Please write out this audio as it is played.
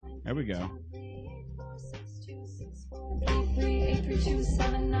Here we go.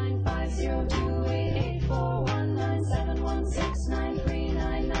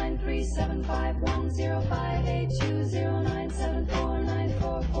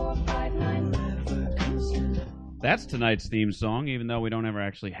 That's tonight's theme song, even though we don't ever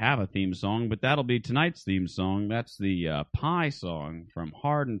actually have a theme song, but that'll be tonight's theme song. That's the Pie song from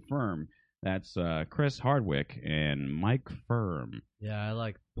Hard and Firm. That's Chris Hardwick and Mike Firm. Yeah, I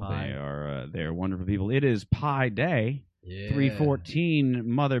like Pie. They're wonderful people. It is Pie Day. Yeah. 3/14,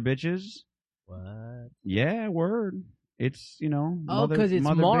 mother bitches. What? Yeah, word. It's, because it's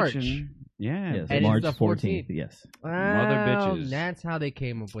mother March. Bitchin'. Yeah. Yes, And March it's the 14th. Yes. Mother bitches. That's how they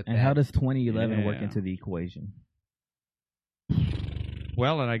came up with And that. how does 2011 work Yeah. into the equation?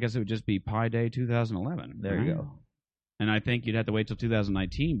 Well, and I guess it would just be Pie Day 2011. There you go. And I think you'd have to wait till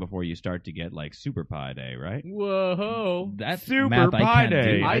 2019 before you start to get like Super Pie Day, right? Whoa. That's Super math I Pie can't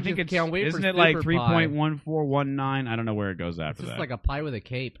Day. do. I think just it's can't wait for isn't it like Super Pie. 3.1419? I don't know where it goes It's after just that. like a pie with a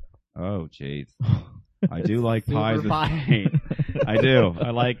cape. Oh, jeez. I do like Super pies with pie. cake. I do. I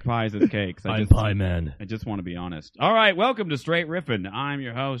like pies with cakes. Pie Man. I just want to be honest. All right, welcome to Straight Riffin'. I'm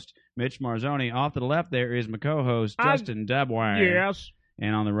your host, Mitch Marzoni. Off to the left there is my co-host, Justin Debwire. Yes.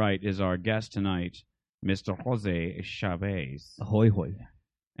 And on the right is our guest tonight, Mr. Jose Chavez. Ahoy hoy.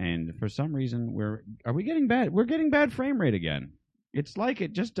 And for some reason, are we getting bad? We're getting bad frame rate again. It's like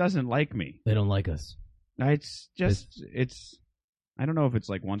it just doesn't like me. They don't like us. It's I don't know if it's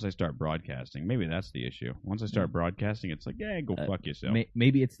like once I start broadcasting. Maybe that's the issue. Once I start broadcasting, it's like, yeah, go fuck yourself.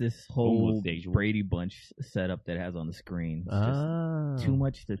 Maybe it's this whole Oh, deja vu. Brady Bunch setup that it has on the screen. It's just too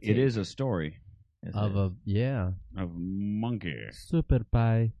much to take. It is a story Of a of monkey. super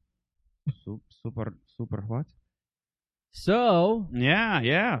pie. Super what? So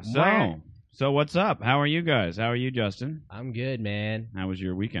Yeah. So what's up? How are you guys? How are you, Justin? I'm good, man. How was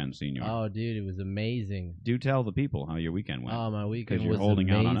your weekend, Senior? Oh, dude, it was amazing. Do tell the people how your weekend went. Oh, my weekend Because you're was holding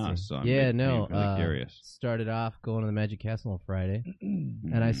amazing. out on us. So I'm yeah, being no. really curious. Started off going to the Magic Castle on Friday,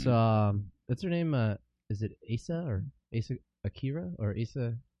 Mm-hmm. and I saw what's her name? Is it Asa or Asa Akira or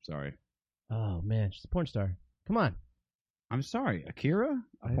Asa? Sorry. Oh man, she's a porn star. Come on, I'm sorry. Akira?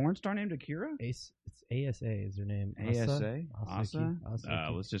 A porn star named Akira? It's ASA is her name. ASA? Asa?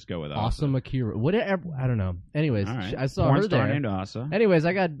 Let's just go with Asa. Awesome Akira. Whatever. I don't know. Anyways, All right. I saw porn her star there. named Asa. Anyways,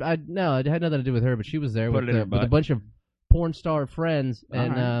 it had nothing to do with her, but she was there Put with, it in her with a butt. bunch of porn star friends, All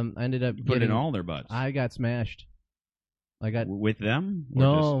and right. I ended up Put it getting in all their butts. I got smashed. I got With them?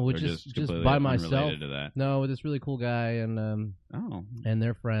 No, or just completely by myself. unrelated to that? no with this really cool guy and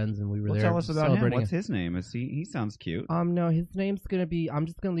their friends, and we were Well, there tell us about him. celebrating. What's his name? He sounds cute. No, his name's gonna be. I'm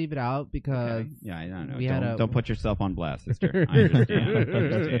just gonna leave it out because Okay. Yeah, I don't know. we had Don't put yourself on blast, sister. I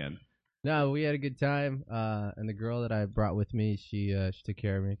understand. no, we had a good time. And the girl that I brought with me, she took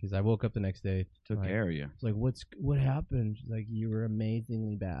care of me because I woke up the next day. Took like, care of you. It's like, what happened? She's like, you were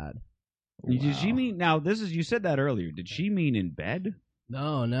amazingly bad. Did she mean now? You said that earlier. Did she mean in bed?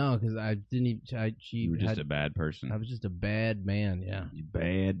 No, because I didn't even. You were just a bad person. I was just a bad man. Yeah. You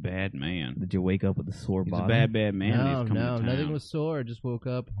bad man. Did you wake up with a sore He's bottom? a bad man. No, He's coming to town. nothing was sore. I just woke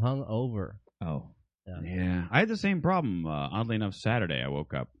up hung over. Oh. Yeah, I had the same problem. Oddly enough, Saturday I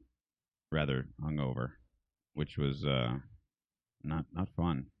woke up rather hungover, which was not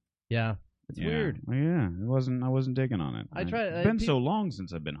fun. Yeah, it's weird. Well, yeah, I wasn't digging on it. I tried- It's been so long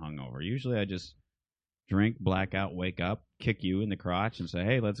since I've been hungover. Usually I just drink, black out, wake up, kick you in the crotch, and say,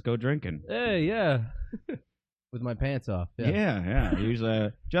 "Hey, let's go drinking." Hey, yeah. With my pants off. Yeah.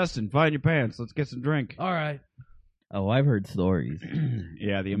 Usually, Justin, find your pants. Let's get some drink. All right. Oh, I've heard stories.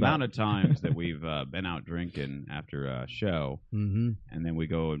 Yeah, the amount of times that we've been out drinking after a show, Mm-hmm. and then we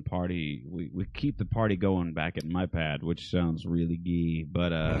go and party. We keep the party going back at my pad, which sounds really gay,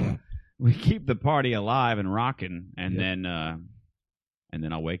 but we keep the party alive and rocking, and then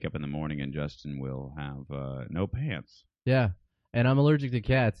I'll wake up in the morning and Justin will have no pants. Yeah. And I'm allergic to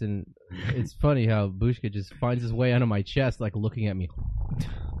cats, and it's funny how Bushka just finds his way onto my chest, like looking at me.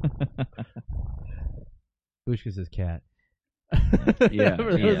 Bushka's his cat. Yeah,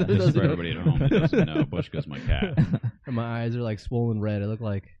 For those this is who for don't- everybody at home that doesn't know. Bushka's my cat. And my eyes are like swollen red. I look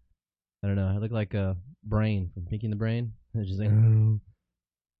like, I don't know, I look like a brain from Pinky and the Brain. And it's just like,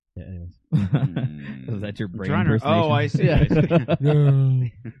 yeah, anyways. Was that your brain Trying to- impersonation? oh, I see. Yeah.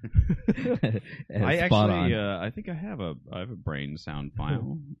 I Spot actually, on. I think I have a brain sound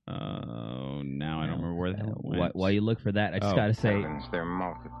file. Now I don't remember where the hell it Why, went. while you look for that, I just Oh. gotta say, They're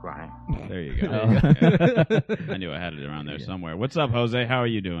multiplying. There you go. Oh. I knew I had it around there somewhere. What's up, Jose? How are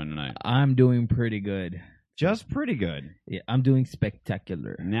you doing tonight? I'm doing pretty good. Just pretty good. Yeah, I'm doing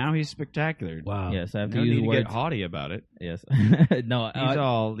spectacular. Now he's spectacular. Wow. Yes, I have to No use need to words. get haughty about it. Yes.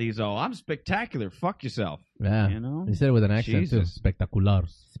 No, He's all. I'm spectacular. Fuck yourself. Yeah. You know. He said it with an accent Jesus. too. Spectacular.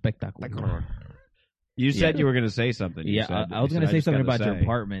 spectacular. You said you were going to say something. You Yeah, said- I was you going to said, say just something gotta about your say.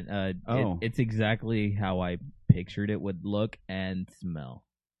 apartment. Oh. It's exactly how I pictured it would look and smell.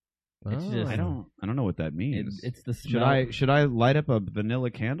 It's Oh. just- I don't know what that means. It's the smell. Should I light up a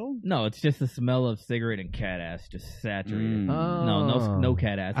vanilla candle? No, it's just the smell of cigarette and cat ass just saturated. Mm. No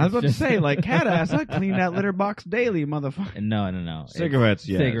cat ass. I was It's about to just- say, like, cat ass. I clean that litter box daily, motherfucker. No. It's Cigarettes,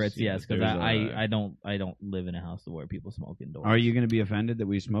 yes. Cigarettes, yes. Because There's I don't live in a house where people smoke indoors. Are you going to be offended that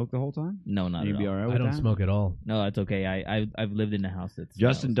we smoke the whole time? No, not You at be all. all right with I don't that? smoke at all. No, it's okay. I've lived in a house that's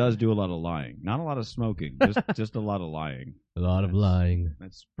Justin does do a lot of lying. Not a lot of smoking, just a lot of lying. A lot of lying.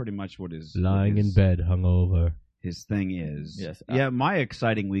 That's pretty much what his Lying what in his- bed, hungover. His thing is. Yes. Yeah, my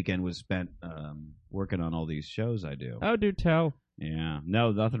exciting weekend was spent working on all these shows I do. Oh, do tell. Yeah,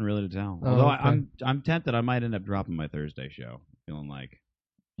 no, nothing really to tell. Oh, Although okay. I'm tempted, I might end up dropping my Thursday show. Feeling like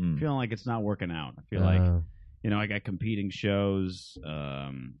it's not working out. I feel like I got competing shows.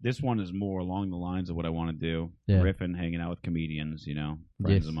 This one is more along the lines of what I want to do. Yeah. Riffing, hanging out with comedians, friends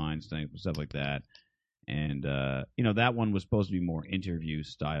Yes. of mine, stuff like that. And that one was supposed to be more interview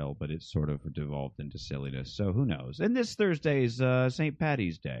style, but it sort of devolved into silliness. So who knows? And this Thursday's St.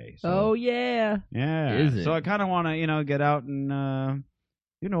 Patty's Day. So, Oh yeah. yeah. Is it? So I kind of want to, get out and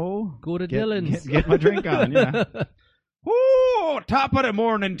Go to Get- Dylan's. get my drink on, yeah. Woo! Top of the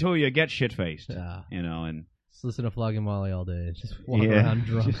morning till you get shit faced. Yeah. And Just listen to Flogging Molly all day. Just walk yeah, around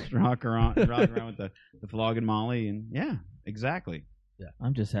drunk. just rock around with the flogging Molly, and yeah, exactly.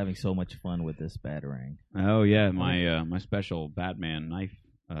 I'm just having so much fun with this batarang. Oh yeah, my special Batman knife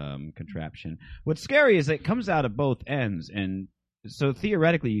contraption. What's scary is it comes out of both ends, and so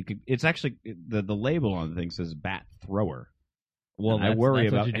theoretically you could. It's actually the label on the thing says Bat Thrower. Well, And I worry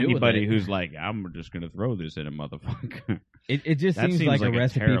that's what about you do with anybody it. who's like, I'm just going to throw this in a motherfucker. It just That seems seems like like a a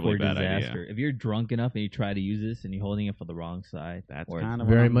recipe terribly for bad disaster. If you're drunk enough and you try to use this and you're holding it for the wrong side, That's or it's- kind of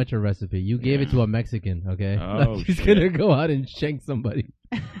Very much a recipe. You gave it Yeah. to a Mexican, okay? Oh, Like, he's shit. gonna go out and shank somebody.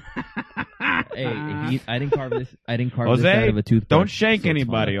 Hey, I didn't carve this. I didn't carve Jose, this out of a toothbrush. Don't shank so it's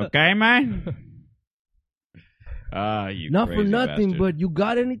anybody, fine. okay, man? You Not for crazy nothing, bastard. but you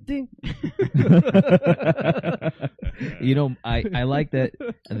got anything? You know, I like that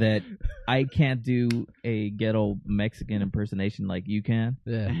I can't do a ghetto Mexican impersonation like you can,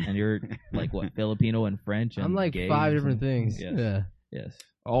 Yeah. and you're like what, Filipino and French. And I'm like gay 5 or different something? things. Yes. Yeah. Yes.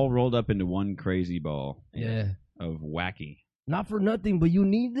 all rolled up into one crazy ball Yeah. of wacky. Not for nothing, but you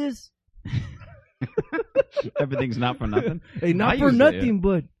need this? Everything's not for nothing. Hey, I not for use it, nothing,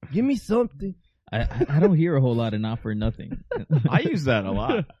 but give me something. I don't hear a whole lot of not for nothing. I use that a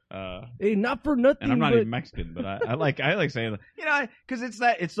lot. Hey, not for nothing, And I'm not but even Mexican, but I like saying, because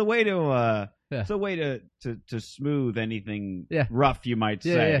it's the way to it's a way to smooth anything Yeah. rough you might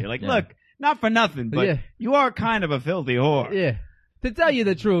Yeah, say. yeah. Like, Yeah. look, not for nothing, but Yeah. you are kind of a filthy whore. yeah. To tell you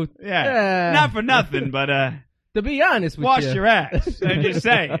the truth, Yeah. Not for nothing, but to be honest with wash you, your ass and just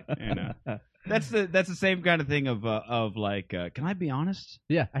say it. That's the same kind of thing of like, can I be honest?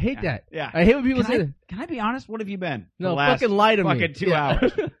 Yeah, I hate that. Yeah. I hate when people Can say I, that. can I be honest? What have you been? No, the last fucking lie to me. fucking 2 Yeah.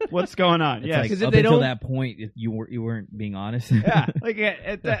 hours. What's going on? It's Yes. like 'Cause if up they until don't- that point, you weren't being honest. Yeah, like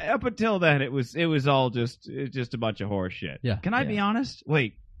up until then, it was all just a bunch of horse shit. Yeah. Can I be honest?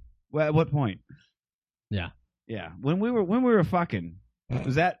 Wait, at what point? Yeah. Yeah. When we were fucking,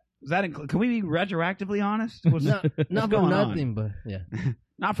 was that can we be retroactively honest? What's, Not for going on? nothing, but yeah.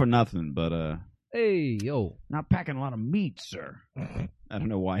 not for nothing, but Hey, yo. not packing a lot of meat, sir. I don't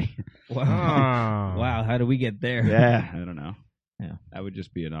know why. Wow. Wow, how do we get there? Yeah, I don't know. Yeah. That would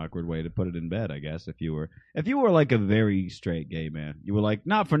just be an awkward way to put it in bed, I guess. If you were like a very straight gay man, you were like,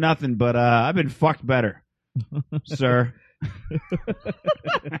 not for nothing, but I've been fucked better, sir.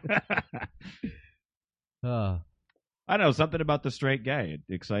 I know something about the straight gay.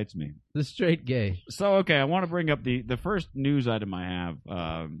 It excites me. The straight gay. So, okay, I want to bring up the first news item I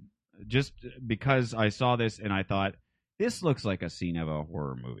have, just because I saw this and I thought this looks like a scene of a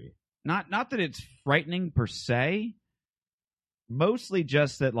horror movie. Not that it's frightening per se. Mostly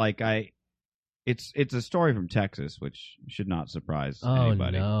just that, like, it's a story from Texas, which should not surprise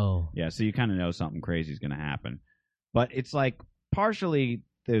anybody. No. Yeah, so you kind of know something crazy is going to happen. But it's like partially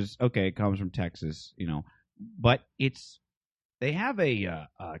it comes from Texas, but they have a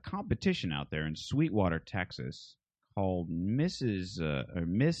competition out there in Sweetwater, Texas called Miss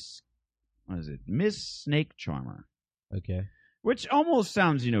Snake Charmer. Okay. Which almost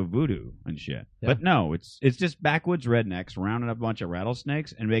sounds, voodoo and shit. Yeah. But no, it's just backwoods rednecks rounding up a bunch of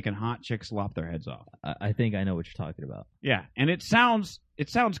rattlesnakes and making hot chicks lop their heads off. I think I know what you're talking about. Yeah, and it sounds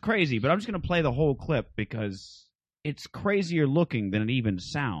crazy, but I'm just going to play the whole clip because it's crazier looking than it even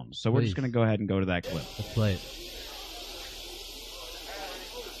sounds. So we're just Please. going to go ahead and go to that clip. Let's play it.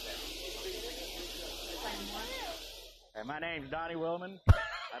 Hey, my name's Donnie Willman.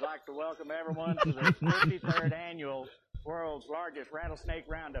 I'd like to welcome everyone to the 53rd annual World's Largest Rattlesnake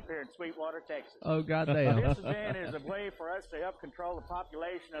Roundup here in Sweetwater, Texas. Oh, goddamn. This event is a way for us to help control the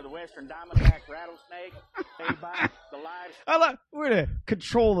population of the western diamondback rattlesnake. They bite the lives. We're going to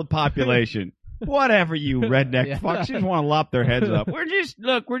control the population. Whatever, you redneck Yeah. fucks. You just want to lop their heads up. We're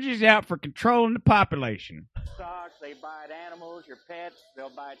just out for controlling the population. Stocks, they bite animals, your pets, they'll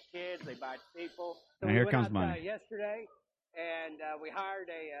bite kids, they bite people. Now here we comes went mine. out, yesterday, and we hired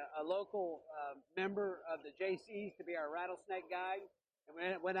a local member of the JCs to be our rattlesnake guide. And we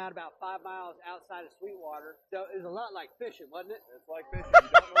went out about 5 miles outside of Sweetwater. So it was a lot like fishing, wasn't it? It's like fishing. You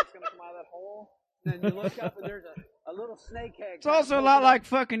don't know what's going to come out of that hole. And then you look up and there's a little snake head. It's also a lot like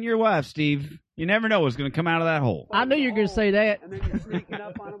fucking your wife, Steve. You never know what's going to come out of that hole. I knew you were going to say that. And then you're sneaking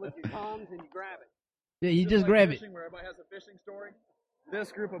up on it with your tongs and you grab it. Yeah, you just grab it. Fishing, where everybody has a fishing story.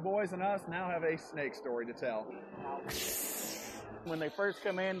 This group of boys and us now have a snake story to tell. When they first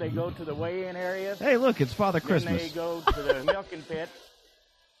come in, they go to the weigh-in area. Hey, look, it's Father Then Christmas. they go to the milking pit.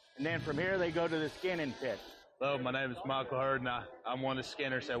 And then from here, they go to the skinning pit. Hello, my name is Michael Hurd, and I'm one of the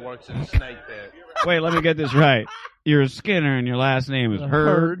skinners that works in the snake pit. Wait, let me get this right. You're a Skinner and your last name is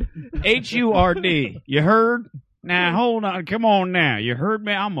Hurd. H-U-R-D. You heard? Now, hold on. Come on now. You heard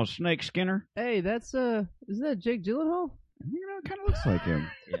me? I'm a snake skinner. Hey, that's, isn't that Jake Gyllenhaal? It kind of looks like him.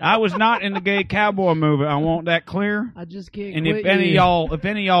 I was not in the gay cowboy movie. I want that clear. I just can't And quit if any you.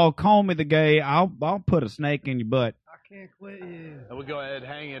 of y'all call me the gay, I'll put a snake in your butt. I can't quit you. And we go ahead and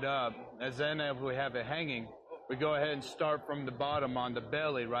hang it up. As then, if we have it hanging, we go ahead and start from the bottom on the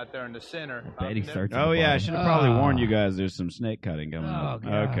belly right there in the center. Betty starts. Oh, yeah, I should have probably warned you guys there's some snake cutting coming Oh, up.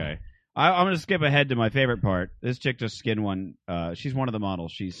 God. Okay. I'm going to skip ahead to my favorite part. This chick just skinned one. She's one of the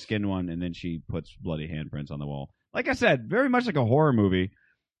models. She skinned one, and then she puts bloody handprints on the wall. Like I said, very much like a horror movie.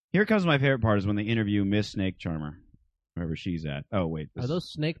 Here comes my favorite part is when they interview Miss Snake Charmer, wherever she's at. Oh, wait. Are those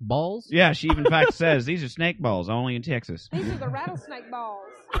snake balls? Yeah, she even in fact says, these are snake balls, only in Texas. These are the rattlesnake balls.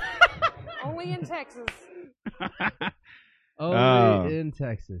 Only in Texas. Only Oh. in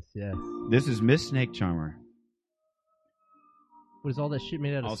Texas, yes. This is Miss Snake Charmer. What is all that shit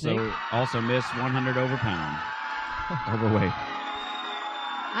made out of snake? Also Miss 100 overweight.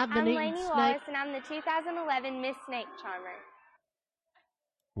 I've I'm Lainey Wallace, and I'm the 2011 Miss Snake Charmer.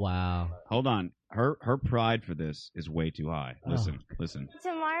 Wow. Hold on. Her pride for this is way too high. Listen.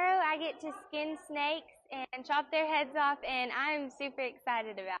 Tomorrow, I get to skin snakes and chop their heads off, and I'm super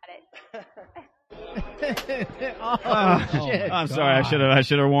excited about it. Oh, shit. I'm sorry. I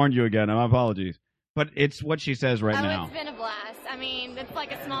should have warned you again. My apologies. But it's what she says right now. It's been a blast. I mean, it's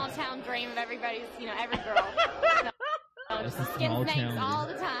like a small town dream of everybody's, every girl. Just a Skin small snakes town. all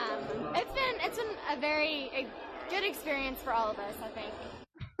the time. It's been a very good experience for all of us, I think.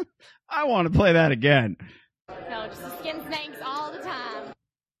 I want to play that again. No, just to skin snakes all the time.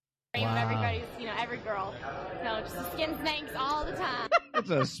 Dream of everybody's, every girl. No, just to skin snakes all the time. It's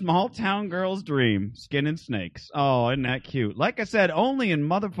a small town girl's dream, skinning snakes. Oh, isn't that cute? Like I said, only in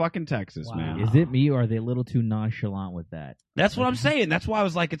motherfucking Texas, Wow. man. Is it me, or are they a little too nonchalant with that? That's what I'm saying. That's why I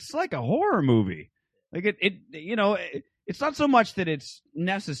was like, it's like a horror movie. Like it's not so much that it's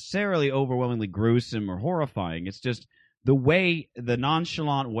necessarily overwhelmingly gruesome or horrifying. It's just the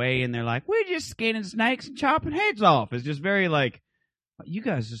nonchalant way, and they're like, we're just skinning snakes and chopping heads off. It's just very like, you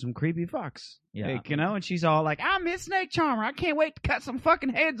guys are some creepy fucks. Yeah. Like, and she's all like, I'm Miss Snake Charmer. I can't wait to cut some fucking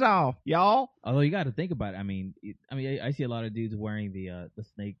heads off, y'all. Although you got to think about it. I mean, I see a lot of dudes wearing the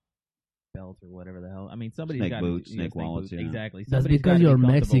snake belt or whatever the hell. I mean, somebody's Snake got boots, to, snake wallets, boots. yeah. Exactly. That's Somebody's because gotta be you're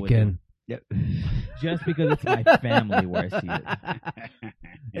comfortable with it. Mexican. Yep. Just because it's my family where I see it.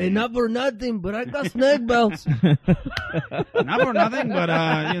 Hey, not for nothing, but I got snake belts. Not for nothing, but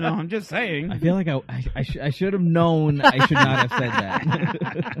I'm just saying. I feel like I should have known I should not have said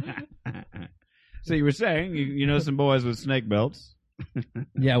that. So you were saying you know some boys with snake belts.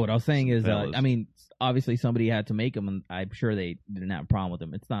 Yeah, what I was saying is, Fellas. I mean, obviously somebody had to make them, and I'm sure they didn't have a problem with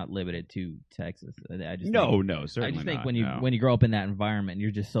them. It's not limited to Texas. I just No, think, certainly I just think not, when you no. when you grow up in that environment, you're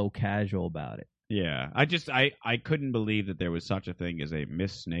just so casual about it. Yeah, I couldn't believe that there was such a thing as a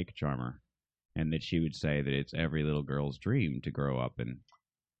Miss Snake Charmer, and that she would say that it's every little girl's dream to grow up and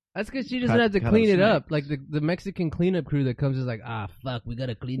That's because she doesn't Cut- have to cut clean of it up. Like the Mexican cleanup crew that comes is like, fuck, we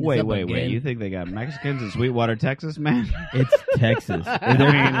gotta clean this Wait, up wait, again. wait. You think they got Mexicans in Sweetwater, Texas, man? It's Texas. I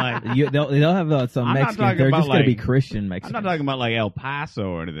mean, like, they'll have some I'm not Mexicans. talking They're about, just gonna be like- Christian I'm Mexicans. not talking about like El Paso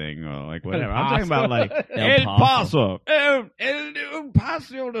or anything or like whatever. El I'm talking about like El Paso. El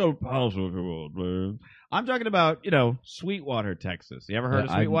Paso, El Paso. Come on, man. I'm talking about, Sweetwater, Texas. You ever heard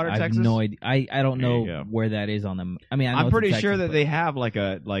of Sweetwater, I've Texas? no idea. I don't There you know go. where that is on them. I mean, I know I'm it's in pretty Texas, sure that but- they have like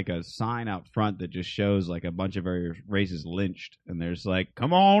a sign out front that just shows like a bunch of various races lynched, and there's like,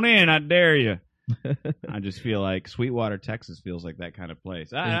 "Come on in, I dare you." I just feel like Sweetwater, Texas feels like that kind of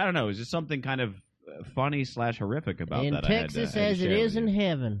place. I don't know. Is just something kind of funny / horrific about in that. Texas I had as to it share is with in you.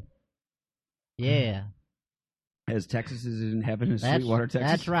 heaven. Yeah. As Texas is in heaven, is That's, Sweetwater,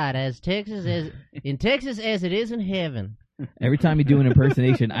 Texas. that's right. In Texas as it is in heaven. Every time you do an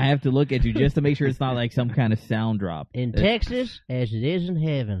impersonation, I have to look at you just to make sure it's not like some kind of sound drop. In Texas as it is in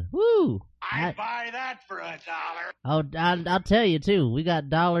heaven. Woo! I'd buy that for $1. I'll tell you too. We got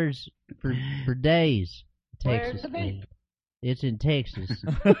dollars for days. Texas. Where's the beef? It's in Texas.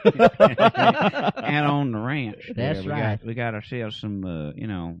 And on the ranch. That's there, right. We got ourselves some,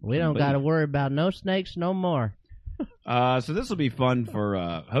 We don't got to worry about no snakes no more. So this will be fun for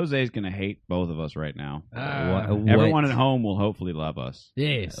Jose's going to hate both of us right now. What? Everyone at home will hopefully love us.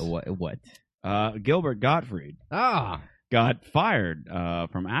 Yes. What? Gilbert Gottfried got fired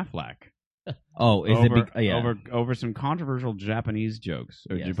from Aflac. Oh, is over, it? Yeah. over some controversial Japanese jokes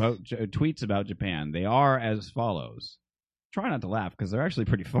or Yes. tweets about Japan. They are as follows. Try not to laugh because they're actually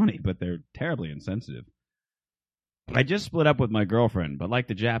pretty funny, but they're terribly insensitive. I just split up with my girlfriend, but like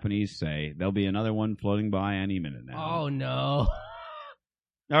the Japanese say, there'll be another one floating by any minute now. Oh no.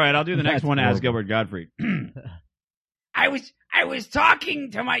 All right, I'll do the next That's one as horrible. Gilbert Gottfried. I was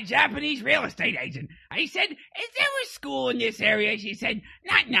talking to my Japanese real estate agent. I said, "Is there a school in this area?" She said,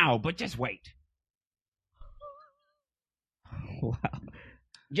 "Not now, but just wait." Wow.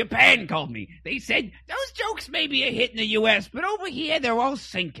 Japan called me. They said, "Those jokes may be a hit in the U.S., but over here they're all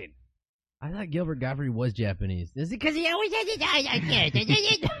sinking." I thought Gilbert Gottfried was Japanese. Is it because he always has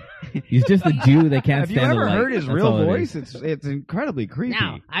it? He's just a Jew that can't Have you stand the ever light. heard his That's real all it voice? is. It's incredibly creepy.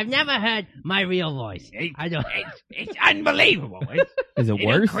 No, I've never heard my real voice. I don't. It's unbelievable. Is it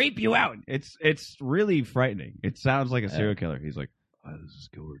worse? creep you out. It's really frightening. It sounds like a serial killer. He's like, "This is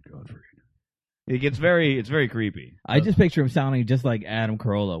Gilbert Gottfried." It's very creepy. I just picture him sounding just like Adam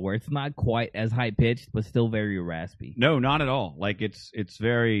Carolla, where it's not quite as high pitched, but still very raspy. No, not at all. Like it's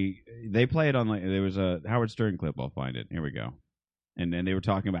very. They play it on like there was a Howard Stern clip. I'll find it. Here we go. And then they were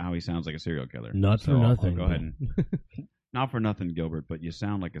talking about how he sounds like a serial killer. Not for I'll nothing. go ahead and not for nothing, Gilbert, but you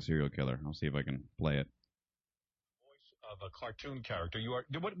sound like a serial killer. I'll see if I can play it. Of a cartoon character. You are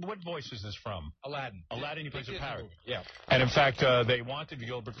what voice is this from? Aladdin. Aladdin, he plays a parrot. Yeah. And in fact, they wanted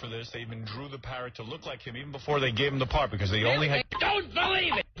Gilbert for this. They even drew the parrot to look like him even before they gave him the part because they only had. Don't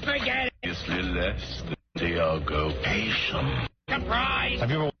believe it. Forget it. Surprise.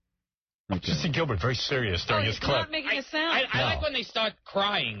 Have you ever? Just see Gilbert very serious during his clip. Not making a sound. I like when they start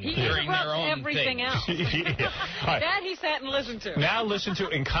crying he interrupts everything else. Yeah. All right. That he sat and listened to. Now listen to,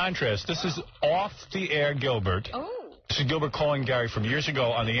 in contrast, this is off the air Gilbert. Oh. This is Gilbert calling Gary from years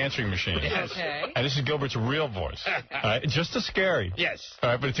ago on the answering machine. Yes. Okay. And this is Gilbert's real voice. All right, just as scary. Yes. All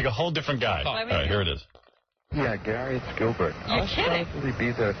right, but it's like a whole different guy. All right, here it is. Yeah, Gary, it's Gilbert. You're I'll kidding. probably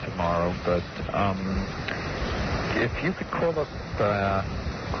be there tomorrow, but if you could call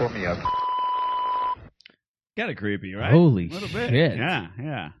me up. Kind of creepy, right? Holy a little bit. shit.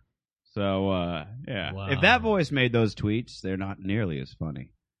 Yeah. So, yeah. Wow. If that voice made those tweets, they're not nearly as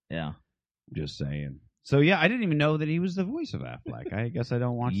funny. Yeah. Just saying. So, yeah, I didn't even know that he was the voice of Affleck. I guess I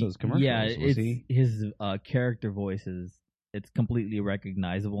don't watch those commercials. Yeah, Was he? his character voice it's completely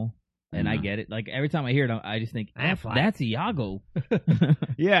recognizable. And I get it. Like, every time I hear it, I just think, Affleck. that's Iago.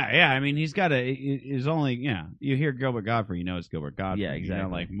 Yeah. I mean, he's got is only, you hear Gilbert Gottfried, you know it's Gilbert Gottfried. Yeah, exactly. You know,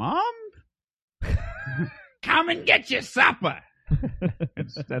 like, Mom? Come and get your supper.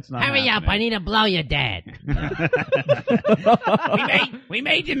 That's not Hurry up! I need to blow your dad. we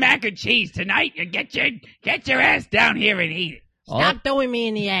made the mac and cheese tonight. Get your ass down here and eat it. Stop doing me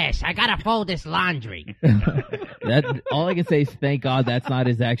in the ass. I gotta fold this laundry. That all I can say is thank God that's not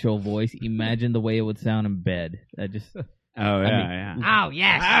his actual voice. Imagine the way it would sound in bed. That just Oh yeah. Oh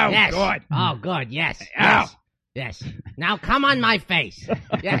yes, Oh, yes. good. Oh good, yes, Ow. yes, yes. Now come on my face.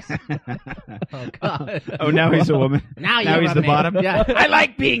 Yes. Oh God. Oh, now he's a woman. Now you're he's a the man. bottom. Yeah. I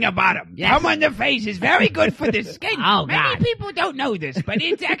like being a bottom. Yes. Come on the face is very good for the skin. Oh, Many God. people don't know this, but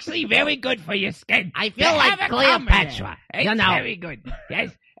it's actually very good for your skin. I feel To like have a Cleopatra. comment. It's You know. very good. Yes,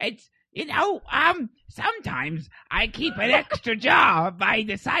 sometimes I keep an extra jar by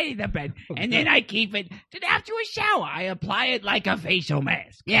the side of the bed, and then I keep it. Then after a shower, I apply it like a facial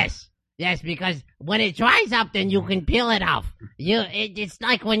mask. Yes, because when it dries up, then you can peel it off. It's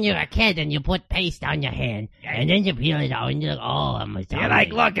like when you're a kid and you put paste on your hand, and then you peel it off, and you're like, oh, I'm You're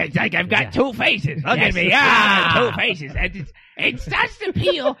like, look, it's like I've got two faces. Look at me. Two faces. And it starts to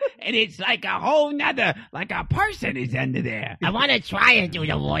peel, and it's like a whole nother, like a person is under there. I want to try and do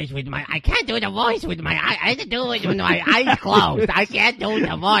the voice with my. I can't do the voice with my. I have to do it with my eyes closed. I can't do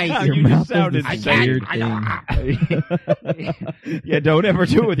the voice. Your mouth sounded weird. Yeah, don't ever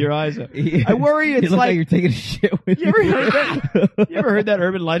do it with your eyes. I worry it's like you're taking a shit with you ever heard that? You ever heard that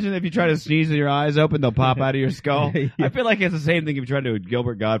urban legend? If you try to sneeze with your eyes open, they'll pop out of your skull. Yeah. I feel like it's the same thing if you try to do a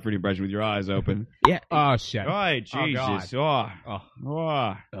Gilbert Gottfried impression with your eyes open. Yeah. Oh shit. Right, Jesus.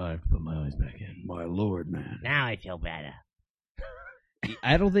 I put my eyes back in. My lord, man. Now I feel better.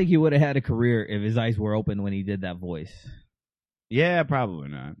 I don't think he would have had a career if his eyes were open when he did that voice. Yeah, probably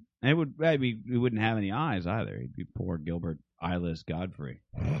not. It would. I mean, he wouldn't have any eyes either. He'd be poor Gilbert Eyeless Godfrey.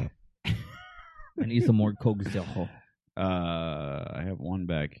 I need some more Coke Zero. I have one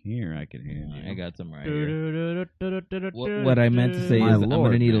back here I can hand you. I got some right here. What I meant to say is I'm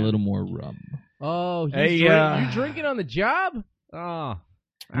going to need a little more rum. Oh, Hey, you drinking on the job? Oh.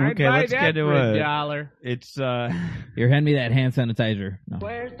 Okay, let's get to $1. It's Here, hand me that hand sanitizer. No.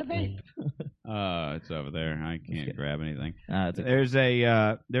 Where's the vape? It's over there. I can't grab anything. It's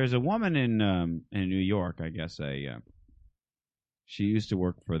okay. There's a woman in New York, I guess. She used to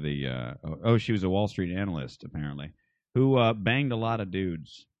work for the she was a Wall Street analyst apparently, who banged a lot of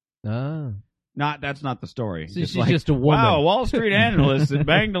dudes. That's not the story. So she's just a woman. Wow, Wall Street analyst that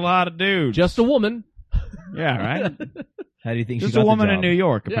banged a lot of dudes. Just a woman. Yeah, right. How do you think just she got a woman the in job? New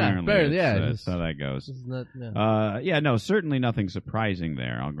York? Yeah, Apparently, barely, that's how that goes. No, certainly nothing surprising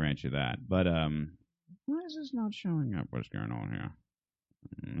there. I'll grant you that. But why is this not showing up? What's going on here?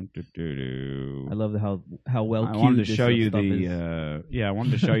 I love how well. I wanted to this show you stuff the is. I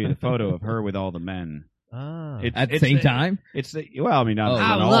wanted to show you the photo of her with all the men. At the same time? It's the I mean, not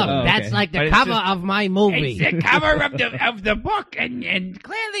Oh, all look, of them. that's like the But it's cover just- of my movie. It's the cover of the book, and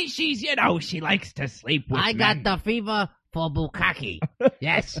clearly she's she likes to sleep with I men. got the fever for bukkake.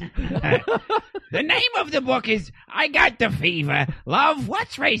 Yes. The name of the book is I Got the Fever. Love,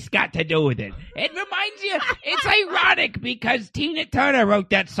 what's race got to do with it? It reminds you, it's ironic because Tina Turner wrote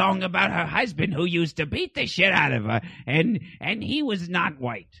that song about her husband who used to beat the shit out of her, and he was not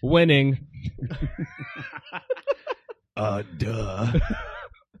white. Winning. Duh.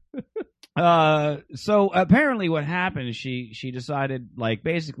 So apparently what happened is she decided, like,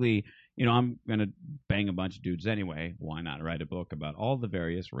 basically, I'm going to bang a bunch of dudes anyway. Why not write a book about all the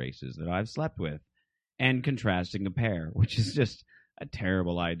various races that I've slept with and contrast and compare, which is just a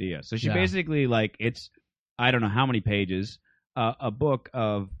terrible idea. So she basically, like, it's, I don't know how many pages, a book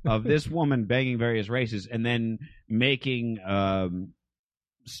of this woman banging various races and then making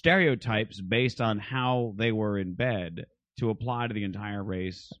stereotypes based on how they were in bed to apply to the entire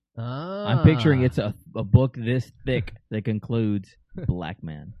race. I'm picturing it's a book this thick that concludes black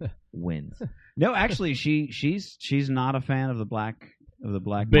man wins. No, actually, she's not a fan of the black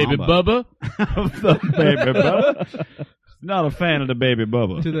Baby Mamba. Bubba. Of the Baby Bubba. Not a fan of the Baby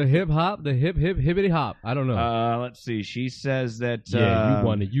Bubba. To the hip hop, the hip hippity hop. I don't know. Let's see. She says that you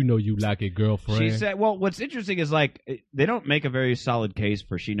want it. You like it, girlfriend. She said, well, what's interesting is, like, they don't make a very solid case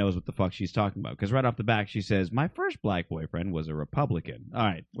for she knows what the fuck she's talking about. Because right off the back, she says, my first black boyfriend was a Republican. All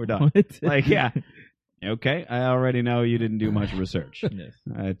right, we're done. What? Like, yeah. Okay, I already know you didn't do much research. Yes.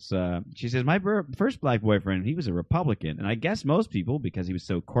 It's she says, my first black boyfriend, he was a Republican. And I guess most people, because he was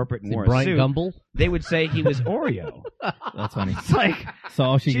so corporate and wore a Brian suit, Gumble? they would say he was Oreo. That's funny. It's like, So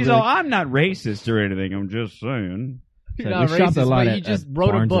all she's all, I'm not racist or anything. I'm just saying. You're So not we shopped a racist, lot but at- you just at wrote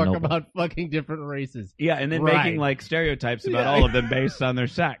a Barnes and book Noble. about fucking different races. Yeah, and then Right. making, like, stereotypes about Yeah. all of them based on their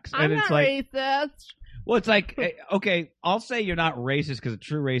sex. And it's like, racist. well, it's like, okay, I'll say you're not racist because a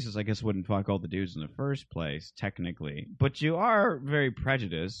true racist, I guess, wouldn't fuck all the dudes in the first place, technically. But you are very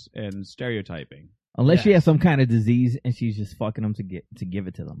prejudiced and stereotyping. Unless she has some kind of disease and she's just fucking them to give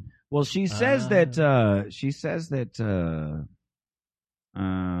it to them. Well, she says that.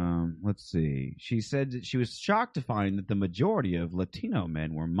 Let's see. She said that she was shocked to find that the majority of Latino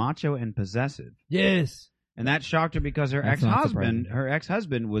men were macho and possessive. Yes. And that shocked her because her That's not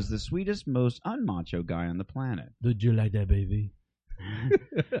ex-husband was the sweetest, most unmacho guy on the planet. Did you like that, baby?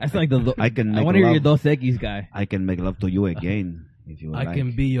 That's like the. I can I make want to hear love. your Dos Equis guy. I can make love to you again if you would I like.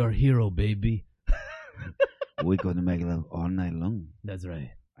 can be your hero, baby. We're gonna make love all night long. That's right.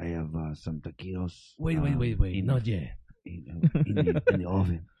 I have some taquitos. Wait. Not yet. In the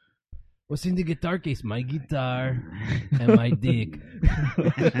oven. What's in the guitar case? My guitar and my dick.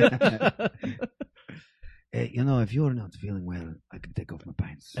 Hey, you know, if you're not feeling well, I can take off my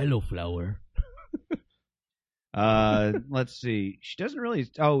pants. Hello, flower. Let's see. She doesn't really.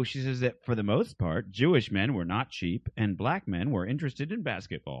 Oh, she says that for the most part, Jewish men were not cheap, and black men were interested in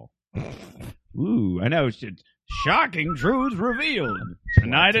basketball. Ooh, I know. Shocking truths revealed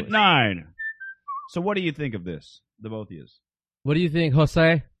tonight at 9. So, what do you think of this, the both of you? What do you think,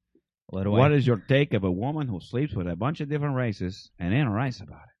 Jose? What is your take of a woman who sleeps with a bunch of different races and ain't nice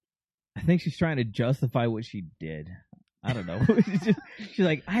about it? I think she's trying to justify what she did. I don't know. She's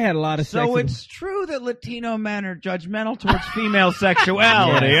like, I had a lot of sex. So it's true that Latino men are judgmental towards female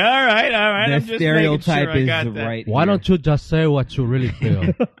sexuality. Yes. All right. The I'm just stereotype making sure I is got that. right. Why don't you just say what you really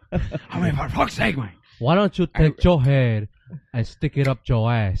feel? I mean, for fuck's sake, man. Why don't you take your head and stick it up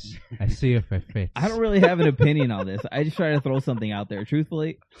your ass and see if it fits? I don't really have an opinion on this. I just try to throw something out there.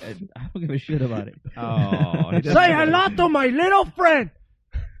 Truthfully, I don't give a shit about it. Oh, say hello to my little friend.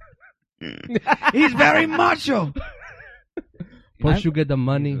 He's very macho. First you get the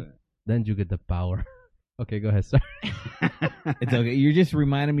money, then you get the power. Okay, go ahead, sir. It's okay. You're just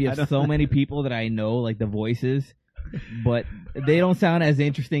reminding me of so many people that I know, like the voices, but they don't sound as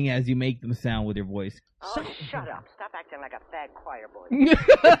interesting as you make them sound with your voice. Oh, shut up. Stop acting like a bad choir boy.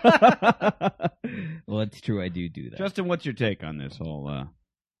 Well, it's true. I do that. Justin, what's your take on this whole,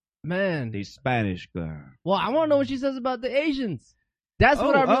 Man. the Spanish girl? Well, I want to know what she says about the Asians. That's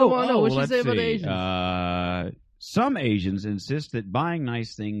what I really want to know. What she say about the Asians? Some Asians insist that buying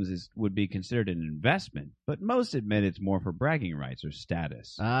nice things would be considered an investment, but most admit it's more for bragging rights or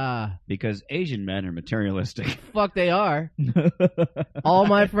status. Because Asian men are materialistic. Fuck, they are. all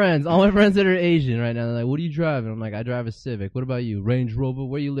my friends that are Asian right now, they're like, what are you driving? I'm like, I drive a Civic. What about you? Range Rover?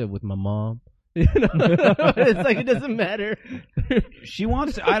 Where you live? With my mom. You know? It's like, it doesn't matter. She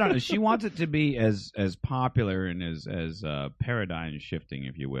wants to, I don't know, she wants it to be as popular and as paradigm shifting,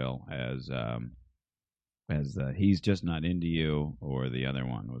 if you will, as He's Just Not Into You, or the other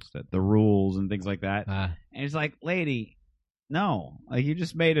one was that The Rules and things like that. And it's like, lady, no, like you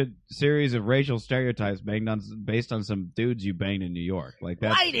just made a series of racial stereotypes based on some dudes you banged in New York. Like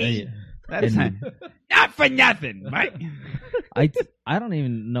that's not for nothing, right? I don't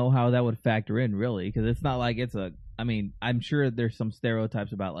even know how that would factor in, really, because it's not like it's a. I mean, I'm sure there's some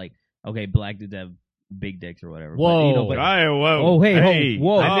stereotypes about, like, okay, black dudes have big dicks or whatever. Whoa! But, whoa! Oh, hey!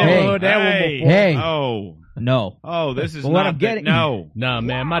 Whoa! Oh, Hey! Oh! No! Oh, this is what not I'm getting. No,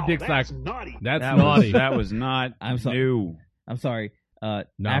 man, my dick's that's like naughty. That's naughty. That was not. I'm sorry. New. I'm sorry. my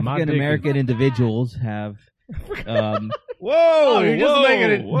African American individuals have. Whoa! You're just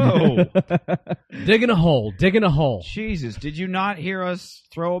making it. Whoa! Digging a hole. Jesus, did you not hear us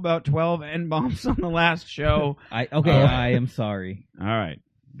throw about 12 N-bombs on the last show? I am sorry. All right,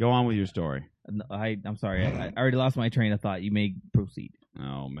 go on with your story. I'm sorry. I already lost my train of thought. You may proceed.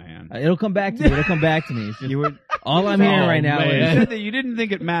 Oh man, it'll come back to me. It's just, all I'm hearing right now is you said that you didn't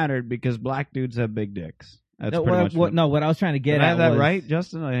think it mattered because black dudes have big dicks. That's pretty much what I was trying to get Did I at. have that was, right,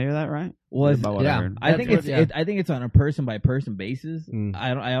 Justin? Did I hear that right? I think it's on a person by person basis.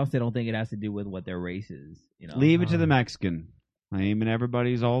 I also don't think it has to do with what their race is. You know, leave it to the Mexican. Claiming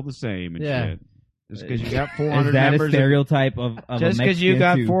everybody's all the same and shit. Just because you got 400 is that members, a stereotype of just because you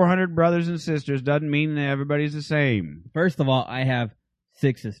Mexican got 400 brothers and sisters doesn't mean that everybody's the same. First of all, I have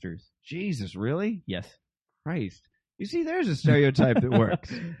 6 sisters. Jesus, really? Yes. Christ. You see, there's a stereotype that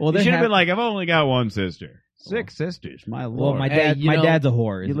works. Well, you should have been like, I've only got one sister. 6 sisters, my lord. Well, my dad's a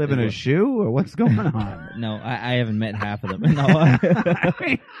whore. You live in a shoe, or what's going on? No, I haven't met half of them. No,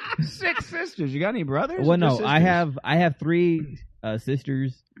 6 sisters. You got any brothers? Well, no, I have 3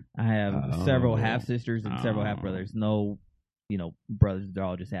 sisters. I have several half sisters and several half brothers. No, brothers. They're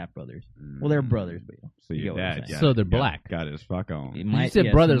all just half brothers. Well, they're brothers, but so your dad, so they're black. Got his fuck on. You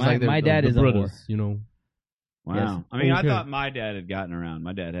said brothers, like my dad is brothers, a whore. Wow. Yes. I mean, I thought my dad had gotten around.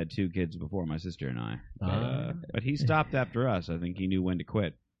 My dad had 2 kids before my sister and I. But he stopped after us. I think he knew when to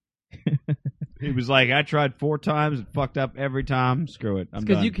quit. He was like, I tried 4 times and fucked up every time. Screw it. I'm done.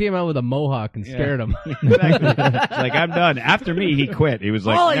 Because you came out with a mohawk and scared him. Exactly. It's like, I'm done. After me, he quit. He was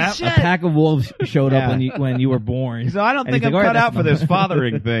like, holy nah. shit. A pack of wolves showed up when you were born. So I don't And think he's I'm like, cut "All right, out for this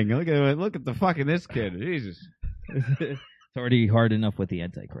fathering thing. Look at the fucking this kid. Jesus. It's already hard enough with the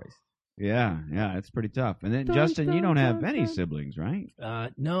Antichrist. Yeah, it's pretty tough. And then, Justin, you don't have any siblings, right?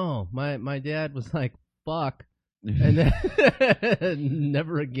 No. My dad was like, fuck. And then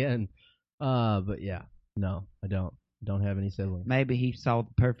never again. But yeah. No, I don't. Don't have any siblings. Maybe he saw the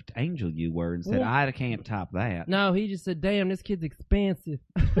perfect angel you were and said, Well- I can't top that. No, he just said, "Damn, this kid's expensive."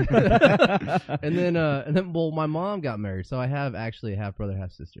 and then, well, my mom got married, so I have actually a half brother,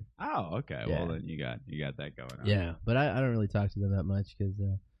 half sister. Oh, okay. Yeah. Well, then you got that going on. Yeah, but I don't really talk to them that much because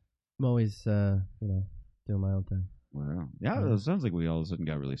I'm always, doing my own thing. Well, yeah, it sounds like we all of a sudden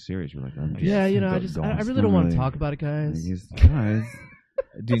got really serious. We're like, I'm just Yeah, I really don't want to talk about it, guys. Guys.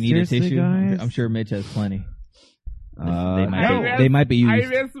 Do you need a Seriously, tissue? guys? I'm sure Mitch has plenty. No. They might be used. I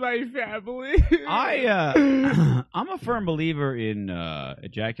miss my family. I'm a firm believer in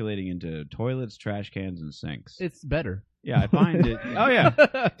ejaculating into toilets, trash cans, and sinks. It's better. Yeah, I find it. Oh yeah,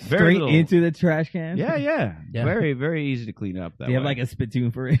 very Straight little. into the trash can. Yeah. Very, very easy to clean up. That Do you have way. like a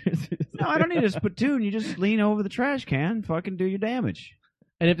spittoon for it? No, I don't need a spittoon. You just lean over the trash can, fucking do your damage.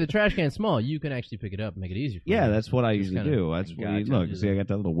 And if the trash can's small, you can actually pick it up and make it easier for Yeah, you. that's what I Just usually kinda- do. That's what you Gotcha. look. See, I got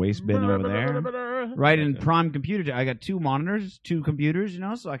that little waste bin over there. Right in prime computer. I got 2 monitors, 2 computers,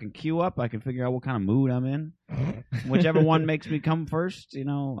 so I can queue up. I can figure out what kind of mood I'm in. Whichever one makes me come first,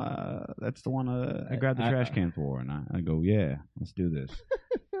 that's the one I grab the trash can for. And I go, yeah, let's do this.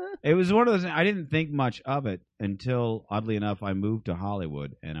 It was one of those, I didn't think much of it until, oddly enough, I moved to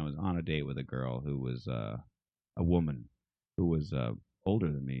Hollywood and I was on a date with a girl who was a woman who was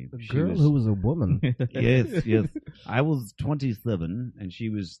older than me. A girl who was a woman. Yes. I was 27 and she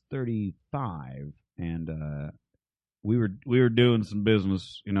was 35, and we were doing some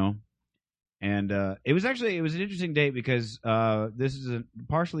business, And it was an interesting date because this is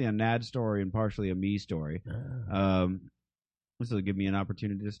partially a Nad story and partially a me story. This will give me an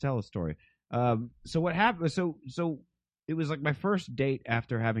opportunity to just tell a story. So what happened? So it was like my first date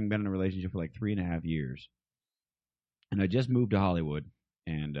after having been in a relationship for like 3.5 years. And I just moved to Hollywood,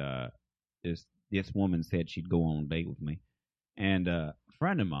 and this woman said she'd go on a date with me. And a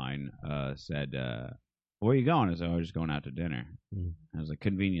friend of mine said, "Where are you going?" I said, "I was just going out to dinner." I was like,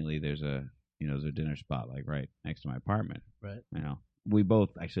 conveniently, there's a dinner spot like right next to my apartment. Right. We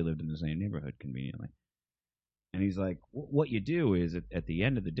both actually lived in the same neighborhood conveniently. And he's like, "What you do is at the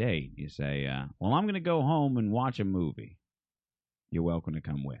end of the day, you say, well, I'm going to go home and watch a movie. You're welcome to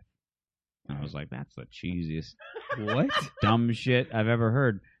come with." And I was like, that's the cheesiest, dumb shit I've ever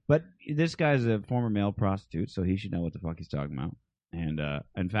heard. But this guy's a former male prostitute, so he should know what the fuck he's talking about. And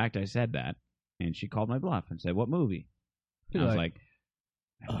in fact, I said that, and she called my bluff and said, "What movie?" And I was like,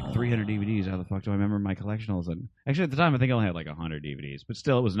 I have like 300 DVDs. How the fuck do I remember my collection all of a sudden? Actually, at the time, I think I only had like 100 DVDs, but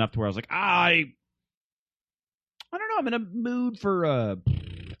still, it was enough to where I was like, I don't know. I'm in a mood for a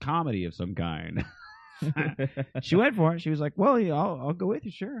comedy of some kind. She went for it. She was like, "Well, yeah, I'll go with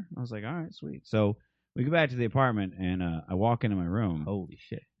you, sure." I was like, "All right, sweet." So we go back to the apartment, and I walk into my room. Holy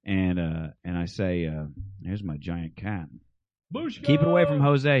shit! And I say, "Here's my giant cat. Bushka! Keep it away from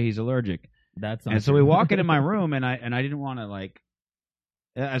Jose. He's allergic." That's and so we walk into my room, and I didn't want to like.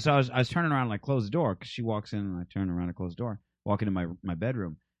 So I was turning around and like close the door because she walks in, and I turn around and close the door. Walk into my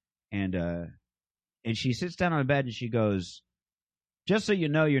bedroom, and she sits down on the bed and she goes, "Just so you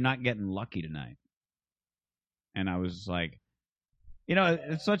know, you're not getting lucky tonight." And I was like,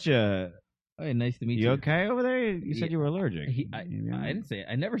 it's such a. Hey, nice to meet you. You okay over there? You said you were allergic. I didn't say it.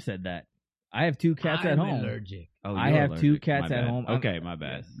 I never said that. I have 2 cats at home. Allergic. Oh, I you're have allergic. 2 cats My at bad. home. Okay, my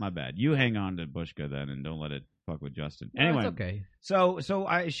bad. My bad. You hang on to Bushka then, and don't let it fuck with Justin. No, Anyway, it's okay. So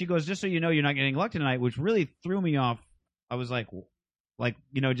she goes, "Just so you know, you're not getting lucky tonight," which really threw me off. I was like,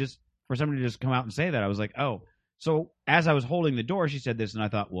 just for somebody to just come out and say that, I was like, oh. So as I was holding the door, she said this, and I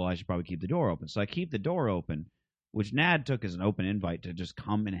thought, well, I should probably keep the door open. So I keep the door open, which Nad took as an open invite to just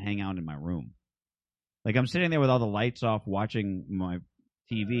come and hang out in my room. Like, I'm sitting there with all the lights off, watching my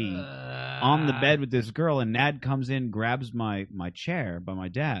TV on the bed with this girl, and Nad comes in, grabs my chair by my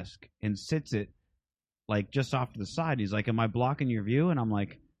desk, and sits it, like, just off to the side. He's like, "Am I blocking your view?" And I'm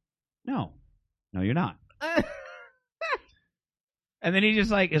like, No, you're not. And then he just,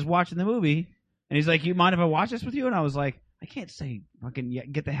 like, is watching the movie, and he's like, "You mind if I watch this with you?" And I was like, I can't say fucking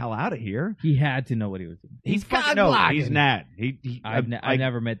get the hell out of here. He had to know what he was doing. He's fucking no. He's Nad. I've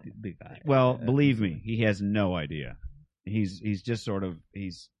never met the guy. Well, believe me, he has no idea. He's just sort of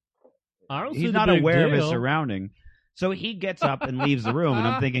he's not aware of his surrounding. So he gets up and leaves the room, and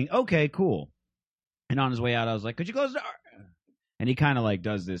I'm thinking, okay, cool. And on his way out, I was like, "Could you close the door?" And he kind of like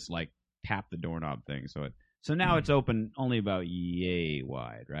does this like tap the doorknob thing. So now it's open only about yay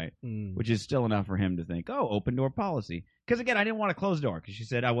wide, right? Which is still enough for him to think, oh, open door policy. Because again, I didn't want to close the door because she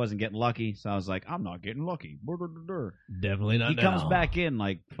said I wasn't getting lucky. So I was like, I'm not getting lucky. Definitely not. He comes back in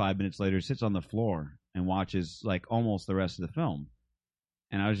like 5 minutes later, sits on the floor and watches like almost the rest of the film.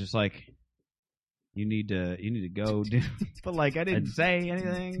 And I was just like, You need to go. But like, I didn't say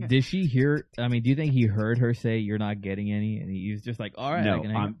anything. Did she hear? I mean, do you think he heard her say you're not getting any, and he was just like, all right.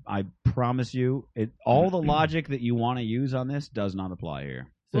 No, I promise you, all the logic that you want to use on this does not apply here.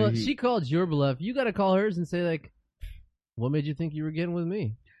 So well, she called your bluff. You got to call hers and say like, "What made you think you were getting with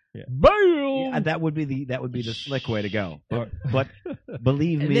me?" Yeah. Yeah, that would be the slick way to go. But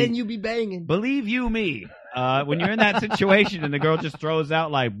believe me, and then you be banging. Believe you me, when you're in that situation and the girl just throws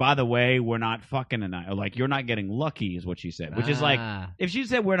out like, "By the way, we're not fucking tonight," or like, "You're not getting lucky," is what she said. Which is like, if she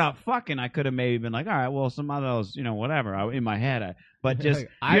said we're not fucking, I could have maybe been like, all right, well, some of those, whatever. In my head, but just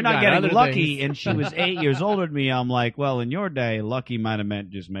you're not getting lucky, and she was 8 years older than me. I'm like, well, in your day, lucky might have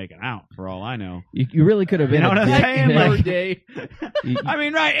meant just making out, for all I know. You really could have been. You know what I'm saying? Like, day. I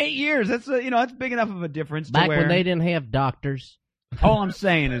mean, right? 8 years. That's that's big enough of a difference. Back to where, when they didn't have doctors. All I'm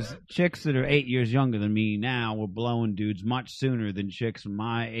saying is chicks that are 8 years younger than me now were blowing dudes much sooner than chicks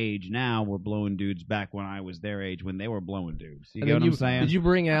my age now were blowing dudes back when I was their age when they were blowing dudes. You get what I'm saying? Did you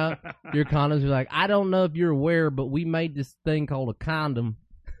bring out your condoms? You're like, I don't know if you're aware, but we made this thing called a condom.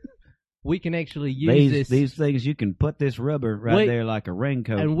 We can actually use these things. You can put this rubber there like a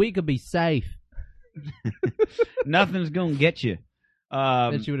raincoat. And we could be safe. Nothing's going to get you.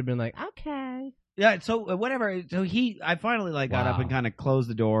 Then she would have been like, okay. Yeah, so whatever. So I finally got up and kind of closed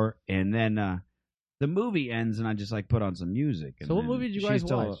the door, and then the movie ends, and I just put on some music. And so what movie did you guys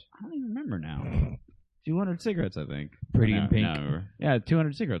watch? I don't even remember now. 200 Cigarettes, I think. Pretty in Pink. No, yeah,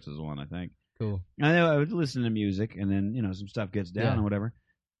 200 Cigarettes is the one, I think. Cool. I know I would listen to music, and then some stuff gets down or whatever.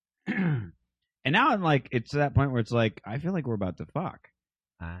 And now I'm it's to that point where it's like I feel like we're about to fuck.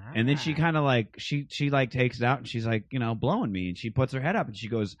 And then she kind of she takes it out, and she's blowing me, and she puts her head up, and she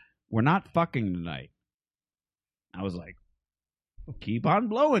goes, "We're not fucking tonight." I was like, "Keep on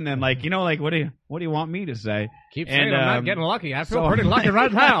blowing, then." What do you want me to say? Keep saying I'm not getting lucky. I feel pretty lucky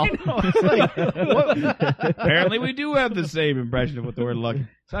right now. Apparently, we do have the same impression of what the word lucky.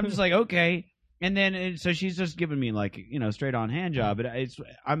 So I'm just like, okay. And then, so she's just giving me straight on hand job. But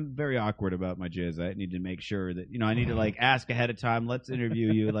I'm very awkward about my jizz. I need to make sure that I need to ask ahead of time. Let's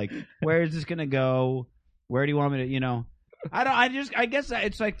interview you. Where is this gonna go? Where do you want me to? I guess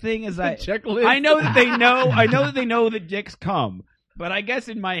it's thing is checklist. I know that they know. I know that they know that dicks come. But I guess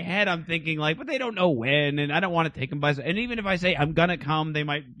in my head I'm thinking but they don't know when, and I don't want to take them by. And even if I say I'm gonna come, they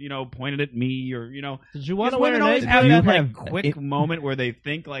might point it at me or Did you want to wear women an always egg? have that quick moment where they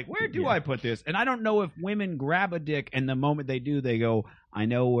think where do I put this? And I don't know if women grab a dick and the moment they do, they go, I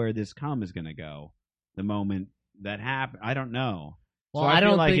know where this cum is gonna go. The moment that happens, I don't know. Well, so I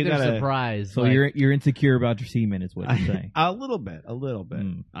don't think they're gotta, surprised. So you're insecure about your semen, is what you're saying. A little bit.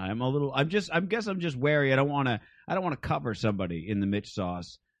 I'm just wary. I don't want to cover somebody in the Mitch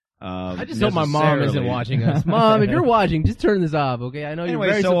sauce. I just hope my mom isn't watching us. Mom, if you're watching, just turn this off, okay? I know you're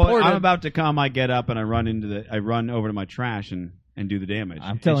very supportive. I'm about to come. I get up and I run over to my trash and do the damage.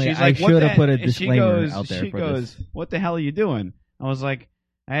 I'm telling you, I should have put a disclaimer out there for this. What the hell are you doing? I was like,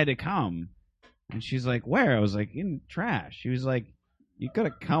 I had to come, and she's like, where? I was like, in trash. She was like, you could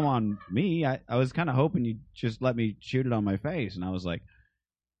have come on me. I was kind of hoping you'd just let me shoot it on my face. And I was like,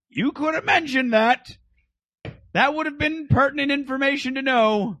 you could have mentioned that. That would have been pertinent information to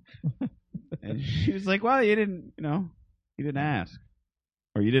know. And she was like, well, you didn't ask.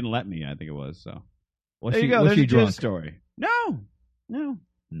 Or you didn't let me, I think it was. So there you go. There's a jizz story. No,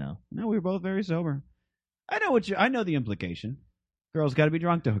 we were both very sober. I know the implication. Girls got to be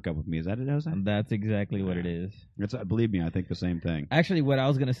drunk to hook up with me. Is that it, Jose? That's exactly what it is. Believe me, I think the same thing. Actually, what I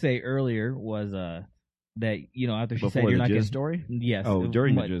was going to say earlier was that, after she said you're not jizz story? Yes. Oh,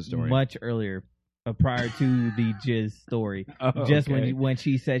 during the jizz story. Much earlier, prior to the jizz story. Just okay. when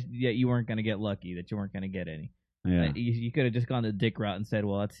she said you weren't going to get lucky, that you weren't going to get any. Yeah. You could have just gone the dick route and said,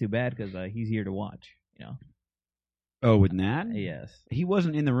 well, that's too bad because he's here to watch. Oh, with Nat? Yes. He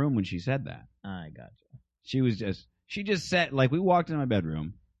wasn't in the room when she said that. I gotcha. She just sat, we walked into my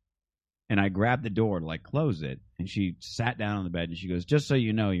bedroom, and I grabbed the door to, close it, and she sat down on the bed, and she goes, just so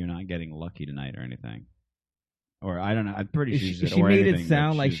you know, you're not getting lucky tonight or anything. Or, I don't know, I'm pretty sure she made it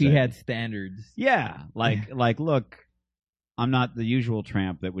sound like she had standards. Yeah, look, I'm not the usual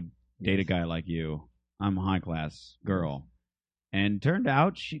tramp that would date a guy like you. I'm a high-class girl. And turned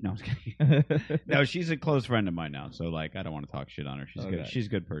out no, she's a close friend of mine now. So I don't want to talk shit on her. She's good. She's a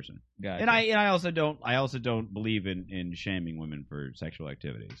good person. Gotcha. And I also don't believe in shaming women for sexual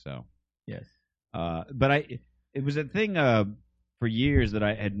activity. So yes. But it was a thing for years that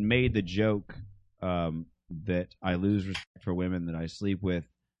I had made the joke that I lose respect for women that I sleep with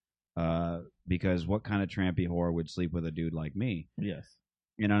because what kind of trampy whore would sleep with a dude like me? Yes.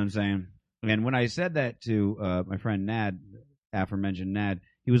 You know what I'm saying? And when I said that to my friend Nad, aforementioned Nad,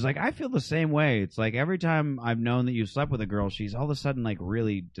 he was like, I feel the same way. It's like every time I've known that you slept with a girl, she's all of a sudden like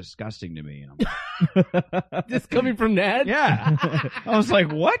really disgusting to me. And I'm This coming from Ned? Yeah. I was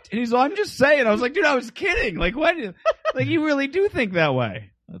like, what? And he's like, I'm just saying. I was like, dude, I was kidding. Like, what? Like, you really do think that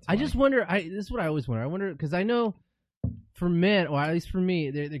way. I just wonder. This is what I always wonder. I wonder because I know for men, or at least for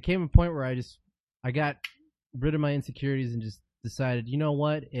me, there came a point where I got rid of my insecurities and just decided, you know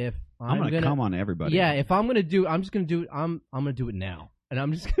what? If I'm gonna come on everybody. Yeah, if I'm gonna do, I'm just gonna do it. I'm gonna do it now, and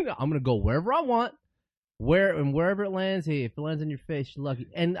I'm gonna go wherever I want, wherever it lands. Hey, if it lands on your face, you're lucky.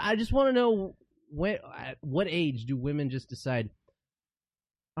 And I just want to know at what age do women just decide?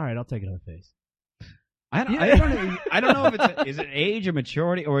 All right, I'll take it on the face. I don't know if is it age or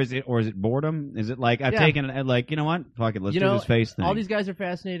maturity or is it boredom? Is it like I've taken it like, you know what? Fuck it, let's do this face thing. All these guys are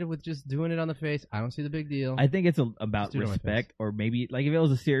fascinated with just doing it on the face. I don't see the big deal. I think it's about respect, or maybe like if it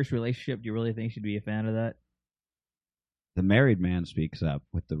was a serious relationship, do you really think she'd be a fan of that? The married man speaks up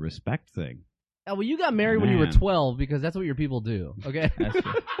with the respect thing. Oh, well, you got married when you were 12 because that's what your people do. Okay,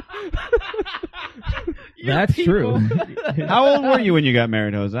 That's true. How old were you when you got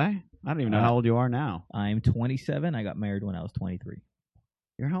married, Jose? I don't even know how old you are now. I'm 27. I got married when I was 23.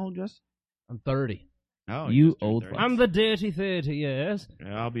 You're how old, Justin? I'm 30. Oh, you old. I'm the dirty 30. Yes.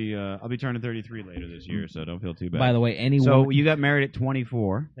 Yeah, I'll be turning 33 later this year, so don't feel too bad. By the way, so you got married at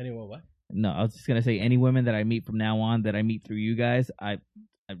 24. Anyone what? No, I was just gonna say any women that I meet from now on that I meet through you guys, I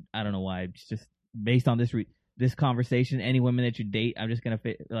don't know why. It's just based on this conversation. Any women that you date, I'm just gonna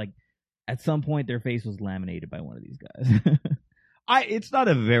like at some point their face was laminated by one of these guys. It's not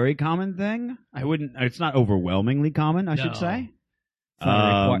a very common thing. It's not overwhelmingly common, I should say.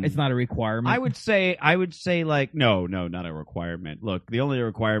 It's not a requirement. I would say like no, not a requirement. Look, the only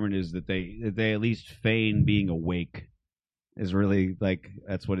requirement is that they at least feign being awake. Is really like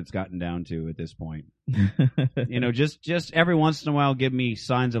that's what it's gotten down to at this point. You know, just every once in a while, give me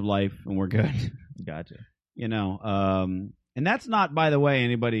signs of life, and we're good. Gotcha. You know, and that's not, by the way,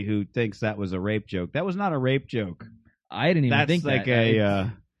 anybody who thinks that was a rape joke. That was not a rape joke. I didn't even think like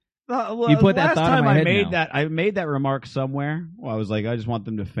that. You put that thought in my head now. I made that remark somewhere. Well, I was like, I just want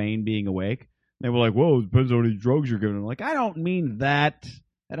them to feign being awake. They were like, "Whoa, it depends on how many drugs you're giving." I'm like, I don't mean that.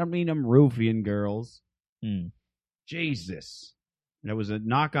 I don't mean I'm roofing girls. Jesus, that was a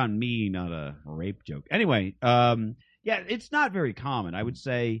knock on me, not a rape joke. Anyway, yeah, it's not very common. I would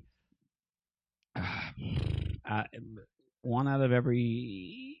say 1 out of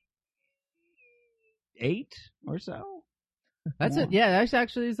every 8 or so. That's it. Yeah,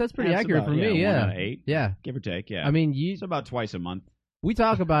 that's pretty accurate for me. 1 Yeah, out of 8. Yeah, give or take. Yeah, I mean, it's about twice a month. We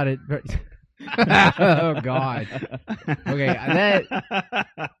talk about it. Oh God. Okay,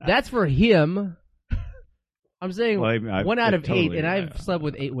 that's for him. I'm saying 1 out of 8, and I've slept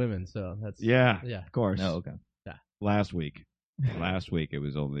with 8 women, so that's yeah, of course. Oh, okay. Yeah. Last week it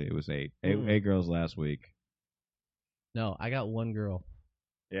was 8 girls last week. No, I got 1 girl.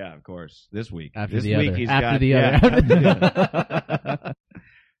 Yeah, of course. This week after the other.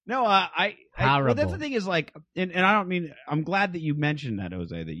 No, well, that's the thing is like, and I don't mean. I'm glad that you mentioned that,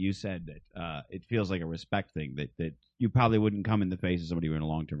 Jose. That you said that it feels like a respect thing. That you probably wouldn't come in the face of somebody you're in a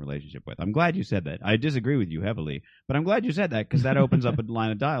long-term relationship with. I'm glad you said that. I disagree with you heavily, but I'm glad you said that because that opens up a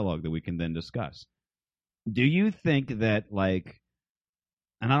line of dialogue that we can then discuss. Do you think that like?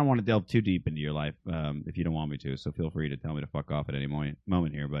 And I don't want to delve too deep into your life if you don't want me to, so feel free to tell me to fuck off at any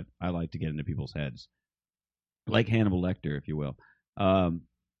moment here, but I like to get into people's heads. Like Hannibal Lecter, if you will.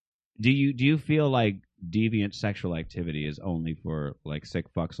 Do you feel like deviant sexual activity is only for like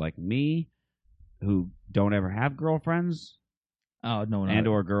sick fucks like me who don't ever have girlfriends? Oh, no. And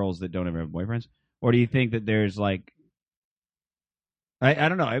or girls that don't ever have boyfriends? Or do you think that there's like... I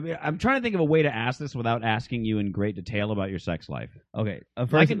don't know. I'm trying to think of a way to ask this without asking you in great detail about your sex life. Okay.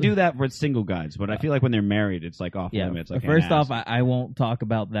 I can do that with single guys, but I feel like when they're married, it's like off limits. First off, I won't talk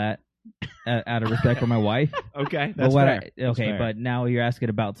about that out of respect for my wife. Okay, that's fair. But now you're asking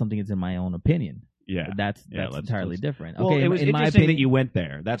about something that's in my own opinion. Yeah, that's entirely different. Well, okay, it was in my interesting opinion, that you went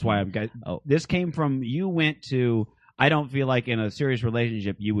there. That's why this came from you went to. I don't feel like in a serious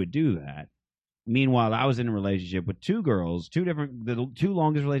relationship you would do that. Meanwhile, I was in a relationship with 2 girls, the 2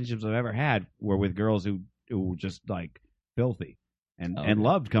 longest relationships I've ever had were with girls who were just like filthy and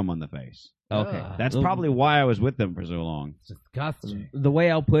loved cum on the face. Okay, that's probably why I was with them for so long. It's disgusting. The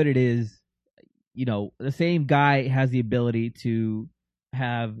way I'll put it is, you know, the same guy has the ability to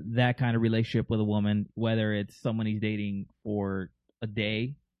have that kind of relationship with a woman, whether it's someone he's dating for a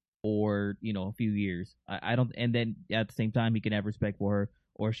day or, you know, a few years. I don't, and then at the same time, he can have respect for her,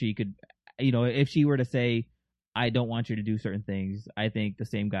 or she could, you know, if she were to say, I don't want you to do certain things, I think the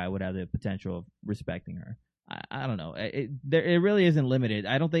same guy would have the potential of respecting her. I don't know. It really isn't limited.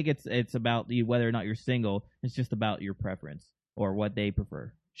 I don't think it's about whether or not you're single. It's just about your preference or what they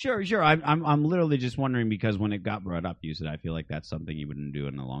prefer. Sure. I'm literally just wondering because when it got brought up, you said I feel like that's something you wouldn't do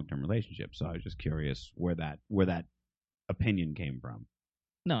in a long-term relationship. So I was just curious where that opinion came from.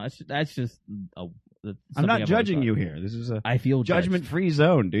 No, that's just. I'm not judging you here. This is a I feel judgment-free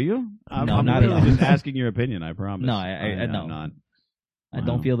zone. Do you? I'm not at really all. just asking your opinion. I promise. No, I I'm no. not. I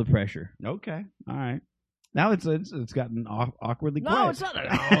don't feel the pressure. Okay. All right. Now it's gotten awkwardly quiet. No, it's not.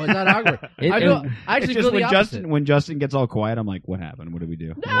 No, it's not awkward. I actually it's feel just the opposite. when Justin gets all quiet, I'm like, what happened? What did we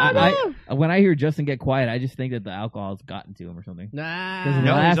do? When I hear Justin get quiet, I just think that the alcohol's gotten to him or something. Nah.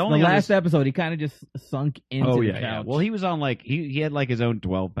 Because the last episode, he kind of just sunk into the couch. Yeah. Well, he was on he had like his own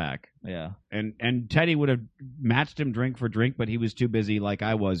 12-pack. Yeah. And Teddy would have matched him drink for drink, but he was too busy, like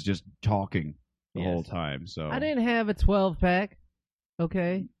I was, just talking the whole time. So I didn't have a 12-pack.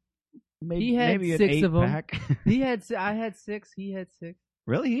 Okay. He had maybe 6 of them. 8-pack. I had 6. He had 6.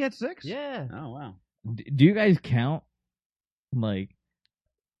 Really? He had 6? Yeah. Oh wow. Do you guys count? Like,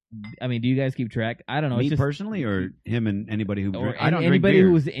 I mean, do you guys keep track? I don't know. Me it's just, personally, or him and anybody who or I don't anybody drink beer.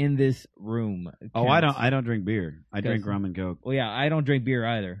 who's in this room. Oh, counts. I don't drink beer. I drink rum and Coke. Well, yeah, I don't drink beer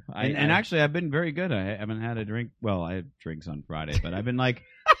either. And actually, I've been very good. I haven't had a drink. Well, I had drinks on Friday, but I've been like,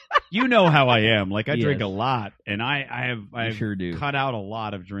 you know how I am. Like I drink a lot, and I sure do. cut out a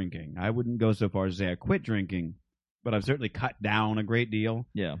lot of drinking. I wouldn't go so far as to say I quit drinking, but I've certainly cut down a great deal.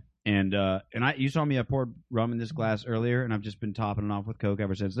 Yeah. And you saw me. I poured rum in this glass earlier, and I've just been topping it off with Coke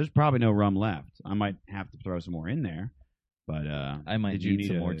ever since. There's probably no rum left. I might have to throw some more in there, but I might need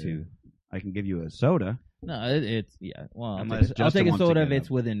some more too. I can give you a soda. No, it's yeah. Well, Unless I'll take a Justin wants to soda if get it's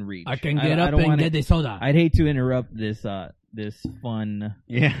up. within reach. I can get up don't and wanna- get the soda. I'd hate to interrupt this fun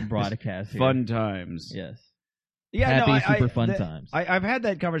broadcast. Here. Fun times. Yes. Yeah, happy, super fun times. I've had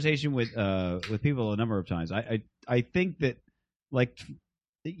that conversation with people a number of times. I think that, like,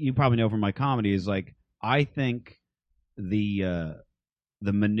 you probably know from my comedy, is like I think the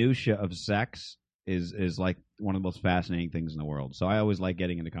minutia of sex is like one of the most fascinating things in the world. So I always like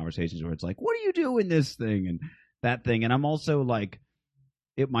getting into conversations where it's like, what do you do in this thing and that thing? And I'm also like,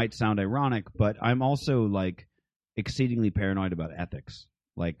 it might sound ironic, but I'm also like exceedingly paranoid about ethics,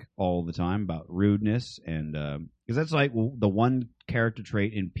 like all the time, about rudeness, and because that's like the one character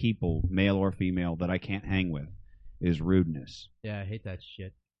trait in people, male or female, that I can't hang with is rudeness. Yeah, I hate that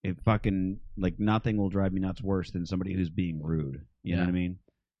shit. It fucking, like, nothing will drive me nuts worse than somebody who's being rude. You know what I mean?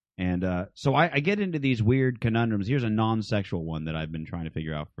 And so I get into these weird conundrums. Here's a non-sexual one that I've been trying to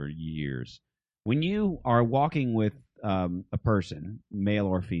figure out for years. When you are walking with a person, male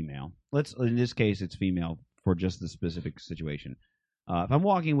or female, in this case it's female for just the specific situation. If I'm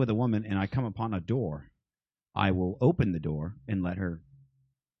walking with a woman and I come upon a door, I will open the door and let her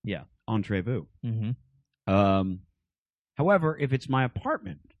entrez-vous. Mm-hmm. However, if it's my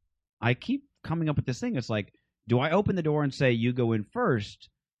apartment, I keep coming up with this thing. It's like, do I open the door and say, you go in first,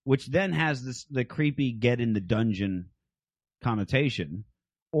 which then has the creepy get in the dungeon connotation,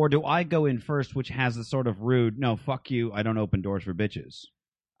 or do I go in first, which has the sort of rude, no, fuck you, I don't open doors for bitches?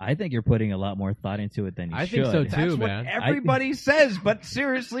 I think you're putting a lot more thought into it than you should. I think so too, That's man. what everybody says, but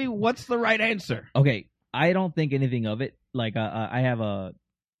seriously, what's the right answer? Okay, I don't think anything of it. Like,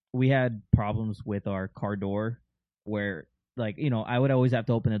 we had problems with our car door where, like, you know, I would always have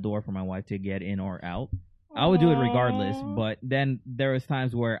to open the door for my wife to get in or out. I would do it regardless, but then there was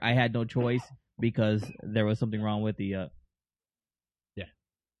times where I had no choice because there was something wrong with the. Yeah.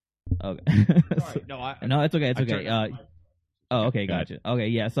 Okay. Sorry, no, it's okay. It's okay. Oh, okay, gotcha. Okay,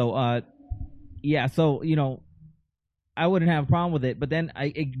 yeah. So, so you know, I wouldn't have a problem with it, but then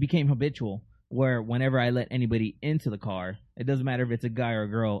it became habitual. Where whenever I let anybody into the car, it doesn't matter if it's a guy or a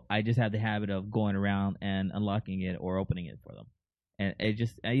girl, I just have the habit of going around and unlocking it or opening it for them. And it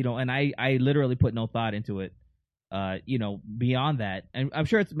just, you know, and I literally put no thought into it, you know, beyond that. And I'm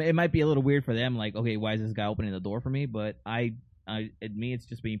sure it might be a little weird for them, like, okay, why is this guy opening the door for me? But it's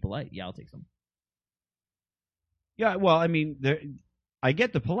just being polite. Yeah, I'll take some. Yeah, well, I mean, I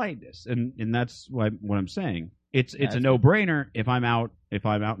get the politeness, and that's what I'm saying. It's a no-brainer if I'm out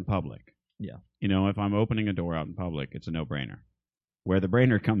in public. Yeah. You know, if I'm opening a door out in public, it's a no-brainer. Where the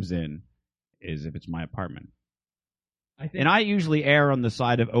brainer comes in is if it's my apartment. And I usually err on the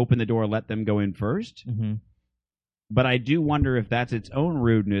side of open the door, let them go in first. Mm-hmm. But I do wonder if that's its own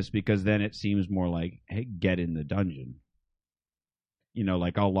rudeness, because then it seems more like, hey, get in the dungeon. You know,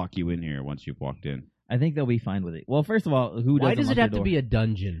 like, I'll lock you in here once you've walked in. I think they'll be fine with it. Well, first of all, who Why doesn't does it lock have their to door? be a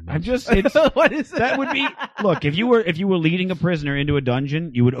dungeon? I'm just it's What is that would be look if you were leading a prisoner into a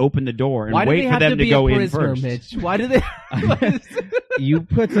dungeon, you would open the door and Why do wait they for have them to to be go a in prisoner, first. Mitch? Why do they? You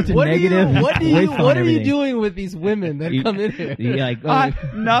put such a What negative. What twist on are you everything. doing with these women that come in here? You're like,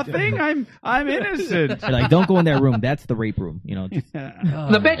 Nothing. I'm innocent. You're like, don't go in that room. That's the rape room. You know. Just,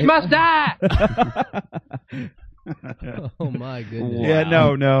 The bitch must die. Oh my goodness! Yeah,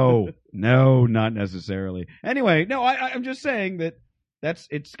 no, not necessarily. Anyway, no, I'm just saying that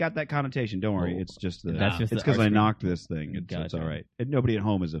it's got that connotation. Don't worry, it's just That's just it's the because I art knocked this thing. It's Gotcha. all right. And nobody at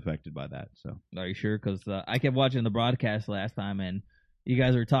home is affected by that. So Are you sure? Because I kept watching the broadcast last time, and you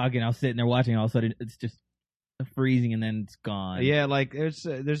guys were talking. I was sitting there watching. All of a sudden, it's just freezing, and then it's gone. yeah, like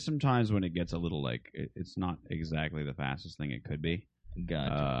there's some times when it gets a little like it's not exactly the fastest thing it could be.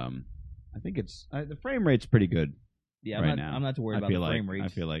 Gotcha. I think it's the frame rate's pretty good. Yeah, right I'm now. not too worried I about feel the like, frame rates. I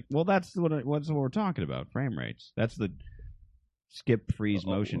feel like that's what we're talking about. Frame rates. That's the skip freeze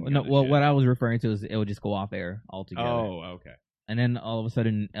motion. No, kinda well, shit. what I was referring to is it would just go off air altogether. Oh, okay. And then all of a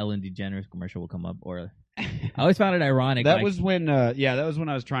sudden, Ellen DeGeneres commercial will come up. Or I always found it ironic. That like, was when, that was when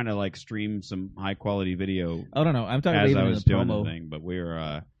I was trying to like stream some high quality video. I don't know. I'm talking about as even I in was the doing promo. the thing, but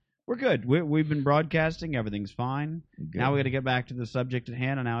we're good. We've been broadcasting. Everything's fine. Now we got to get back to the subject at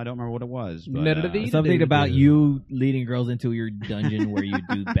hand, and now I don't remember what it was. But, Something about you leading girls into your dungeon where you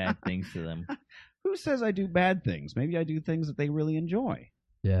do bad things to them. Who says I do bad things? Maybe I do things that they really enjoy.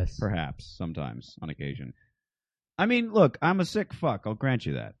 Yes. Perhaps, sometimes, on occasion. I mean, look, I'm a sick fuck. I'll grant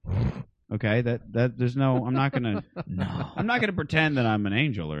you that. Okay, that there's no. I'm not gonna. I'm not gonna pretend that I'm an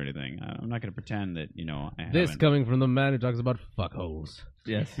angel or anything. I'm not gonna pretend that I This haven't. coming from the man who talks about fuckholes.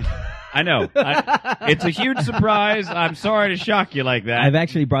 Yes. I know. It's a huge surprise. I'm sorry to shock you like that. I've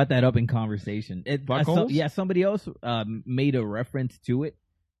actually brought that up in conversation. Fuckholes? Somebody else made a reference to it.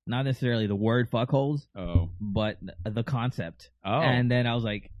 Not necessarily the word fuckholes, but the concept. Oh. And then I was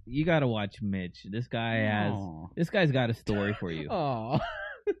like, you got to watch Mitch. This guy's got a story for you. Oh.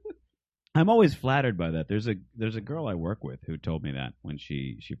 I'm always flattered by that. There's a girl I work with who told me that when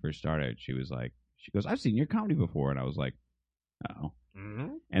she first started. She goes, I've seen your comedy before, and I was like, oh. Mm-hmm.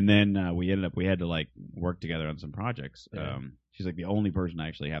 And then we had to like work together on some projects. Yeah. She's like the only person I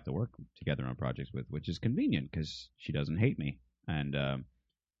actually have to work together on projects with, which is convenient because she doesn't hate me, and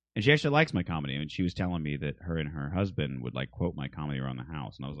she actually likes my comedy. And she was telling me that her and her husband would like quote my comedy around the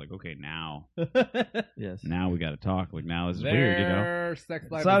house, and I was like, okay, now, yes, now we got to talk. Like now this is weird, Their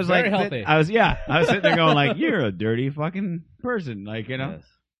sex life So I is was very like, healthy. I was sitting there going like, you're a dirty fucking person, like Yes.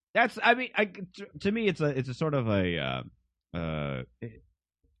 That's I mean, to me it's a sort of a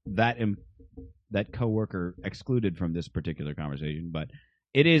that coworker excluded from this particular conversation, but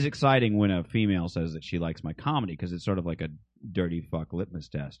it is exciting when a female says that she likes my comedy because it's sort of like a dirty fuck litmus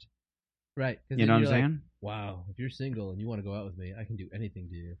test. Right. 'cause You know then what I'm you're like, saying? wow, if you're single and you want to go out with me, I can do anything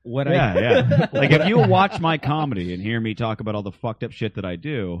to you. Yeah. Like if you watch my comedy and hear me talk about all the fucked up shit that I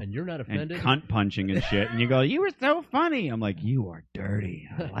do, and you're not and offended, cunt punching and shit, and you go, you were so funny. I'm like, you are dirty.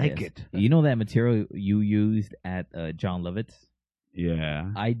 I like Yes. it. You know that material you used at John Lovitz?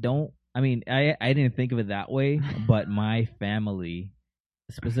 Yeah. I didn't think of it that way, but my family,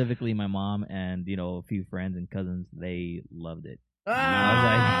 specifically my mom and a few friends and cousins, they loved it.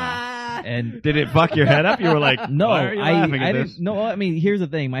 And did it fuck your head up? You were like, no, why are you laughing at I this? didn't. No, I mean, here's the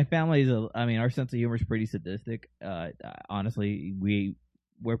thing. My family our sense of humor is pretty sadistic. Honestly, we're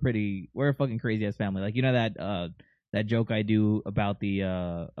a fucking crazy ass family. Like that joke I do about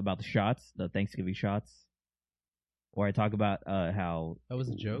the shots, the Thanksgiving shots, where I talk about how that was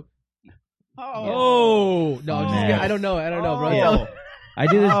a joke. Oh no! man. I don't know, bro. Yeah. I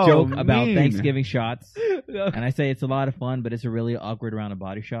do this joke about mean. Thanksgiving shots, and I say it's a lot of fun, but it's a really awkward round of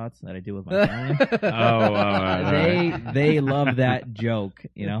body shots that I do with my family. They love that joke,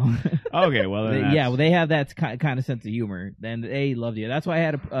 Okay, well, then they have that kind of sense of humor. Then they loved it. That's why I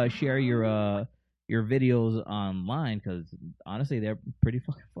had to share your videos online because honestly, they're pretty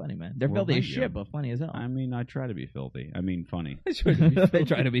fucking funny, man. They're filthy as shit, but funny as hell. I mean, I try to be filthy. I mean, funny. They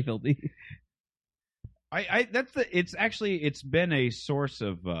try to be filthy. It's been a source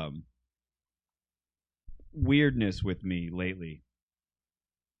of weirdness with me lately,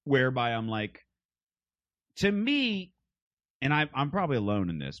 whereby I'm like, to me, and I'm probably alone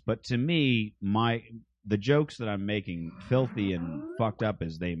in this, but to me, the jokes that I'm making, filthy and fucked up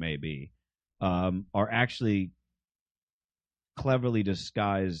as they may be, are actually cleverly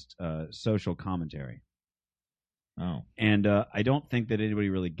disguised social commentary. Oh, and I don't think that anybody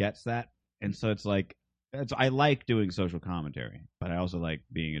really gets that, and so it's like. I like doing social commentary, but I also like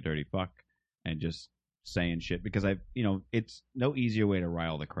being a dirty fuck and just saying shit because it's no easier way to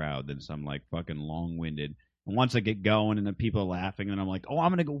rile the crowd than some like fucking long-winded. And once I get going and the people are laughing, then I'm like, oh,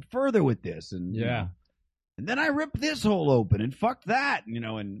 I'm gonna go further with this, and and then I rip this hole open and fuck that,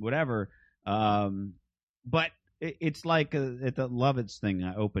 and whatever. But it's like at the Lovitz thing.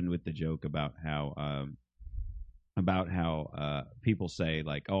 I opened with the joke about how people say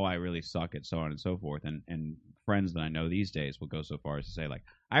like, oh, I really suck at so on and so forth, and friends that I know these days will go so far as to say like,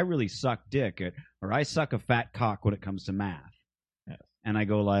 I really suck dick or I suck a fat cock when it comes to math. Yes. And I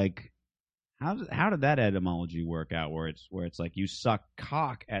go like, how did that etymology work out where it's like you suck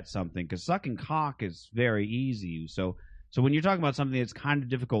cock at something, because sucking cock is very easy. So when you're talking about something that's kind of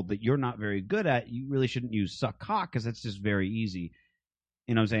difficult that you're not very good at, you really shouldn't use suck cock because it's just very easy.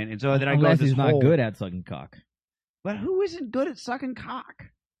 You know what I'm saying? And so then I go he's not good at sucking cock. But who isn't good at sucking cock?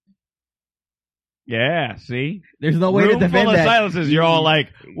 Yeah, see? There's no way to defend full of that. Silences, you're all like,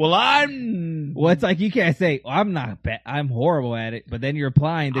 well, I'm... Well, it's like you can't say, well, I'm not bad. I'm horrible at it, but then you're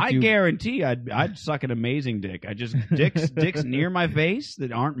implying that I guarantee I'd suck an amazing dick. Dicks near my face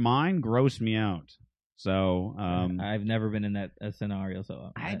that aren't mine gross me out. So, I've never been in that scenario,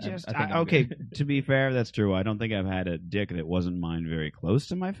 so I think I'm okay, good. to be fair, that's true. I don't think I've had a dick that wasn't mine very close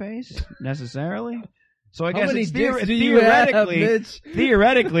to my face, necessarily. So I How guess many it's dicks do you have, Mitch?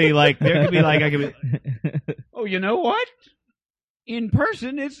 theoretically, like there could be like I could be. Oh, you know what? In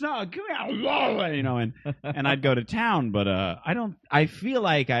person, it's not. And I'd go to town, but I don't. I feel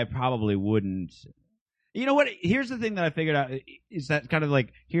like I probably wouldn't. You know what? Here's the thing that I figured out is that kind of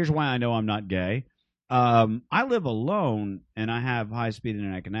like here's why I know I'm not gay. I live alone and I have high-speed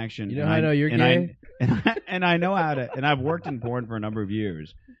internet connection. You know how I know you're gay? And I know how to. And I've worked in porn for a number of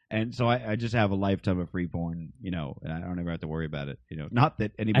years. And so I just have a lifetime of free porn, and I don't ever have to worry about it. Not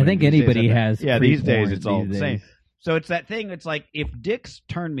that anybody. I think anybody has. Yeah, free these days porn it's all the these same. days. So it's that thing. It's like if dicks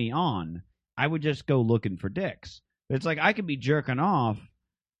turn me on, I would just go looking for dicks. But it's like I could be jerking off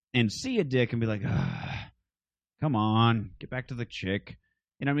and see a dick and be like, come on, get back to the chick.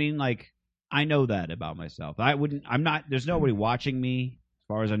 You know what I mean? Like I know that about myself. I'm not. There's nobody watching me as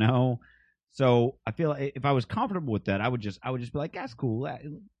far as I know. So I feel like if I was comfortable with that, I would just be like, that's cool.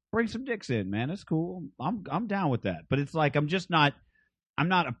 Bring some dicks in, man. That's cool. I'm down with that. But it's like I'm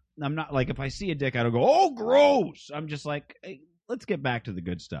not like if I see a dick, I don't go, oh, gross. I'm just like, hey, let's get back to the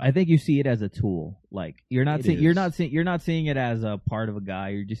good stuff. I think you see it as a tool. Like you're not It you're not seeing it as a part of a guy.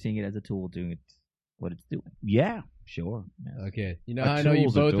 You're just seeing it as a tool doing what it's doing. Yeah, sure. Okay. You know how I know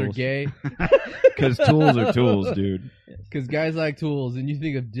you both are gay? Because tools are tools, dude. Because guys like tools, and you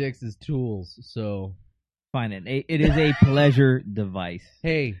think of dicks as tools, so... Fine. It is a pleasure device.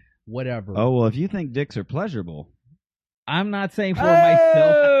 Hey, whatever. Oh, well, if you think dicks are pleasurable... I'm not saying for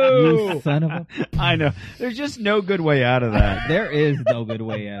myself, you son of a... I know. There's just no good way out of that. There is no good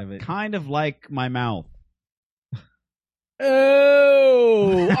way out of it. Kind of like my mouth.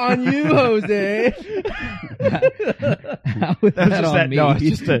 Oh, on you, Jose.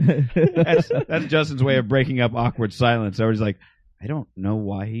 That's Justin's way of breaking up awkward silence. I was like, I don't know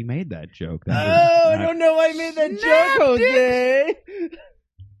why he made that joke. I don't know why I made that joke, Jose.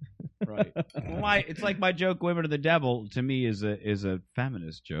 Right. Well, it's like my joke, "Women are the devil." To me, is a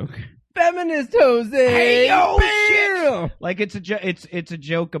feminist joke. Feminist Jose. Hey, yo, shit. Like it's a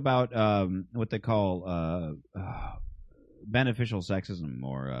joke about what they call beneficial sexism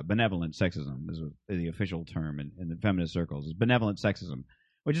or benevolent sexism is the official term in the feminist circles. Is benevolent sexism,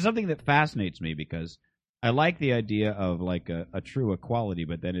 which is something that fascinates me because I like the idea of like a true equality,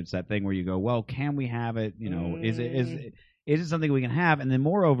 but then it's that thing where you go, well, can we have it? Is it something we can have? And then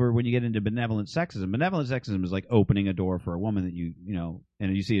moreover, when you get into benevolent sexism is like opening a door for a woman that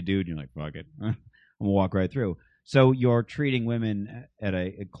and you see a dude, and you're like, fuck it, I'm gonna walk right through. So you're treating women at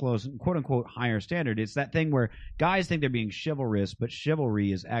a close, quote unquote, higher standard. It's that thing where guys think they're being chivalrous, but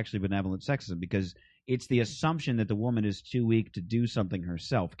chivalry is actually benevolent sexism because it's the assumption that the woman is too weak to do something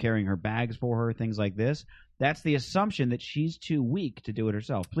herself, carrying her bags for her, things like this. That's the assumption that she's too weak to do it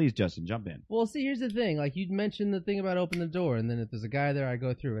herself. Please, Justin, jump in. Well, see, here's the thing. Like, you mentioned the thing about open the door, and then if there's a guy there, I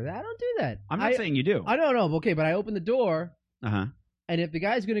go through it. I don't do that. I'm not saying you do. I don't know. Okay, but I open the door, and if the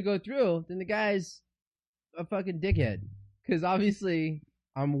guy's going to go through, then the guy's a fucking dickhead. Because obviously,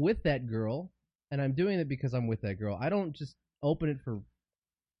 I'm with that girl, and I'm doing it because I'm with that girl. I don't just open it for...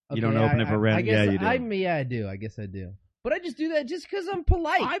 Okay, you don't open it for rent? Yeah, you do. I do. I guess I do. But I just do that just because I'm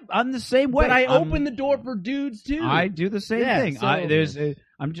polite. I'm the same way. But I open the door for dudes, too. I do the same thing.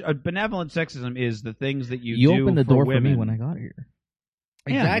 So benevolent sexism is the things that you You do opened the for door women. for me when I got here.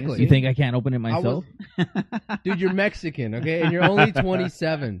 Exactly. You think I can't open it myself? Dude, you're Mexican, okay? And you're only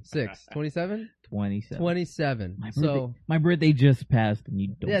 27. 27? 27. 27. So my birthday just passed, and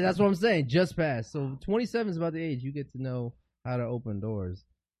you don't. Yeah, that's what I'm saying. Just passed. So 27 is about the age you get to know how to open doors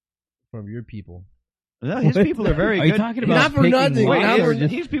from your people. No, his people are very Are good. you talking about Not for picking nothing. wives Not or for- just-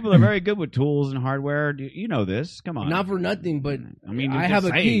 These people are very good with tools and hardware. You know this. Come on. Not for nothing, but I mean, I you're have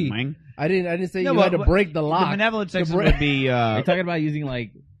just a saying, key. man. I didn't say No, you had but- to break the lock. The benevolent to sexism break- would be. Are you talking about using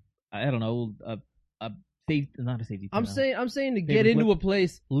like I don't know a safety, not a safety? I'm pin, saying to Paper get into clip? a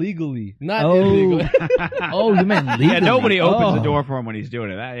place legally, not Oh. illegally. Oh, you meant legally? Yeah, nobody opens the Oh. door for him when he's doing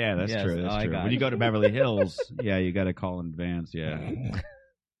it. Yeah, that's Yes. true. Oh, I That's true. got When it. you go to Beverly Hills, yeah, you got to call in advance. Yeah.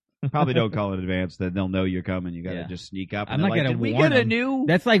 Probably don't call in advance. Then they'll know you're coming. You got to Yeah. just sneak up. I'm And not they're like, gonna Did we warn get a them. new?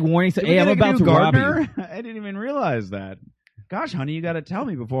 That's like warning. Did Hey, we I'm get a about new to rob gardener? you. I didn't even realize that. Gosh, honey, you got to tell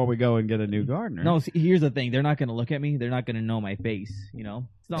me before we go and get a new gardener. No, see, here's the thing. They're not going to look at me. They're not going to know my face. You know,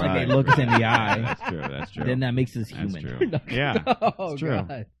 it's not like Right. they look us in the eye. That's true. That's true. Then that makes us That's human. true. Yeah, Oh, it's true.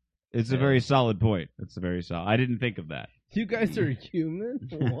 God. It's a very solid point. It's a very solid. I didn't think of that. You guys are human?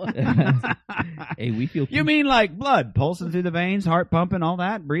 What? Hey, we feel. You mean like blood pulsing through the veins, heart pumping, all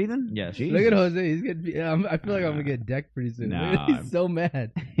that, breathing? Yes. Look at Jose. He's getting. I feel like I'm gonna get decked pretty soon. Nah. He's so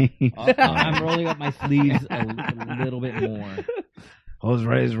mad. I'm rolling up my sleeves a little bit more.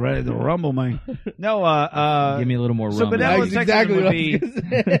 Jose's ready to rumble, man. No, Give me a little more so rum. benevolent That's sexism exactly would what I be was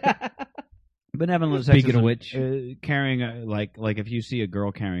gonna say. benevolent Speaking sexism, of which. carrying like if you see a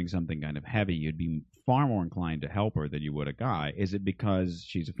girl carrying something kind of heavy, you'd be far more inclined to help her than you would a guy. Is it because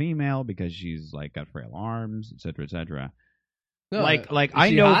she's a female? Because she's like got frail arms, et cetera, et cetera? No, like is I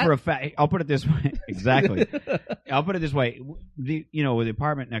she know hot? for a fact. I'll put it this way. Exactly. I'll put it this way. The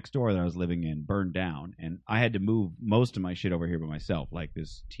apartment next door that I was living in burned down, and I had to move most of my shit over here by myself. Like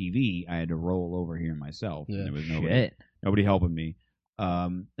this TV, I had to roll over here myself. Yeah. And there was Shit. nobody helping me.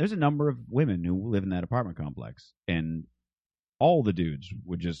 There's a number of women who live in that apartment complex, and all the dudes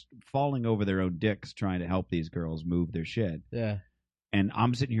were just falling over their own dicks trying to help these girls move their shit. Yeah. And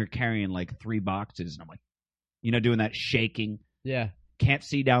I'm sitting here carrying like 3 boxes, and I'm like, doing that shaking. Yeah. Can't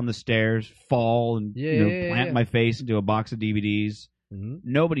see down the stairs, fall, and plant my face into a box of DVDs. Mm-hmm.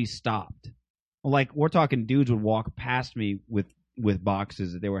 Nobody stopped. Like, we're talking dudes would walk past me with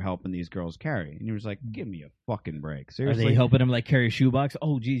boxes that they were helping these girls carry. And he was like, give me a fucking break. Are Seriously? they helping him like carry a shoebox?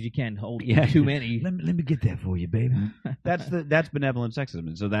 Oh, geez, you can't hold too many. Let me get that for you, baby. That's benevolent sexism.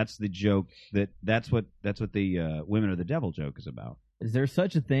 And so that's the joke that's what the women are the devil joke is about. Is there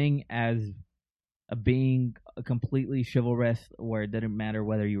such a thing as being completely chivalrous where it didn't matter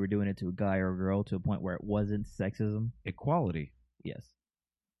whether you were doing it to a guy or a girl to a point where it wasn't sexism? Equality. Yes.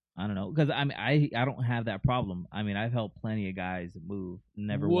 I don't know, because I don't have that problem. I mean, I've helped plenty of guys move.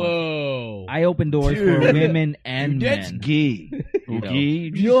 Never Whoa. once. I open doors for women and men. That's gay. You know. Okay.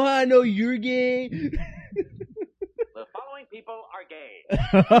 You know how I know you're gay? The following people are gay.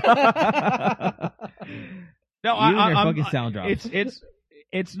 No, You and your I'm fucking sound drops.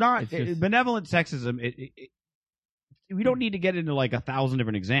 It's not It's just- benevolent sexism. We don't need to get into like 1,000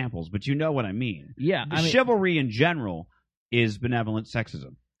 different examples, but you know what I mean. Yeah, The I mean, chivalry in general is benevolent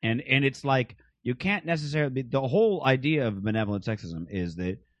sexism, and it's like you can't necessarily. The whole idea of benevolent sexism is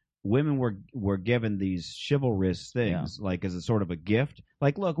that women were given these chivalrous things like as a sort of a gift.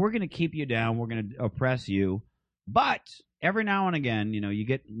 Like, look, we're going to keep you down, we're going to oppress you, but every now and again, you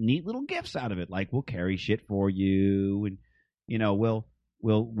get neat little gifts out of it. Like, we'll carry shit for you, and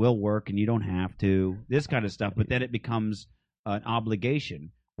we'll work, and you don't have to. This kind of stuff. But then it becomes an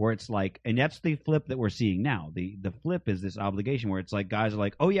obligation where it's like, and that's the flip that we're seeing now. The flip is this obligation where it's like guys are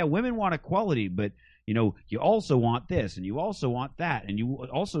like, oh yeah, women want equality, but you also want this, and you also want that, and you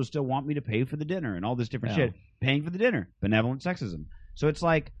also still want me to pay for the dinner and all this different shit. Paying for the dinner, benevolent sexism. So it's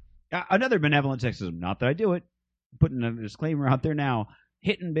like another benevolent sexism. Not that I do it. Putting a disclaimer out there now.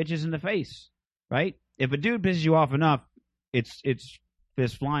 Hitting bitches in the face, right? If a dude pisses you off enough, it's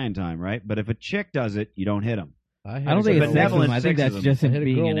fist flying time, right? But if a chick does it, you don't hit him. I don't think it's sexism. I think that's just him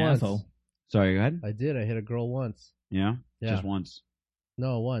being an asshole. Sorry, go ahead. I did. I hit a girl once. Yeah? Yeah. Just once.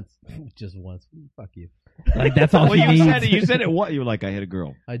 No, once. Just once. Fuck you. Like, that's all well, she you needs. You said it. What? You were like, I hit a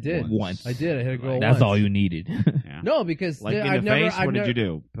girl. I did. Once. I did. I hit a girl once. That's all you needed. Yeah. No, because Like in I've the never. face. I've What did never, you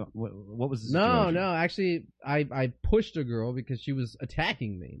do? What was the No, situation? no. Actually, I pushed a girl because she was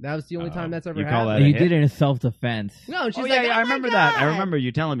attacking me. That was the only time that's ever you happened. call that a You hit? did it in self-defense. No, she's Oh, like, yeah, oh I my remember God. that. I remember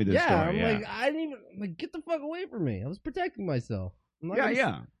you telling me this Yeah, story. I'm like, I didn't even like get the fuck away from me. I was protecting myself. I'm not gonna, yeah.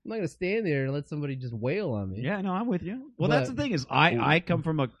 I'm not gonna stand there and let somebody just wail on me. Yeah, no, I'm with you. Well, But- that's the thing is, I come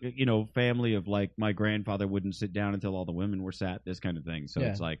from a family of like my grandfather wouldn't sit down until all the women were sat, this kind of thing. So Yeah.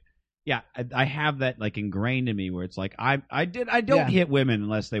 it's like, yeah, I have that like ingrained in me where it's like I don't Yeah. hit women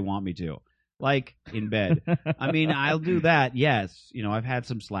unless they want me to. like in bed. I mean, I'll do that. Yes, you know, I've had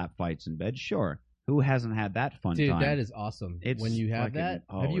some slap fights in bed. Sure, who hasn't had that fun Dude, time? that is awesome. It's when you have fucking- that,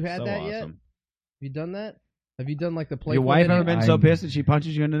 oh, have you it's had so that yet? Have awesome. you done that? Have you done like the play? Your wife ever been so pissed that she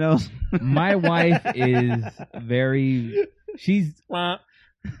punches you in the nose? My wife is very. She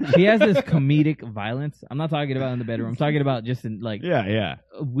has this comedic violence. I'm not talking about in the bedroom. I'm talking about just in like. Yeah.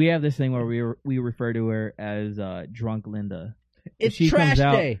 We have this thing where we refer to her as drunk Linda. It's she trash comes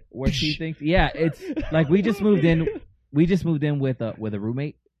out day. where she thinks. Yeah, it's like we just moved in. We just moved in with a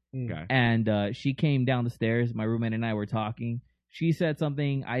roommate. Okay. And she came down the stairs. My roommate and I were talking. She said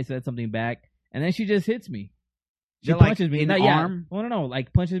something. I said something back, and then she just hits me. She Yeah, like punches me in no, the yeah. arm? Well, no,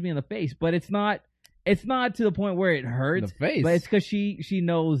 like punches me in the face. But it's not to the point where it hurts. The face. But it's because she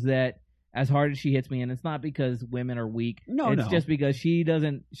knows that as hard as she hits me, and it's not because women are weak. It's just because she's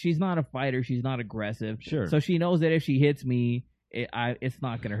not a fighter. She's not aggressive. Sure. So she knows that if she hits me, it's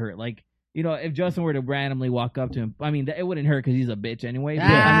not gonna hurt. Like, you know, if Justin were to randomly walk up to him, I mean, it wouldn't hurt because he's a bitch anyway. But, I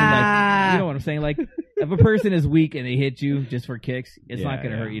mean, like, you know what I'm saying? Like, if a person is weak and they hit you just for kicks, it's not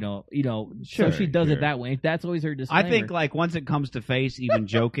gonna hurt. You know. Sure, so she does sure. it that way. That's always her disclaimer. I think like once it comes to face, even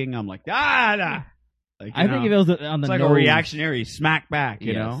joking, I'm like nah. Like, I think if it was on the it's like nose, a reactionary smack back,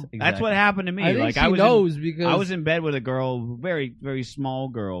 you Yes, know. exactly. That's what happened to me. I think like she I was knows in, because I was in bed with a girl, very very small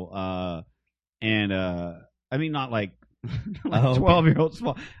girl, and I mean not like. Like 12-year-old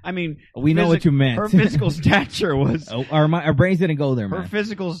small. I mean, we know what you meant. Her physical stature was. Our brains didn't go there, Her man.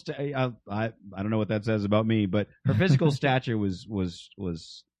 physical. I don't know what that says about me, but her physical stature was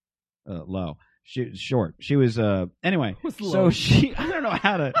low. She was short. She was anyway. Was low. So she. I don't know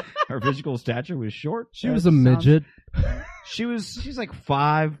how to. Her physical stature was short. She was a midget. She's like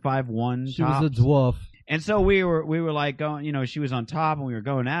 5'1". She was a dwarf. And so we were like going, you know, she was on top and we were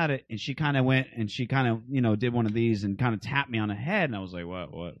going at it, and she kind of went and she kind of, you know, did one of these and kind of tapped me on the head, and I was like,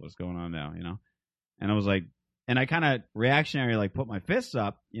 what's going on now, you know? And I was like, and I kind of reactionary like put my fists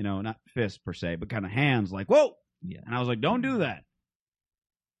up, you know, not fists per se, but kind of hands like, whoa, yeah. And I was like, don't do that.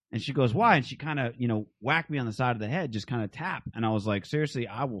 And she goes, why? And she kind of, you know, whacked me on the side of the head, just kind of tap, and I was like, seriously,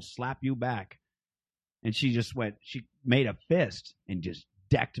 I will slap you back. And she just went, she made a fist and just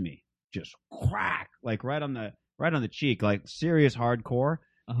decked me. Just crack, like right on the cheek, like serious hardcore.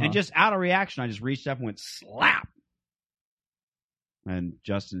 And just out of reaction, I just reached up and went slap. And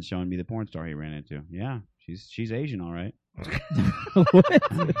Justin's showing me the porn star he ran into. Yeah, she's Asian, all right.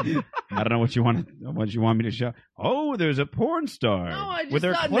 I don't know what you want me to show. Oh, there's a porn star I just with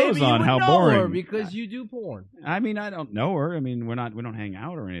her thought clothes maybe on. you would How know boring! her because you do porn. I mean, I don't know her. I mean, we don't hang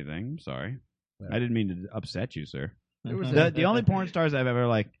out or anything. I'm sorry. I didn't mean to upset you, sir. The only porn stars I've ever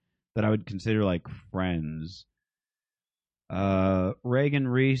like that I would consider like friends. Reagan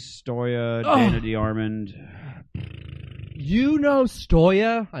Reese, Stoya, Dana DeArmond. You know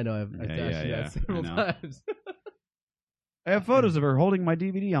Stoya? I know. I've asked you yeah. that several I know. times. I have photos of her holding my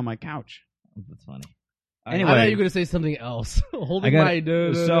DVD on my couch. That's funny. Anyway, I thought you were going to say something else. Holding my.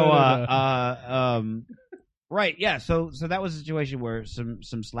 Right, yeah. So that was a situation where some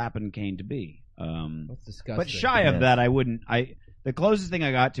slapping came to be. That's disgusting. But shy of that, I wouldn't. The closest thing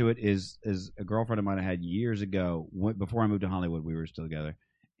I got to it is a girlfriend of mine I had years ago. Before I moved to Hollywood, we were still together,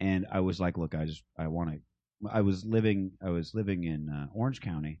 and I was like, look, I was living in Orange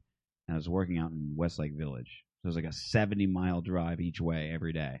County, and I was working out in Westlake Village. So it was like a 70-mile drive each way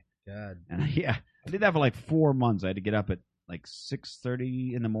every day. God. And I did that for like 4 months. I had to get up at like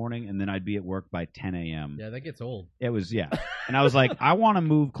 6:30 in the morning, and then I'd be at work by 10 a.m. Yeah, that gets old. It was, yeah. And I was like, I want to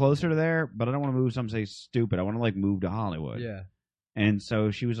move closer to there, but I don't want to move someplace stupid. I want to like move to Hollywood. Yeah. And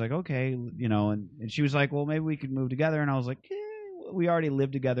so she was like, okay, you know, and she was like, well, maybe we could move together. And I was like, we already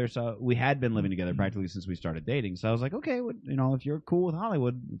lived together, so we had been living together practically since we started dating. So I was like, okay, well, you know, if you're cool with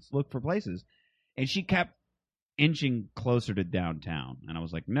Hollywood, let's look for places. And she kept inching closer to downtown, and I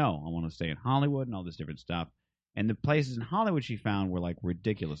was like, no, I want to stay in Hollywood and all this different stuff. And the places in Hollywood she found were like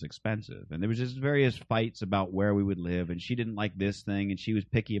ridiculous expensive, and there was just various fights about where we would live, and she didn't like this thing and she was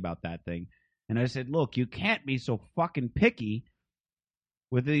picky about that thing. And I said, look, you can't be so fucking picky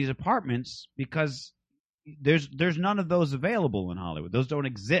with these apartments because there's none of those available in Hollywood. Those don't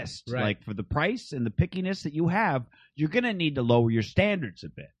exist. Right. Like for the price and the pickiness that you have, you're gonna need to lower your standards a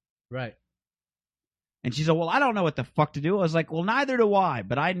bit. Right. And she said, well, I don't know what the fuck to do. I was like, well, neither do I,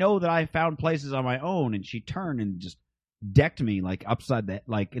 but I know that I found places on my own. And she turned and just decked me like upside the,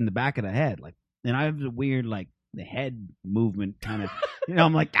 like in the back of the head. Like, and I have a weird, like the head movement kind of, you know,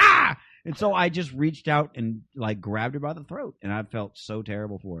 I'm like, ah! And so I just reached out and like grabbed her by the throat, and I felt so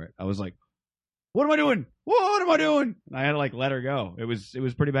terrible for it. I was like, what am I doing? What am I doing? And I had to like let her go. It was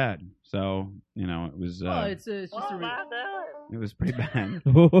pretty bad. So it was. It's just it was pretty bad.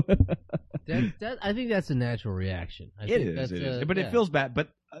 I think that's a natural reaction. It is. But it feels bad. But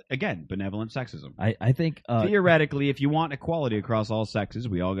again, benevolent sexism. I think theoretically, if you want equality across all sexes,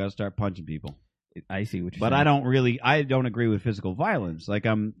 we all got to start punching people. I see what you're but saying. I don't agree with physical violence. Like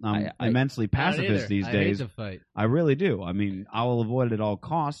I'm immensely pacifist these days. I hate to fight. I really do. I mean, I will avoid it at all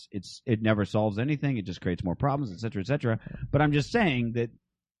costs. It never solves anything. It just creates more problems, et cetera, et cetera. But I'm just saying that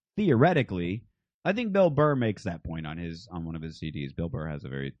theoretically, I think Bill Burr makes that point on one of his CDs. Bill Burr has a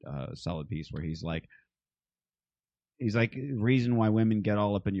very solid piece where he's like, the reason why women get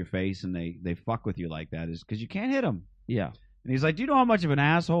all up in your face and they fuck with you like that is because you can't hit them. Yeah. And he's like, do you know how much of an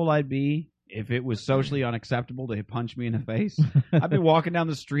asshole I'd be if it was socially unacceptable to punch me in the face? I'd be walking down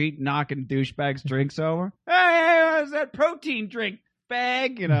the street knocking douchebags' drinks over. Hey, what's that protein drink,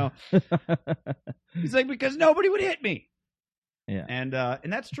 fag? He's like, because nobody would hit me. Yeah. And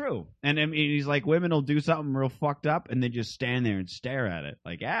that's true. And I mean, he's like, women will do something real fucked up and they just stand there and stare at it.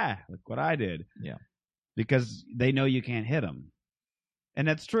 Like, look what I did. Yeah. Because they know you can't hit them. And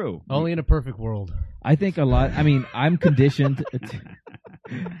that's true. Only in a perfect world. I think a lot. I mean, I'm conditioned.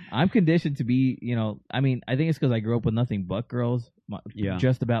 I'm conditioned to be, I mean, I think it's because I grew up with nothing but girls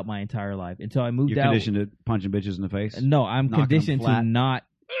just about my entire life. Until I moved out. You're conditioned to punching bitches in the face? No, I'm conditioned to not,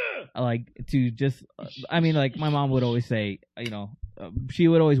 to just, I mean, like, my mom would always say, she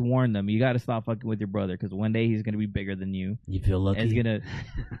would always warn them, you got to stop fucking with your brother because one day he's going to be bigger than you. You feel lucky.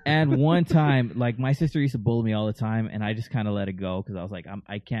 And one time, like, my sister used to bully me all the time, and I just kind of let it go because I was like,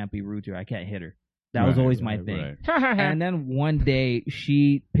 I can't be rude to her. I can't hit her. That was always my thing. Right. And then one day,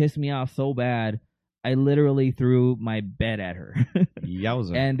 she pissed me off so bad, I literally threw my bed at her.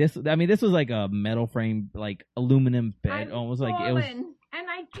 Yowza. And this was like a metal frame, like aluminum bed. I'm almost fallen, like it was. And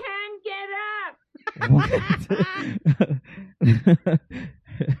I can't get up.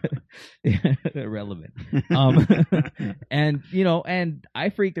 Irrelevant. And I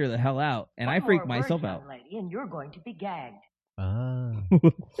freaked her the hell out, and I freaked myself out. Lady, and you're going to be gagged.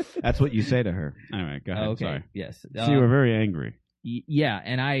 That's what you say to her. Anyway, go ahead. Okay. Sorry. Yes. So you were very angry. Yeah,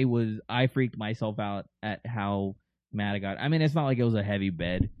 and I freaked myself out at how mad I got. I mean, it's not like it was a heavy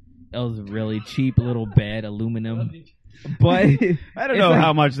bed. It was a really cheap little bed, aluminum. But I don't know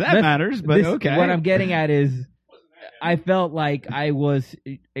how much that matters, but okay. What I'm getting at is I felt like I was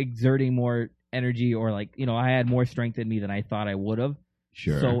exerting more energy, or like, I had more strength in me than I thought I would have.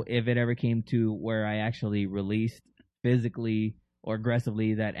 Sure. So if it ever came to where I actually released physically or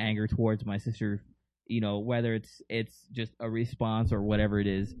aggressively that anger towards my sister, whether it's just a response or whatever it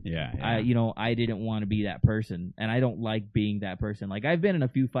is. Yeah. I didn't want to be that person, and I don't like being that person. Like, I've been in a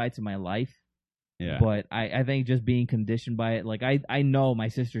few fights in my life. Yeah. But I think just being conditioned by it, like, I know my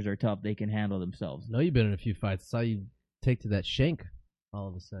sisters are tough. They can handle themselves. No, you've been in a few fights. I saw you take to that shank all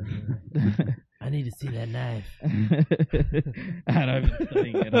of a sudden. I need to see that knife. I don't even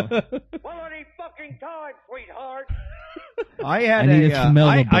think it. Quality fucking time, sweetheart. I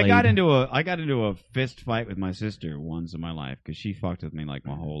got into a fist fight with my sister once in my life because she fucked with me like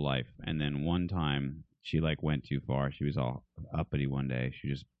my whole life, and then one time she like went too far. She was all uppity one day. She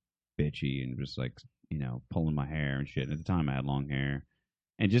just bitchy and just like pulling my hair and shit. And at the time I had long hair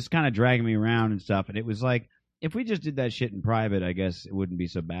and just kind of dragging me around and stuff. And it was like, if we just did that shit in private, I guess it wouldn't be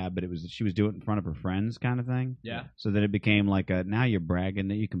so bad. But she was doing it in front of her friends, kind of thing. Yeah. So that it became like now you're bragging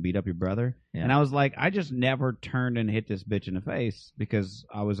that you can beat up your brother. Yeah. And I was like, I just never turned and hit this bitch in the face because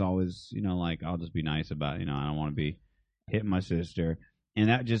I was always, like, I'll just be nice about it. I don't want to be hitting my sister. And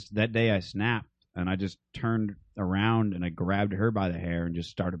that day I snapped. And I just turned around and I grabbed her by the hair and just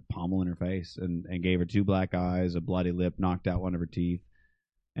started pummeling her face and gave her 2 black eyes, a bloody lip, knocked out one of her teeth.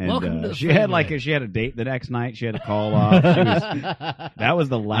 And she had a date the next night. She had to call off. That was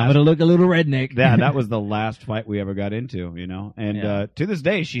the last. I'm gonna look a little redneck. Yeah, that was the last fight we ever got into. And to this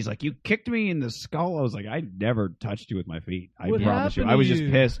day, she's like, "You kicked me in the skull." I was like, "I never touched you with my feet. I promise you." I was just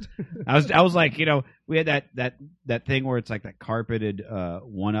pissed. I was like, we had that thing where it's like that carpeted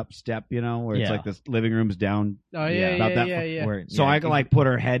 1-up step, where it's like this living room's down. Oh yeah, about that. yeah. So I like put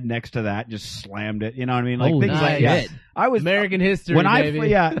her head next to that, just slammed it. You know what I mean? Like things like that. I was American history, when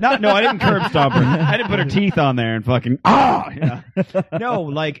baby. I didn't curb stomp her. I didn't put her teeth on there and fucking No,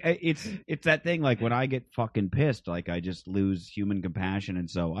 like it's that thing. Like when I get fucking pissed, like I just lose human compassion, and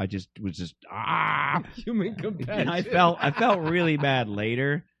so I just was just human compassion. And I felt really bad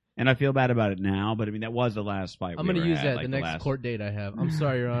later. And I feel bad about it now, but I mean that was the last fight. I'm going to use that the next court date I have. I'm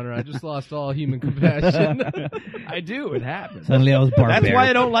sorry, Your Honor. I just lost all human compassion. I do. It happens. Suddenly I was barbaric. That's why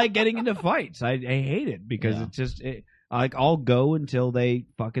I don't like getting into fights. I hate it because it's just. Like, I'll go until they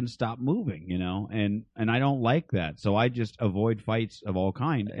fucking stop moving, you know, and I don't like that. So I just avoid fights of all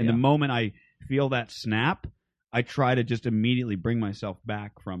kind. And the moment I feel that snap, I try to just immediately bring myself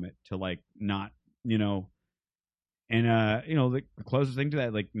back from it to, like, not, you know. And, you know, the closest thing to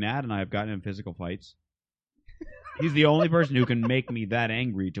that, like, Nat and I have gotten in physical fights. He's the only person who can make me that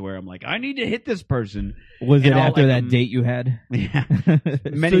angry to where I'm like, I need to hit this person. Was it And I'll, after like, that date you had? Yeah.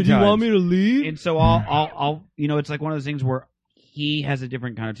 Many So do you times. want me to leave? And so I'll, you know, it's like one of those things where he has a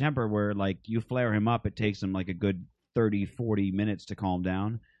different kind of temper where, like, you flare him up, it takes him like a good 30, 40 minutes to calm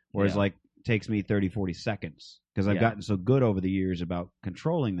down. Whereas, like, it takes me 30, 40 seconds because I've gotten so good over the years about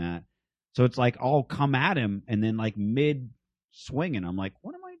controlling that. So it's like I'll come at him and then, like, mid swinging, I'm like,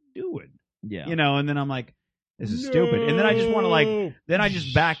 what am I doing? Yeah. You know, and then I'm like, this is stupid. And then I just want to, like, then I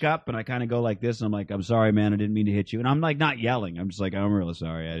just back up and I kind of go like this. And I'm like, I'm sorry, man. I didn't mean to hit you. And I'm, like, not yelling. I'm just like, I'm really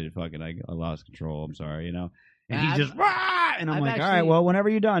sorry. I lost control. I'm sorry, you know? And he's just, rah! And I'm I've like, actually- all right, well, whenever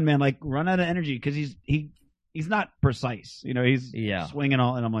you're done, man, like, run out of energy because he's not precise. You know, he's swinging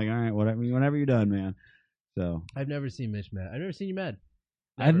all. And I'm like, all right, whenever you're done, man. So I've never seen Mitch mad. I've never seen you mad.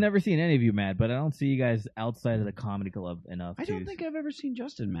 I've never seen any of you mad, but I don't see you guys outside of the comedy club enough. I don't think I've ever seen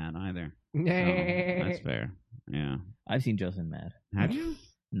Justin mad either. So, that's fair. Yeah. I've seen Justin mad. Have you?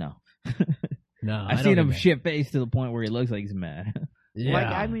 No. No, I've seen him shit faced to the point where he looks like he's mad. Like,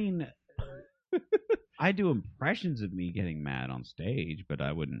 I mean, I do impressions of me getting mad on stage, but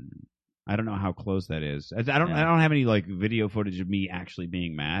I don't know how close that is. I don't have any, like, video footage of me actually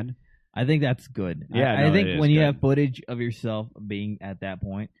being mad. I think that's good. Yeah, I no, think it is when you good. have footage of yourself being at that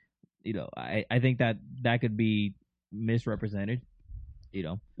point, you know, I think that could be misrepresented. You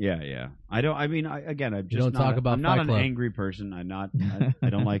know. Yeah. I'm just don't talk about I'm not Fight an Club. angry person. I'm not. I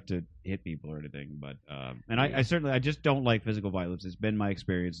don't like to hit people or anything. But I just don't like physical violence. It's been my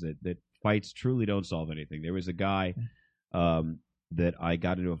experience that fights truly don't solve anything. There was a guy that I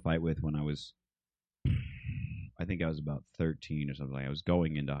got into a fight with when I was, I think I was about 13 or something. I was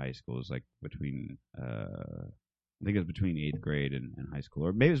going into high school. It was like between, I think it was between 8th grade and high school,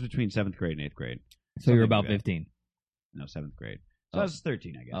 or maybe it was between 7th grade and 8th grade. So you're Something about like that. 15. No, 7th grade. So I was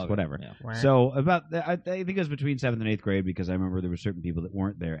 13, I guess. Okay, Whatever. yeah. So I think it was between 7th and 8th grade because I remember there were certain people that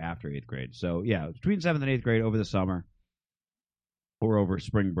weren't there after 8th grade. So yeah, between 7th and 8th grade over the summer, or over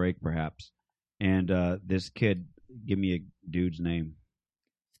spring break perhaps. And this kid, give me a dude's name.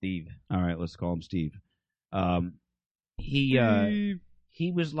 Steve. All right, let's call him Steve.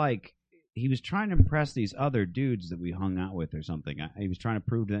 He was like, he was trying to impress these other dudes that we hung out with or something. He was trying to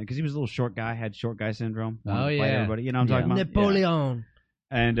prove to them, because he was a little short guy, had short guy syndrome. wanted to fight everybody. You know what I'm talking about? Napoleon.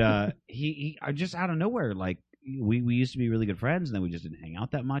 And I just out of nowhere, like, we used to be really good friends, and then we just didn't hang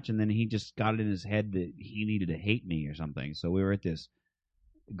out that much. And then he just got it in his head that he needed to hate me or something. So we were at this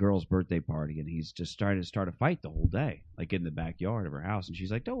girl's birthday party, and he's just started to start a fight the whole day, like in the backyard of her house. And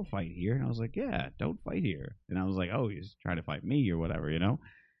she's like, "Don't fight here." And I was like, "Yeah, don't fight here." And I was like, "Oh, he's trying to fight me or whatever, you know."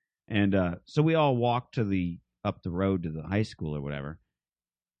 And so we all walked up the road to the high school or whatever.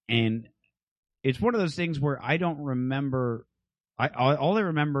 And it's one of those things where I don't remember. All I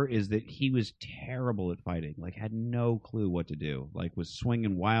remember is that he was terrible at fighting. Like, had no clue what to do. Like, was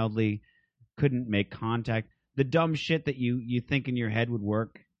swinging wildly, couldn't make contact. The dumb shit that you think in your head would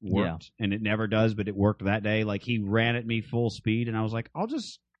worked, and it never does, but it worked that day. Like, he ran at me full speed, and I was like, I'll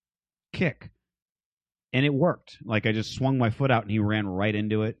just kick. And it worked. Like, I just swung my foot out, and he ran right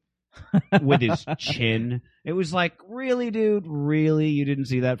into it with his chin. It was like, really, dude? Really? You didn't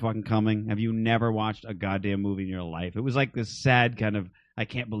see that fucking coming? Have you never watched a goddamn movie in your life? It was like this sad kind of, I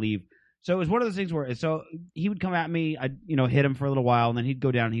can't believe. So it was one of those things where, so he would come at me, I'd, hit him for a little while, and then he'd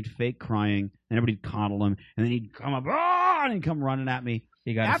go down and he'd fake crying, and everybody'd coddle him, and then he'd come up, and he'd come running at me.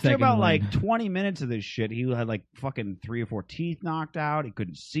 He got After about like 20 minutes of this shit, he had like fucking 3 or 4 teeth knocked out. He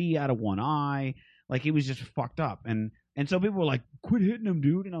couldn't see out of one eye. Like, he was just fucked up. And so people were like, "Quit hitting him,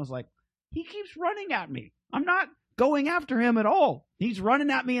 dude." And I was like, he keeps running at me. I'm not going after him at all. He's running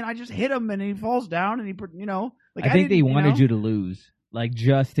at me, and I just hit him, and he falls down, and like, I think they wanted you to lose, like,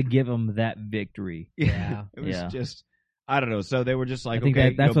 just to give him that victory. Yeah, it was just, I don't know. So they were just like, I think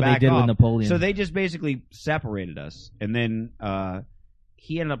okay, that's what they back did off. with Napoleon. So they just basically separated us, and then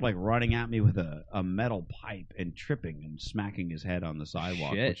he ended up like running at me with a metal pipe and tripping and smacking his head on the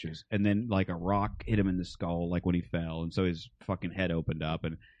sidewalk, Shit. and then like a rock hit him in the skull, like when he fell, and so his fucking head opened up,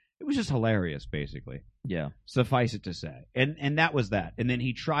 and it was just hilarious, basically. Yeah. Suffice it to say. And that was that. And then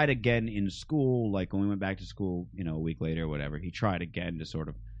he tried again in school, like when we went back to school, a week later or whatever, he tried again to sort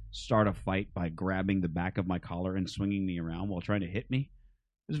of start a fight by grabbing the back of my collar and swinging me around while trying to hit me.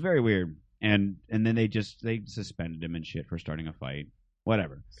 It was very weird. And then they suspended him and shit for starting a fight.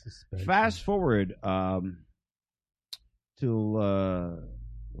 Whatever. Fast forward, till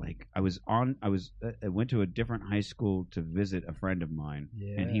like I went to a different high school to visit a friend of mine,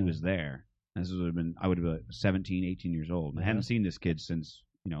 and he Yeah. was there. This would have been I would have been 17, 18 years old. I hadn't seen this kid since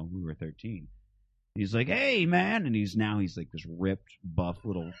we were 13. He's like, "Hey, man," and he's like this ripped, buff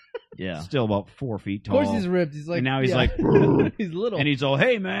little, still about 4 feet tall. Of course he's ripped. He's like, and now he's yeah. like, he's little, and he's all,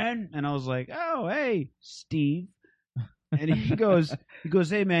 "Hey, man," and I was like, "Oh, hey, Steve," and he goes,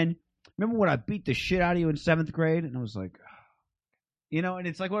 "Hey, man, remember when I beat the shit out of you in 7th grade?" And I was like, and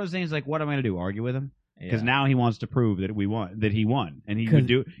it's like one of those things. Like, what am I going to do? Argue with him? Because now he wants to prove that he won, and he would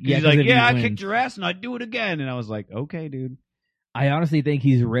do. He's like, "Yeah, I kicked your ass, and I'd do it again." And I was like, "Okay, dude." I honestly think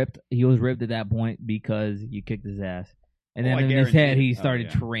he's ripped. He was ripped at that point because you kicked his ass. And then I in his guarantee head, it. he Oh, started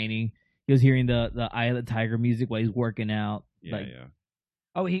yeah. training. He was hearing the Eye of the Tiger music while he's working out. Yeah.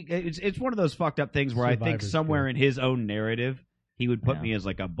 Oh, it's one of those fucked up things where I think Survivor's somewhere Guild. in his own narrative he would put Yeah. me as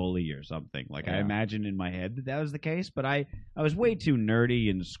like a bully or something. Like I Yeah. imagined in my head that was the case, but I was way too nerdy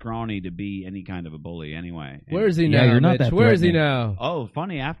and scrawny to be any kind of a bully anyway. And- Where is he Yeah, now? you're not Mitch? that Where is he threatening. now? Oh,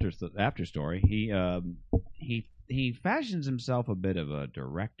 funny after story. He fashions himself a bit of a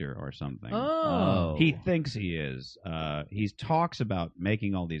director or something. Oh. He thinks he is. He talks about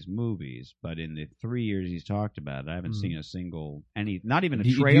making all these movies, but in the 3 years he's talked about it, I haven't seen a single not even a Do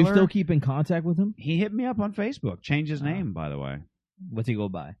you trailer. still keep in contact with him? He hit me up on Facebook. Changed his name, by the way. What's he go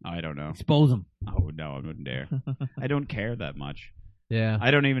by? I don't know. Expose him. Oh no, I wouldn't dare. I don't care that much. Yeah.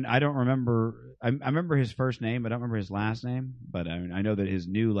 I don't remember. I remember his first name. I don't remember his last name. But I mean, I know that his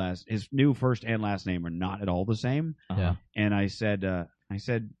new first and last name are not at all the same. Yeah. And I said,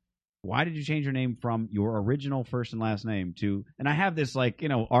 why did you change your name from your original first and last name to? And I have this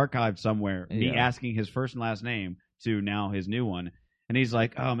archived somewhere. Me Yeah. asking his first and last name to now his new one. And he's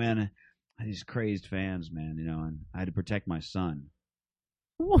like, "Oh man, these crazed fans, man. And I had to protect my son."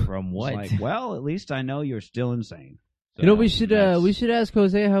 From It's what? like, well, at least I know you're still insane. we should that's- ask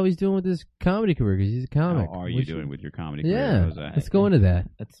Jose how he's doing with his comedy career because he's a comic. How are you We should- doing with your comedy career, Yeah, Jose? let's go into that.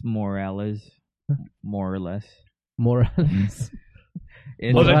 That's Morales, more or less. Morales.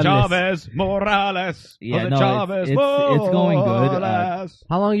 It's- Jose Chavez Morales. Yeah, Jose no, Chavez it's going good. Morales.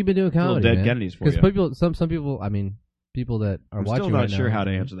 How long you been doing comedy? dead man? Kennedys for 'Cause you. people, some people, I mean, people that are I'm watching still not right sure now, how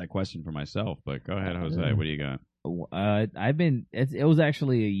to answer that question for myself, but go ahead, Jose. Yeah. What do you got? I've been. It was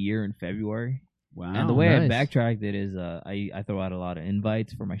actually a year in February. Wow. And the way nice. I backtracked it is, I throw out a lot of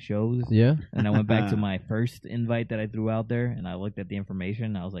invites for my shows. Yeah. And I went back to my first invite that I threw out there, and I looked at the information.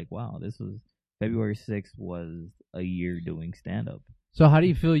 And I was like, wow, this was February 6th was a year doing stand up. So how do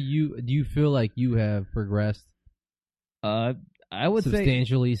you feel? Do you feel like you have progressed? I would say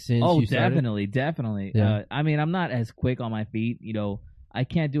substantially since. Oh, you started? definitely. Yeah. I mean, I'm not as quick on my feet. I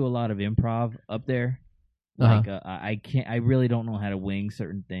can't do a lot of improv up there. Uh-huh. Like, I can't. I really don't know how to wing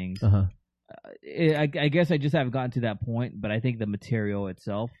certain things. Uh-huh. I guess I just haven't gotten to that point. But I think the material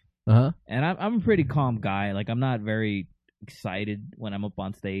itself. Uh-huh. And I'm a pretty calm guy. Like, I'm not very excited when I'm up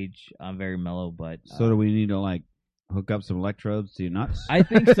on stage. I'm very mellow. But So do we need to hook up some electrodes to your nuts? I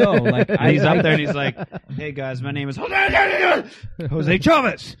think so. Like, he's up there and he's like, "Hey guys, my name is Jose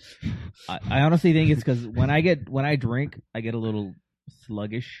Chavez." I honestly think it's because when I drink, I get a little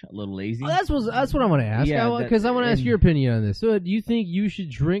sluggish, a little lazy. Oh, that's what I want to ask. Yeah, Because I want to ask your opinion on this. So, do you think you should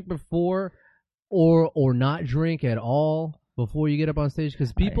drink before, or not drink at all before you get up on stage?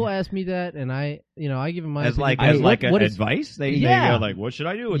 Because people ask me that, and I give them my As opinion. like advice, they go like, "What should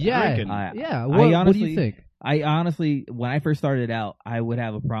I do with drinking?" What do you think? I honestly, when I first started out, I would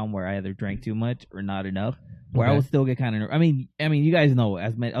have a problem where I either drank too much or not enough. Where I Okay. would still get kind of. I mean, you guys know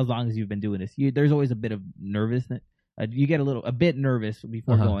as long as you've been doing this, there's always a bit of nervousness. You get a bit nervous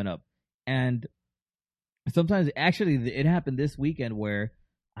before Uh-huh. going up, and sometimes actually it happened this weekend where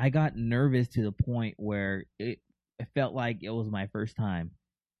I got nervous to the point where it felt like it was my first time,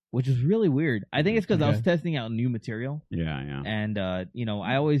 which is really weird. I think it's because I was Okay. testing out new material. Yeah. And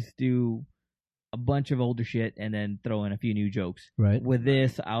I always do a bunch of older shit and then throw in a few new jokes. Right. With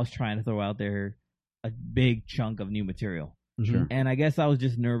this, I was trying to throw out there a big chunk of new material. Sure. And I guess I was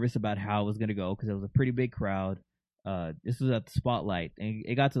just nervous about how it was going to go because it was a pretty big crowd. This was at the Spotlight, and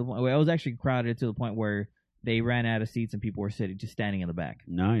it got to the point where it was actually crowded to the point where they ran out of seats and people were just standing in the back.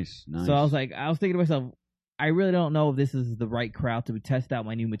 Nice. So I was thinking to myself, I really don't know if this is the right crowd to test out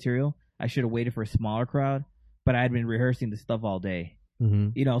my new material. I should have waited for a smaller crowd, but I had been rehearsing this stuff all day.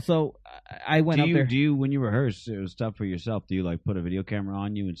 Mm-hmm. So I went up there. Do you when you rehearse stuff for yourself? Do you put a video camera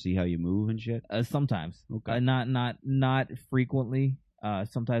on you and see how you move and shit? Sometimes, Okay. Not frequently.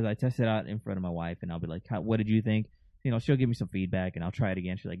 Sometimes I test it out in front of my wife, and I'll be like, "What did you think?" She'll give me some feedback, and I'll try it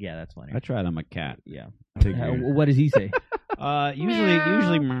again. She's like, "Yeah, that's funny." I tried on my cat. Yeah. Figured. What does he say?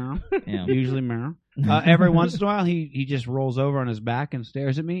 Usually meow. Yeah. Usually meow. Every once in a while, he just rolls over on his back and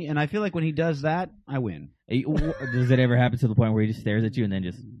stares at me, and I feel like when he does that, I win. Does it ever happen to the point where he just stares at you and then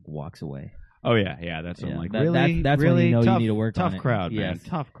just walks away? Oh yeah. That's what I'm like. That- Really, that's really when you know tough, you need to work on tough it. crowd, man. Yes.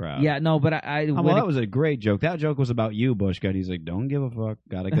 Tough crowd. Yeah, no, but Well, that was a great joke. That joke was about you, Bushka. He's like, don't give a fuck.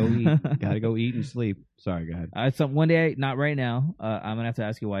 Gotta go eat. Gotta go eat and sleep. Sorry, go ahead. So one day, not right now. I'm gonna have to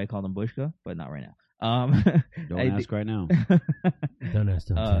ask you why I called him Bushka, but not right now. Don't ask right now. Don't ask,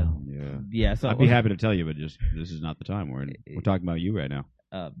 don't tell. Yeah, so I'd be happy to tell you, but just this is not the time. We're talking about you right now.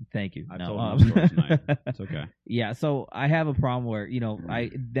 Thank you. I've No, told him the story tonight. It's okay. Yeah, so I have a problem where I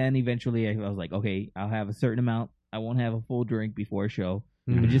eventually I was like, okay, I'll have a certain amount. I won't have a full drink before a show,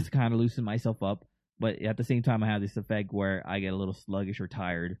 but just to kind of loosen myself up. But at the same time, I have this effect where I get a little sluggish or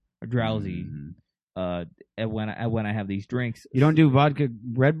tired or drowsy. And when I have these drinks, You don't do vodka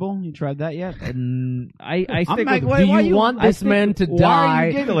Red Bull? You tried that yet? I stick with. Do you want this man to Why die? are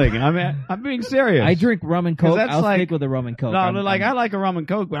you giggling? I'm being serious. I drink rum and 'Cause coke. that's I'll like- stick with the rum and coke. No, I'm- I like a rum and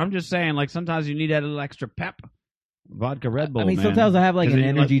coke, but I'm just saying, like sometimes you need that little extra pep. Vodka Red Bull. I mean, man. sometimes I have like 'Cause an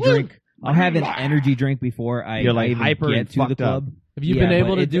then you're energy like, drink. I'll have an energy drink before You're like I even hyper and get to the fucked up. club. Have you Yeah, been able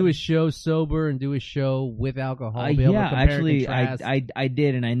but to it- do a show sober and do a show with alcohol? Be able to Yeah, compare and actually, contrast? I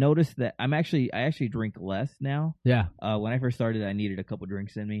did, and I noticed that I actually drink less now. Yeah. When I first started, I needed a couple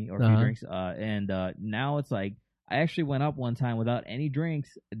drinks in me or a Uh-huh. few drinks, and now it's like I actually went up one time without any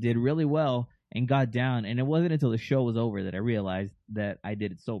drinks, did really well, and got down. And it wasn't until the show was over that I realized that I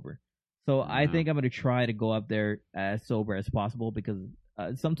did it sober. So I think I'm going to try to go up there as sober as possible because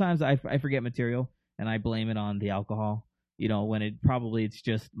sometimes I forget material and I blame it on the alcohol. When it's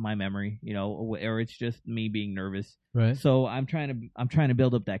just my memory, or it's just me being nervous. Right. So I'm trying to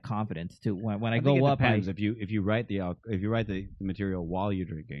build up that confidence to when I think go it up. depends. If you write the material while you're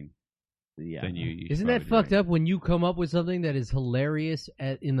drinking, then you Isn't that fucked up when you come up with something that is hilarious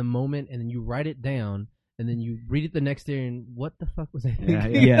in the moment and then you write it down and then you read it the next day and what the fuck was I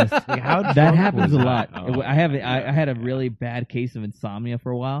thinking? Yes, How that drunk happens a was lot. that? Oh, I had a really bad case of insomnia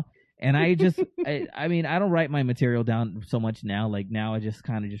for a while, and I just I mean I don't write my material down so much now. Like now I just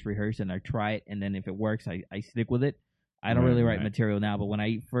kind of just rehearse and I try it, and then if it works, I stick with it. I don't really write material now, but when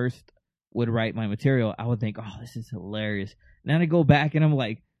I first would write my material, I would think, oh, this is hilarious. And then I go back and I'm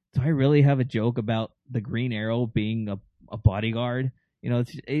like, do I really have a joke about the Green Arrow being a bodyguard?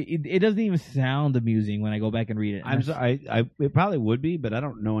 It doesn't even sound amusing when I go back and read it. I'm sorry. It probably would be, but I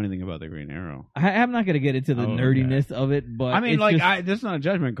don't know anything about the Green Arrow. I'm not going to get into the nerdiness of it, but I mean, it's like, just- this is not a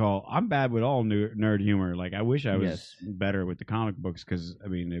judgment call. I'm bad with all nerd humor. Like, I wish I was better with the comic books because, I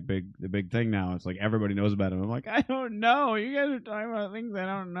mean, the big thing now, it's like everybody knows about them. I'm like, I don't know. You guys are talking about things I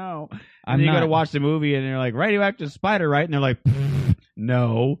don't know. And then you go to watch the movie and you're like, radioactive spider, right? And they're like,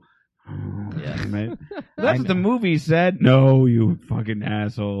 no. Yeah, man. That's what the movie said. No, you fucking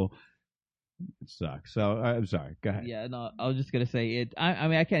asshole. It sucks. So I'm sorry. Go ahead. Yeah, no, I was just gonna say it. I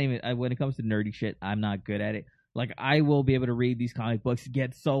mean, I can't even. When it comes to nerdy shit, I'm not good at it. Like, I will be able to read these comic books,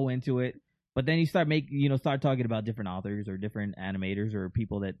 get so into it, but then you start talking about different authors or different animators or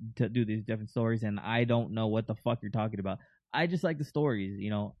people that do these different stories, and I don't know what the fuck you're talking about. I just like the stories.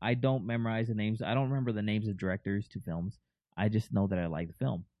 I don't memorize the names. I don't remember the names of directors to films. I just know that I like the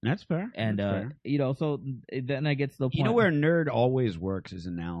film. That's fair. And That's fair. so then I get to the point. You know where nerd always works is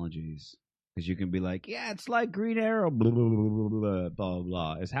analogies. Because you can be like, yeah, it's like Green Arrow, blah, blah, blah, blah, blah, blah,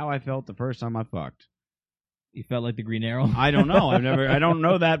 blah. It's how I felt the first time I fucked. You felt like the Green Arrow? I don't know. I don't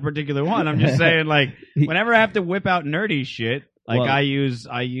know that particular one. I'm just saying, like, whenever I have to whip out nerdy shit, like, Well, I use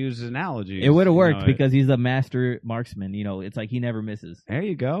analogies. It would have worked You know, because he's a master marksman. It's like he never misses. There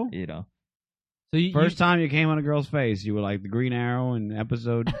you go. So First time you came on a girl's face, you were like the Green Arrow in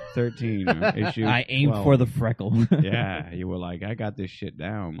episode 13 or issue. I aimed 12. for the freckle. Yeah, you were like, I got this shit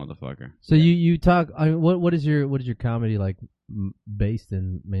down, motherfucker. So you talk. I mean, what is your comedy like based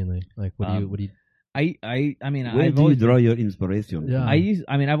in mainly? Like what do you? I mean, Where I've do you always, draw your inspiration? Yeah.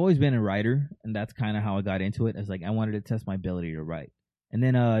 I've always been a writer, and that's kind of how I got into it. It's like I wanted to test my ability to write. And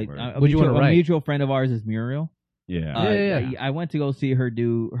then a mutual friend of ours is Muriel. Yeah. I went to go see her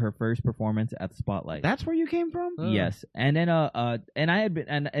do her first performance at the Spotlight. That's where you came from? Yes. And then and I had been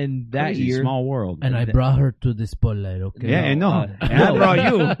and that Crazy year small world. And I brought her to the Spotlight. Okay. Yeah, and and I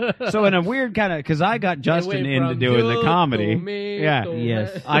brought you. So in a weird kind of, because I got Justin into doing the comedy.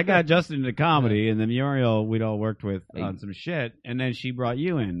 Yes. I got Justin into comedy, and then Muriel we'd all worked with on some shit, and then she brought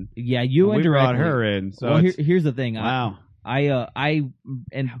you in. Yeah, you and we brought her in. So here's the thing. Wow. I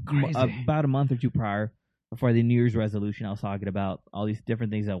about a month or two prior, before the New Year's resolution, I was talking about all these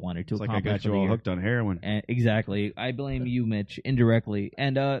different things I wanted to It's like I accomplish. got you all hooked on heroin. And exactly. I blame you, Mitch, indirectly.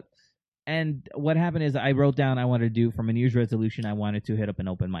 And what happened is I wrote down I wanted to do, from a New Year's resolution, I wanted to hit up an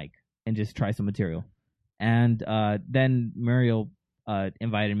open mic. and just try some material. And then Muriel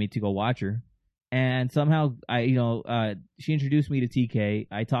invited me to go watch her. And somehow, she introduced me to TK.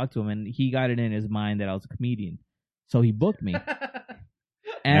 I talked to him, and he got it in his mind that I was a comedian. So he booked me.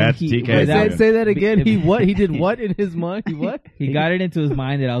 And That's TK. Say that again. He what? He did what in his mind? He what? He got it into his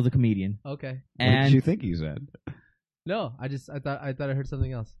mind that I was a comedian. Okay. And what did you think he said? No, I thought I heard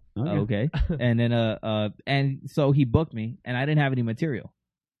something else. Okay. And then and so he booked me, and I didn't have any material.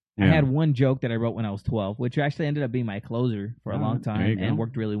 I Yeah. had one joke that I wrote when I was 12, which actually ended up being my closer for a long There time you and go.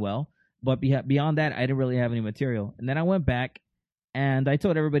 worked really well. But beyond that, I didn't really have any material. And then I went back, and I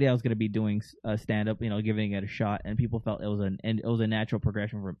told everybody I was going to be doing stand-up, giving it a shot, and people felt it was a natural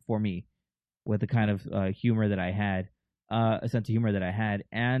progression for me with the kind of humor that I had, a sense of humor that I had.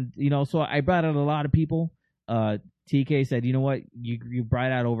 And, so I brought out a lot of people. TK said, you know what, you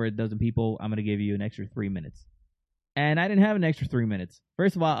brought out over a dozen people, I'm going to give you an extra 3 minutes. And I didn't have an extra 3 minutes.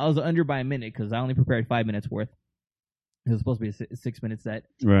 First of all, I was under by a minute because I only prepared 5 minutes worth. It was supposed to be a 6 minute set.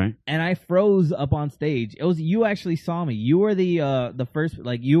 Right. And I froze up on stage. It was, you actually saw me. You were the first,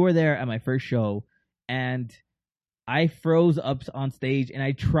 you were there at my first show, and I froze up on stage, and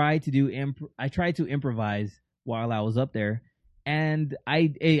I tried to improvise while I was up there, and I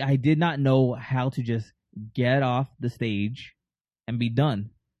did not know how to just get off the stage and be done.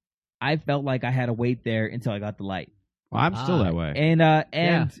 I felt like I had to wait there until I got the light. Well, I'm still that way. And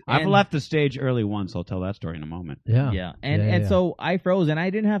I've left the stage early once. I'll tell that story in a moment. Yeah. And so I froze, and I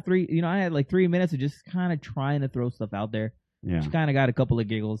didn't have I had like 3 minutes of just kind of trying to throw stuff out there. Yeah. Just kind of got a couple of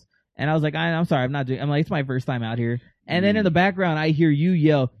giggles. And I was like, I'm sorry, I'm not doing, I'm like, it's my first time out here. And then in the background, I hear you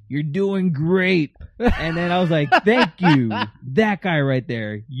yell, "You're doing great." And then I was like, thank you. That guy right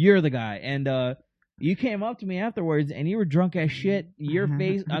there. You're the guy. And, you came up to me afterwards, and you were drunk as shit. Your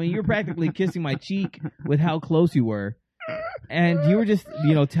face, you're practically kissing my cheek with how close you were. And you were just,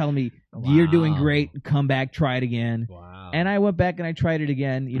 telling me, "You're doing great. Come back, try it again." Wow. And I went back and I tried it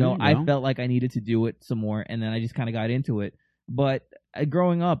again. I felt like I needed to do it some more, and then I just kind of got into it. But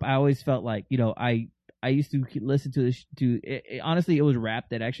growing up, I always felt like, I used to listen to this. Honestly, it was rap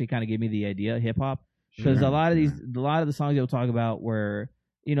that actually kind of gave me the idea, hip hop, because a lot of the songs they'll talk about were,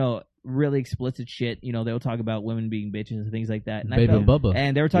 really explicit shit. They'll talk about women being bitches and things like that. And Baby Bubba.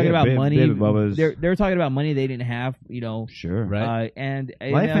 And they were talking about money. Baby Bubba's. They were talking about money they didn't have. Sure. Right.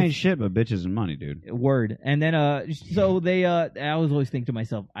 Life ain't shit but bitches and money, dude. Word. And then so they I was always thinking to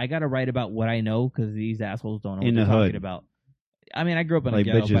myself, I gotta write about what I know, because these assholes don't know In what the they're hood. talking about. I grew up in Like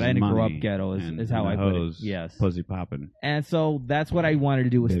a ghetto, bitches but I didn't and grow up money ghetto. and Is how I put it. hoes, Yes. Pussy popping. And so that's what I wanted to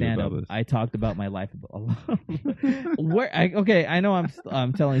do with Baby stand up. Bubbas. I talked about my life a lot. I know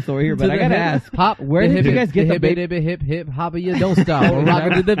I'm telling a story here, but I gotta ask, where did you guys get the baby? hip hop? You don't stop. We're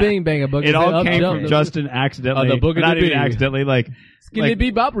rocking to the bing bang. It all came from Justin accidentally. the book of not the even bing. accidentally, like Skinny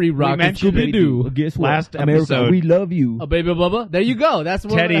Bee Boppery rock. mentioned Scooby Doo. Guess what? last America, episode. we love you. A baby Bubba. There you go. That's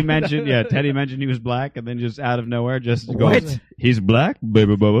what Teddy mentioned he was black, and then just out of nowhere, just What? goes, "He's black,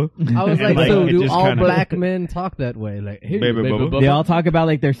 baby Bubba." I was like, Like, so it do just all kinda- black men talk that way? Like, hey, Baby Bubba. They all talk about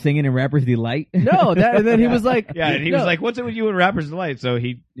like they're singing in Rapper's Delight. No, and then he was like, Yeah, and he was like, "What's it with you and Rappers Delight?" So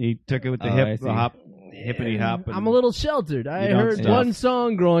he took it with the Oh, I see. hippity hop. And I'm a little sheltered. I You don't heard stop. one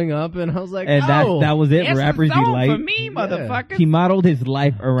song growing up, and I was like, And oh, that was it. it's Rapper's the song Delight. for me, motherfucker. He modeled his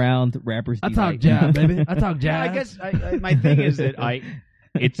life around Rapper's I Delight. talk jazz, baby. I talk Yeah, I jazz. guess my thing is that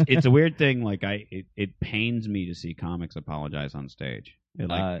it's a weird thing. Like it pains me to see comics apologize on stage.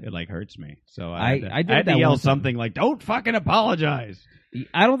 It hurts me. So I did had that to yell once. something like, "Don't fucking apologize."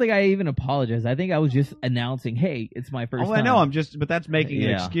 I don't think I even apologized. I think I was just announcing, "Hey, it's my first Oh, time." I know. But that's making an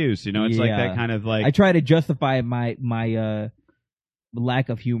Yeah. excuse. It's like that kind of like I try to justify my lack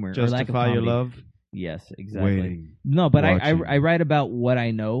of humor or lack of justify your comedy. love. Yes, exactly. Waiting, No, but I watching. write about what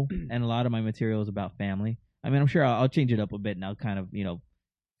I know, and a lot of my material is about family. I'm sure I'll change it up a bit, and I'll kind of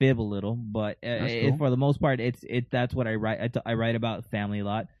fib a little, but That's cool. for the most part, that's what I write. I write about family a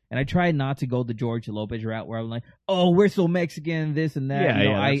lot, and I try not to go the George Lopez route where I'm like, "Oh, we're so Mexican, this and that."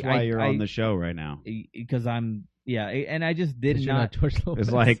 That's why you're on the show right now. Because I'm. Yeah, and I just did You're not. George Lopez.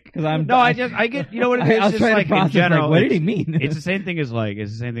 It's like Because I'm. no, I get what it is. I was It's just trying like to process, in general. what did he mean? It's the same thing as like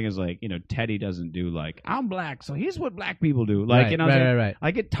Teddy doesn't do like I'm black, so here's what black people do. Like Right, right.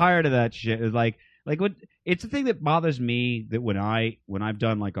 I get tired of that shit. It's like what it's the thing that bothers me that when I've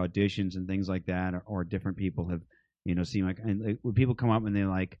done like auditions and things like that, or different people have seen when people come up and they're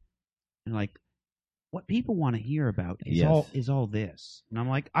like what people want to hear about is all this, and I'm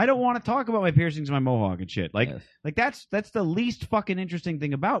like, I don't want to talk about my piercings and my mohawk and shit. Like that's the least fucking interesting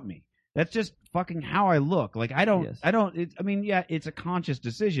thing about me. That's just fucking how I look. Like I don't. It's a conscious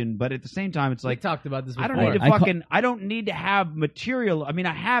decision, but at the same time, it's like we talked about this before. I don't need to I don't need to have material. I mean,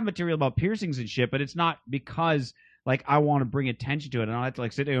 I have material about piercings and shit, but it's not because like I want to bring attention to it, and I don't have to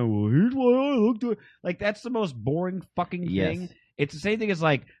like sit there and well, here's why I look to it. Like that's the most boring fucking thing. It's the same thing as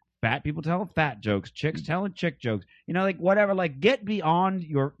like fat people telling fat jokes, chicks telling chick jokes. You know, like whatever. Like get beyond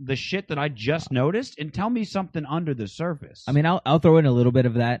the shit that I just noticed and tell me something under the surface. I mean, I'll throw in a little bit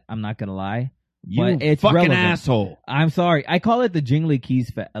of that. I'm not gonna lie. You but it's fucking relevant. asshole. I'm sorry. I call it the jingly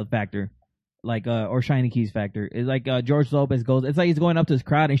keys factor, like or shiny keys factor. It's like George Lopez goes. It's like he's going up to his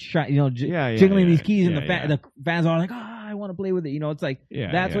crowd and jingling these keys, and the fans are like, I want to play with it. You know, it's like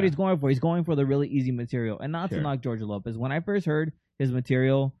that's what he's going for. He's going for the really easy material, and not to knock George Lopez. When I first heard his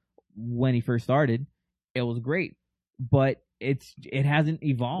material when he first started, it was great, but it hasn't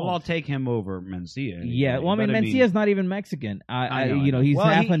evolved. Well, I'll take him over Mencia. Yeah, well, I mean, Mencia's not not even Mexican. I know. He's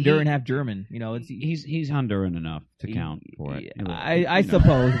half Honduran, half German. You know, he's Honduran enough to count for it. I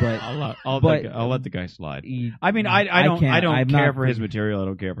suppose, but I'll let the guy slide. I mean, I don't care for his material. I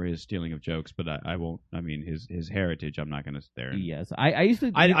don't care for his stealing of jokes, but I won't. I mean, his heritage. I'm not going to stare. Yes, I used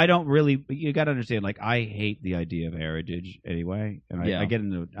to. I don't really. You got to understand. Like, I hate the idea of heritage anyway, and I get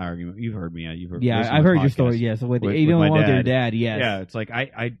into an argument. You've heard me. You've heard. Yeah, I've heard your story. Yes, with even my with your dad. Yes. Yeah, it's like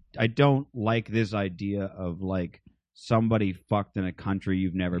I don't like this idea of like somebody fucked in a country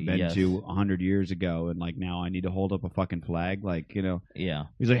you've never been to 100 years ago, and like now I need to hold up a fucking flag, like, you know. Yeah.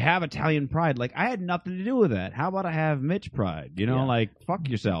 He's like, have Italian pride. Like, I had nothing to do with that. How about I have Mitch pride? You know, like, fuck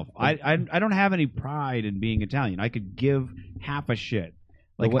yourself. I don't have any pride in being Italian. I could give half a shit.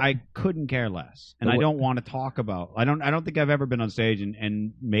 Like, I couldn't care less, and I don't want to talk about. I don't think I've ever been on stage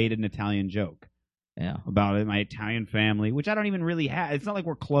and made an Italian joke. Yeah, about it, my Italian family, which I don't even really have. It's not like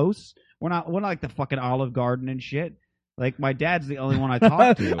we're close. We're not like the fucking Olive Garden and shit. Like my dad's the only one I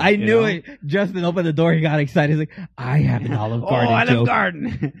talk to. I knew it. Justin opened the door. He got excited. He's like, I have an Olive Garden. Olive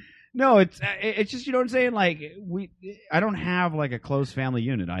Garden. No, it's just, you know what I'm saying. Like I don't have like a close family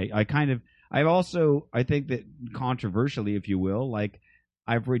unit. I think that controversially, if you will, like,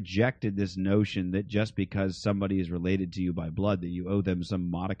 I've rejected this notion that just because somebody is related to you by blood that you owe them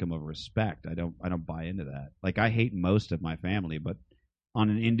some modicum of respect. I don't buy into that. Like, I hate most of my family, but on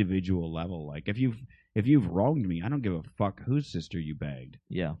an individual level, like if you've wronged me, I don't give a fuck whose sister you bagged.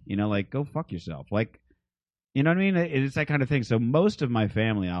 Yeah. You know, like, go fuck yourself. Like, you know what I mean? It's that kind of thing. So most of my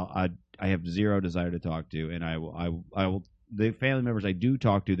family I have zero desire to talk to, and I will the family members I do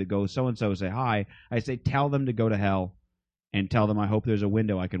talk to that go so and so say hi, I say tell them to go to hell. And tell them I hope there's a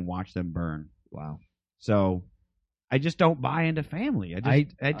window I can watch them burn. Wow. So I just don't buy into family.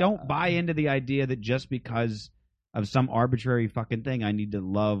 I don't buy into the idea that just because of some arbitrary fucking thing I need to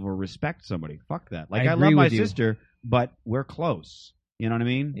love or respect somebody. Fuck that. Like, I love my sister, but we're close. You know what I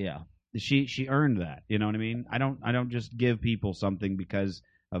mean? Yeah. She earned that. You know what I mean? I don't just give people something because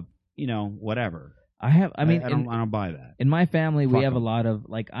of, you know, whatever. I don't buy that. In my family, we have a lot of,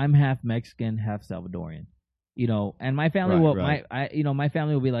 like, I'm half Mexican, half Salvadorian. You know, and my family my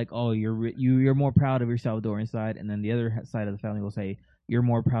family will be like, "Oh, you're more proud of your Salvadorian side," and then the other side of the family will say, "You're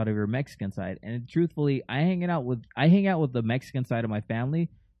more proud of your Mexican side." And truthfully, I hang out with the Mexican side of my family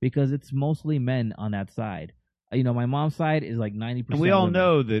because it's mostly men on that side. You know, my mom's side is like 90%. And we all women.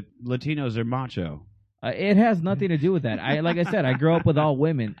 know that Latinos are macho. It has nothing to do with that. Like I said, I grew up with all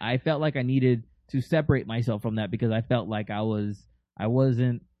women. I felt like I needed to separate myself from that because I felt like I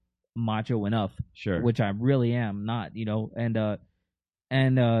wasn't macho enough, which I really am not, you know,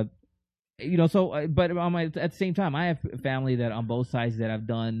 you know, so but at the same time, I have family that on both sides that have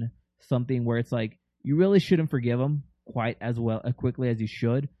done something where it's like you really shouldn't forgive them quite as quickly as you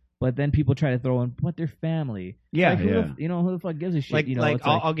should, but then people try to throw in, but they're family. Yeah, like, you know, who the fuck gives a shit? Like, you know,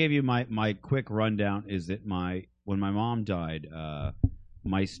 I'll give you my quick rundown. Is that when my mom died,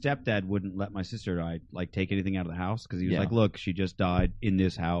 my stepdad wouldn't let my sister and I like take anything out of the house because he was like, "Look, she just died in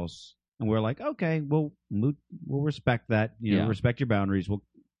this house," and we're like, "Okay, we'll respect that. You know, respect your boundaries. We'll,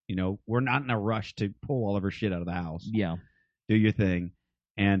 you know, we're not in a rush to pull all of her shit out of the house. Yeah, do your thing."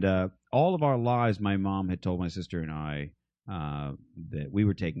 And all of our lives, my mom had told my sister and I that we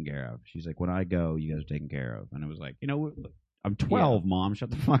were taken care of. She's like, "When I go, you guys are taken care of." And it was like, you know, I'm 12, Mom.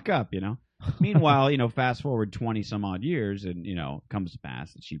 Shut the fuck up, you know. Meanwhile, you know, fast forward 20 some odd years, and you know, comes to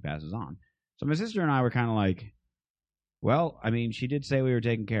pass that she passes on. So my sister and I were kind of like, well, I mean, she did say we were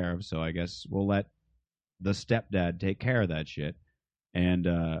taken care of, so I guess we'll let the stepdad take care of that shit, and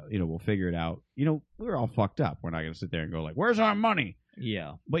you know, we'll figure it out. You know, we were all fucked up. We're not gonna sit there and go like, "Where's our money?"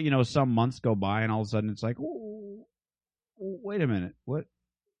 Yeah. But you know, some months go by, and all of a sudden it's like, oh, wait a minute, what?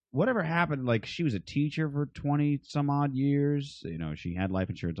 whatever happened, like she was a teacher for 20 some odd years. You know, she had life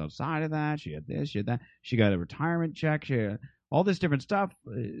insurance outside of that. She had this, she had that. She got a retirement check. She had all this different stuff,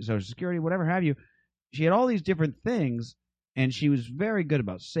 Social Security, whatever have you. She had all these different things, and she was very good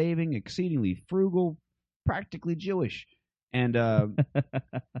about saving, exceedingly frugal, practically Jewish. And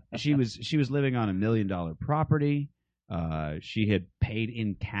she was living on $1 million property. She had paid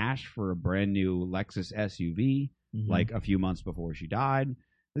in cash for a brand new Lexus SUV like a few months before she died.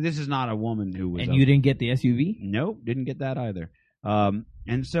 This is not a woman who was. And you didn't get the SUV? Nope, didn't get that either.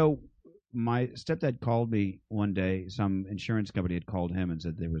 And so my stepdad called me one day. Some insurance company had called him and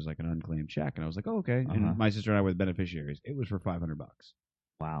said there was like an unclaimed check, and I was like, oh, okay. And my sister and I were the beneficiaries. It was for $500.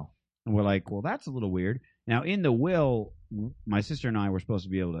 Wow. And we're like, well, that's a little weird. Now, in the will, my sister and I were supposed to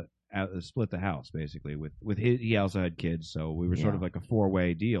be able to split the house, basically. With his, he also had kids, so we were sort of like a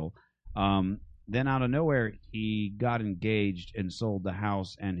four-way deal. Then out of nowhere, he got engaged and sold the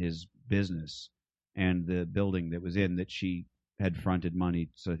house and his business and the building that was in that she had fronted money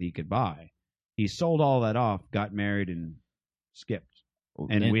so that he could buy. He sold all that off, got married, and skipped.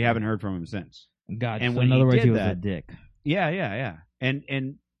 And we haven't heard from him since. Gotcha. And So when in other words, did he was that, a dick. Yeah.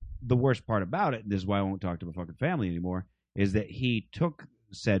 And the worst part about it, this is why I won't talk to my fucking family anymore, is that he took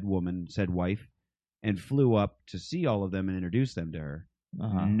said woman, said wife, and flew up to see all of them and introduce them to her.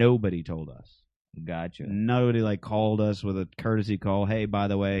 Nobody told us. Gotcha. Nobody like called us with a courtesy call. Hey, by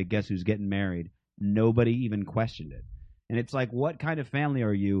the way, guess who's getting married? Nobody even questioned it. And it's like, what kind of family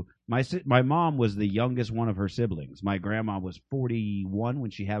are you? My mom was the youngest one of her siblings. My grandma was 41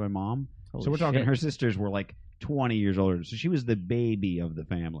 when she had my mom. Holy so we're talking shit. her sisters were like 20 years older. So she was the baby of the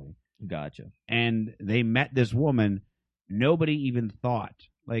family. Gotcha. And they met this woman. Nobody even thought,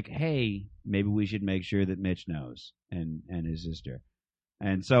 like, hey, maybe we should make sure that Mitch knows and his sister.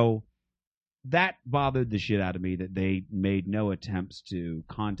 And so that bothered the shit out of me that they made no attempts to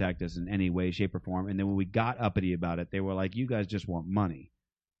contact us in any way, shape, or form. And then when we got uppity about it, they were like, you guys just want money.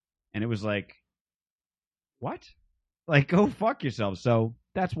 And it was like, what? Like, go fuck yourself. So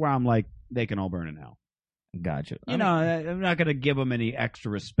that's where I'm like, they can all burn in hell. Gotcha. You know, I'm not going to give them any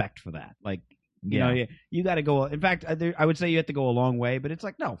extra respect for that. Like, you Yeah. know, you got to go. In fact, I would say you have to go a long way, but it's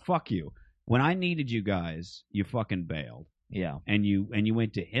like, no, fuck you. When I needed you guys, you fucking bailed. Yeah. And you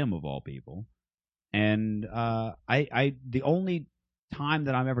went to him of all people. And the only time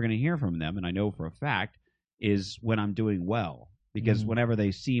that I'm ever going to hear from them, and I know for a fact, is when I'm doing well. Because whenever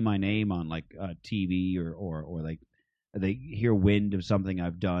they see my name on like TV or like they hear wind of something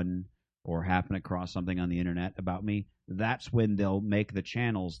I've done or happen across something on the internet about me, that's when they'll make the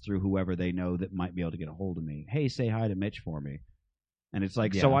channels through whoever they know that might be able to get a hold of me. Hey, say hi to Mitch for me. And it's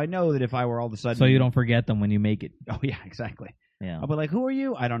like, so I know that if I were all of a sudden... So you don't forget them when you make it. Oh, yeah, exactly. Yeah. I'll be like, who are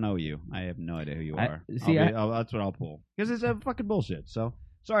you? I don't know you. I have no idea who you are. That's what I'll pull. Because it's a fucking bullshit. So,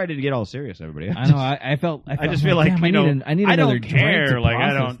 sorry I didn't get all serious, everybody. I know. I felt I just feel like, damn, I need I another don't drink care. to Like,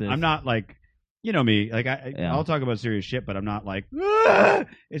 process this. I'm not like, you know me. Like, I'll talk about serious shit, but I'm not like, "Ah!"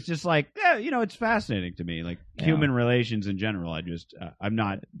 It's just like, yeah, you know, it's fascinating to me. Like, human relations in general. I'm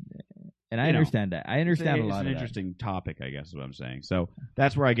not. And I understand that. I understand a lot It's of an that. interesting topic, I guess is what I'm saying. So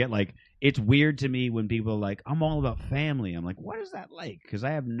that's where I get like, it's weird to me when people are like, I'm all about family. I'm like, what is that like? Because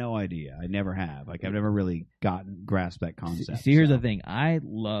I have no idea. I never have. Like, I've never really grasped that concept. See, here's the thing. I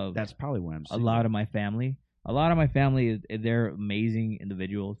love. That's probably why I'm. A lot of my family. A lot of my family, they're amazing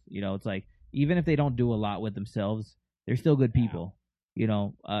individuals. You know, it's like even if they don't do a lot with themselves, they're still good people. You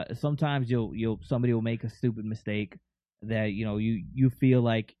know, sometimes somebody will make a stupid mistake that you feel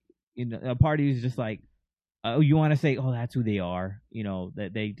like. A party is just like, oh, you want to say, oh, that's who they are. You know,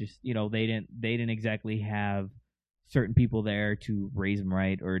 that they just, they didn't exactly have certain people there to raise them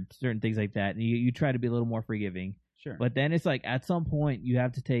right or certain things like that. And you try to be a little more forgiving. Sure. But then it's like at some point you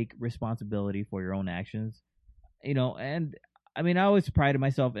have to take responsibility for your own actions. And I mean, I always prided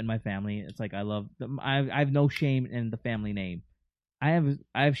myself in my family. It's like I love them. I have no shame in the family name. I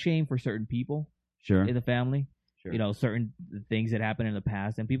have shame for certain people. Sure. In the family. Sure. Certain things that happened in the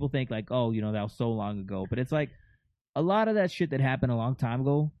past, and people think like, oh, that was so long ago. But it's like a lot of that shit that happened a long time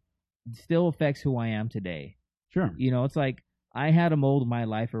ago still affects who I am today. Sure. It's like I had to mold my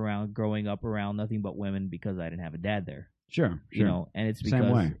life around growing up around nothing but women because I didn't have a dad there. Sure. And it's Same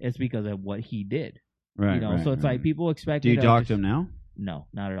because way. it's because of what he did. Right. So it's like people expect. Do you talk to him now? No,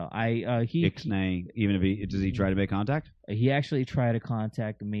 not at all. Ixnay, even if does he try to make contact? He actually tried to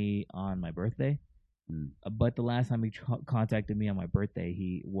contact me on my birthday. But the last time he contacted me on my birthday,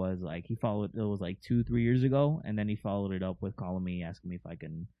 he followed. It was like 2-3 years ago, and then he followed it up with calling me, asking me if I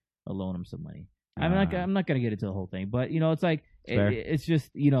can loan him some money. I'm not gonna get into the whole thing, but it's like it's just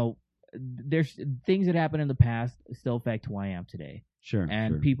there's things that happened in the past still affect who I am today. Sure.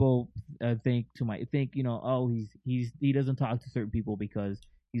 And sure. people think oh, he doesn't talk to certain people because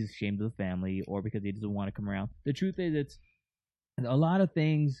he's ashamed of the family or because he doesn't want to come around. The truth is, it's a lot of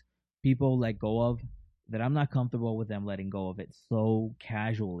things people let go of that I'm not comfortable with them letting go of it so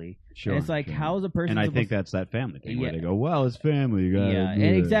casually. Sure. And it's like, sure. how is a person? And I supposed think that's that family thing where Yeah. they go, "Well, it's family." You gotta yeah, do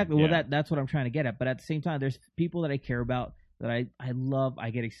and it." exactly. Well, Yeah. that's what I'm trying to get at. But at the same time, there's people that I care about that I love.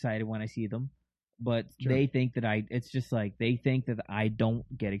 I get excited when I see them, but Sure. they think that it's just like they think that I don't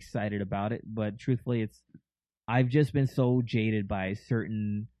get excited about it. But truthfully, I've just been so jaded by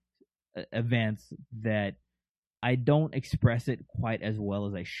certain events that I don't express it quite as well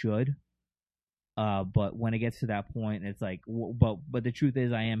as I should. But when it gets to that point, it's like, but the truth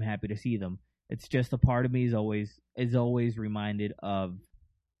is, I am happy to see them. It's just a part of me is always reminded of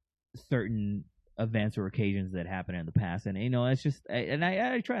certain events or occasions that happened in the past, and it's just, and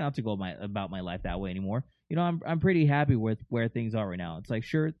I try not to go about my life that way anymore. I'm pretty happy with where things are right now. It's like,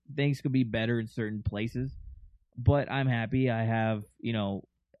 sure, things could be better in certain places, but I'm happy. I have,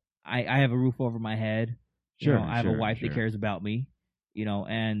 I have a roof over my head. Sure, I have a wife that cares about me.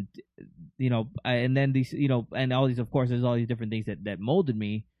 And and then these, and all these, of course, there's all these different things that molded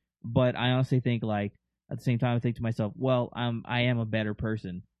me. But I honestly think, like, at the same time, I think to myself, well, I am a better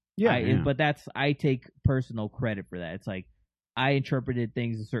person. Yeah. But I take personal credit for that. It's like I interpreted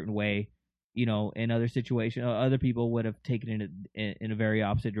things a certain way, in other situations. Other people would have taken it in a very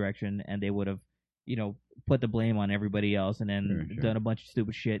opposite direction, and they would have, put the blame on everybody else, and then Sure. done a bunch of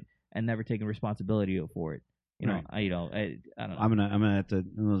stupid shit and never taken responsibility for it. Right. I don't know. I'm gonna have to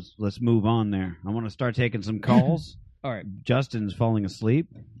let's move on there. I want to start taking some calls. All right. Justin's falling asleep.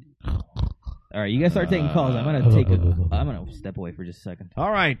 All right, you guys start taking calls. I'm gonna step away for just a second.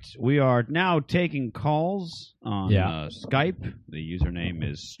 All right, we are now taking calls on Skype. The username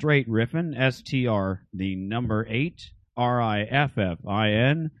is Straight Riffin, STR, the number 8,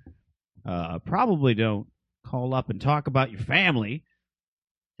 RIFFIN. Probably don't call up and talk about your family.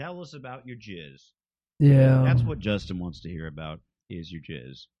 Tell us about your jizz. Yeah. That's what Justin wants to hear about, is your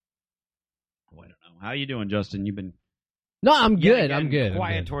jizz. Oh, I don't know. How you doing, Justin? You've been No, I'm good. again, I'm good.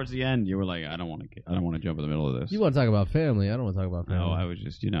 quiet I'm good. towards the end. You were like, I don't want to jump in the middle of this. You want to talk about family? I don't want to talk about family. No, I was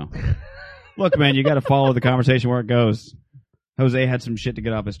just, Look, man, you got to follow the conversation where it goes. Jose had some shit to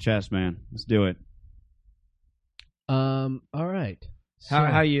get off his chest, man. Let's do it. All right.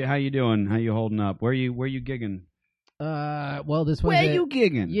 How you doing? How you holding up? Where you gigging? Well, this Where Wednesday. you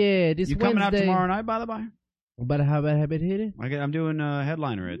gigging? Yeah, this You coming out Wednesday- tomorrow night, by the by? But how about hit it? I'm doing a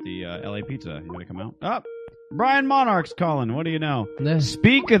headliner at the LA Pizza. You want to come out? Oh, Brian Monarch's calling. What do you know?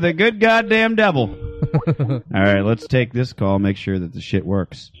 Speak of the good goddamn devil. All right, let's take this call. Make sure that the shit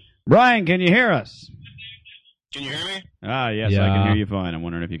works. Brian, can you hear us? Can you hear me? Ah, yes, Yeah. I can hear you fine. I'm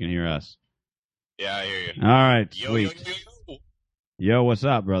wondering if you can hear us. Yeah, I hear you. All right, Yo, sweet. yo. Yo, what's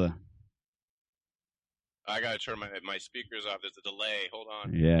up, brother? I gotta turn my speakers off. There's a delay. Hold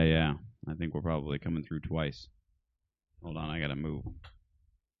on. Yeah. I think we're probably coming through twice. Hold on, I gotta move.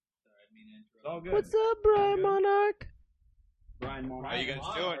 What's up, Brian Monarch? Brian Monarch. How you guys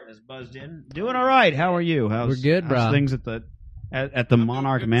doing? Is buzzed in. Doing all right. How are you? We're good, how's bro. things at the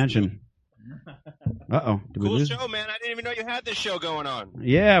Monarch Mansion? Uh-oh. Did we Cool lose? show, man. I didn't even know you had this show going on.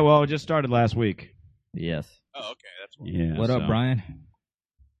 Yeah, well, it just started last week. Yes. Oh, okay. That's what. Yeah. What up, so- Brian?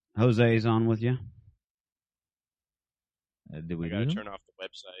 Jose's on with you. Did we I gotta lose him? turn off the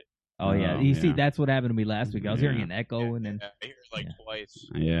website. Oh yeah. Oh, You see, yeah. that's what happened to me last week. I was hearing Yeah. an echo, and then Yeah, I hear it like twice.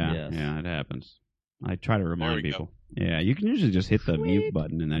 Yeah, Yes. yeah, it happens. I try to remind we go. people. Yeah, you can usually just hit the mute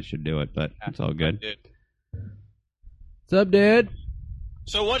button and that should do it, but it's all good. Dude. What's up, dude?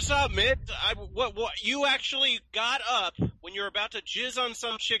 So what's up, Mitt? What? You actually got up when you were about to jizz on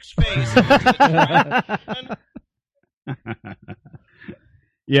some chick's face.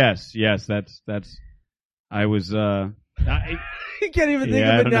 Yes, that's. I was. You can't even think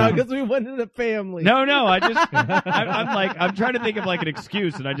Yeah, I of it don't now know. because we went to the family. No, I just. I'm trying to think of like an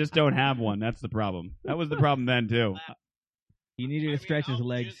excuse, and I just don't have one. That's the problem. That was the problem then too. he needed to stretch his I'll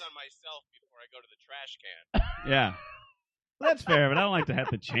legs. jizz on myself before I go to the trash can. Yeah, that's fair, but I don't like to have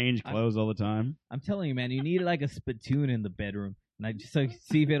to change clothes all the time. I'm telling you, man, you need like a spittoon in the bedroom, and I just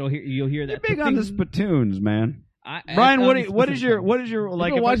see if you'll hear that. You're big on the spittoons, man. I Brian, on what the is your You've like?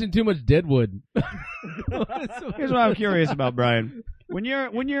 been if I- watching too much Deadwood. Here's what I'm curious about, Brian. When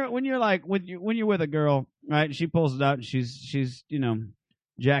you're like when you're with a girl, right? And she pulls it out and she's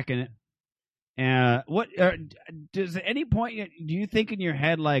jacking it. And does at any point do you think in your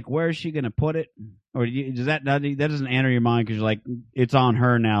head like where is she gonna put it, or does that doesn't enter your mind because you're like it's on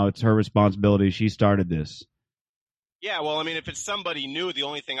her now, it's her responsibility, she started this. Yeah, well, I mean, if it's somebody new, the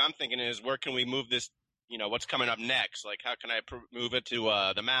only thing I'm thinking is where can we move this, what's coming up next? Like, how can I move it to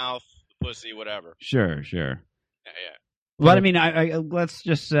the mouth, the pussy, whatever? Sure. Yeah. But I mean, I let's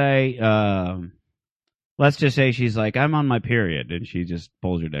just say she's like, I'm on my period, and she just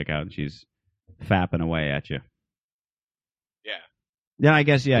pulls her dick out and she's fapping away at you. Yeah. Yeah, I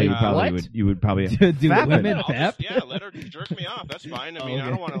guess, you probably what? would. You would probably Do fap women it. fap? Yeah, let her jerk me off. That's fine. I mean, I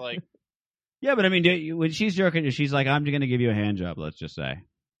don't want to, like... Yeah, but I mean, when she's jerking you, she's like, I'm going to give you a hand job, let's just say.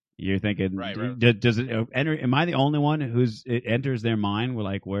 You're thinking, Right. Does it enter? Am I the only one it enters their mind? We're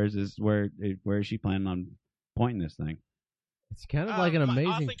like, where is she planning on pointing this thing? It's kind of like an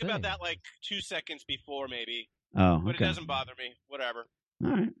amazing I'll think thing. about that like 2 seconds before, maybe. Oh, But okay. it doesn't bother me. Whatever.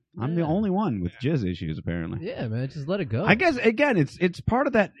 All right. I'm the only one with jizz issues, apparently. Yeah, man, just let it go. I guess, again, it's part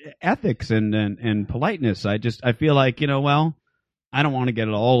of that ethics and politeness. I feel like, I don't want to get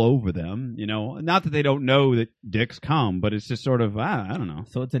it all over them, Not that they don't know that dicks come, but it's just sort of, I don't know.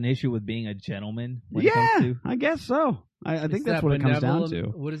 So it's an issue with being a gentleman when it comes to... I guess so. I think It's that's that what it comes down to.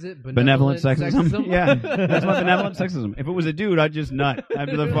 What is it? Benevolent sexism? Yeah, That's that's my benevolent sexism. If it was a dude, I'd just nut. I'd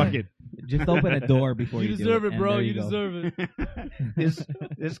be like, fuck it. Just open a door before you do deserve it, and bro. there You go. deserve it.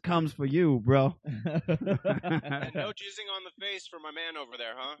 This comes for you, bro. And no jizzing on the face for my man over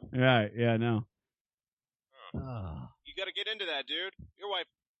there, huh? Right, yeah, no. You got to get into that, dude. Your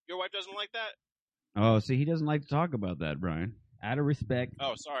wife doesn't like that? Oh, see, he doesn't like to talk about that, Brian. Out of respect.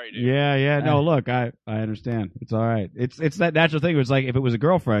 Oh, sorry, dude. Yeah, no, look, I understand. It's all right. It's that natural thing where it's like, if it was a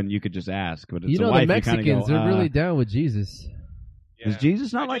girlfriend, you could just ask, but it's a the wife, Mexicans, you kind of go, they're really down with Jesus. Does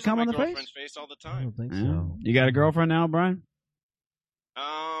Jesus not I like jizz on cum my on the face? girlfriend's face all the I time. don't think Yeah. so. You got a girlfriend now, Brian?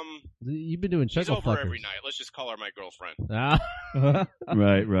 You've been doing She's chuckle over fuckers. every night. Let's just call her my girlfriend.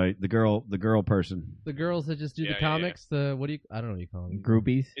 Right. The girl person. The girls that just do the comics. I don't know what you call them.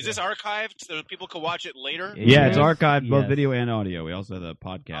 Groupies. Is this archived so people can watch it later? Yeah, it's archived, both Yes. video and audio. We also have the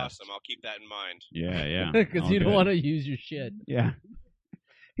podcast. Awesome. I'll keep that in mind. Yeah. Because All you don't good. want to use your shit. Yeah.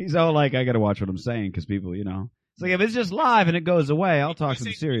 He's all like, I got to watch what I'm saying because people, It's like, if it's just live and it goes away, I'll talk You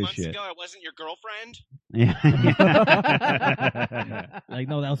some say serious 3 months shit. ago I wasn't your girlfriend? Yeah. Like,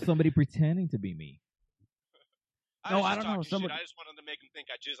 no, that was somebody pretending to be me. I No, was I just don't know. talking Somebody- shit. I just wanted to make them think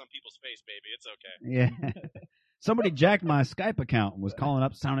I jizz on people's face, baby. It's okay. Yeah. Somebody jacked my Skype account and was calling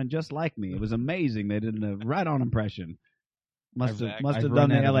up sounding just like me. It was amazing. They did a right-on impression. Must have I've done run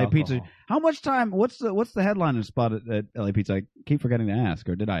the out of LA Pizza. alcohol. How much time? What's the headliner spot at LA Pizza? I keep forgetting to ask,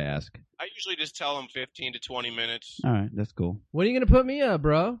 or did I ask? I usually just tell them 15 to 20 minutes. All right, that's cool. When are you going to put me up,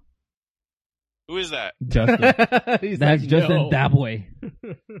 bro? Who is that? Justin. He's That's like, Justin no. Dabway.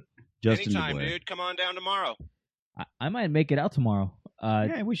 Justin Anytime, DeBoy. dude. Come on down tomorrow. I might make it out tomorrow.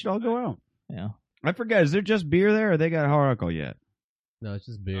 Yeah, we should all go out. Yeah. I forget. Is there just beer there, or they got hard alcohol yet? No, it's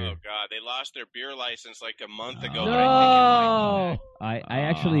just beer. Oh, God. They lost their beer license like a month ago. No. I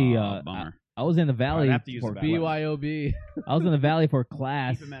actually bummer. I was in the valley I'd have to use for the bathroom. BYOB. I was in the valley for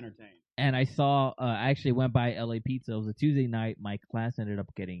class. Keep him entertained. And I saw, I actually went by LA Pizza. It was a Tuesday night. My class ended up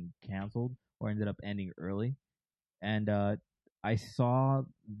getting canceled or ended up ending early. And I saw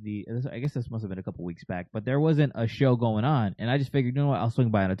I guess this must have been a couple weeks back, but there wasn't a show going on. And I just figured, you know what, I'll swing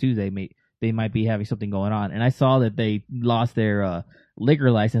by on a Tuesday. They might be having something going on. And I saw that they lost their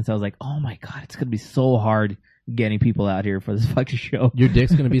liquor license. I was like, oh my God, it's going to be so hard getting people out here for this fucking show. Your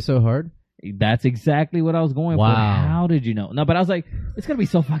dick's going to be so hard? That's exactly what I was going for. Wow. How did you know? No, but I was like, it's going to be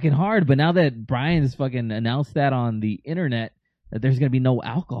so fucking hard. But now that Brian's fucking announced that on the internet, that there's going to be no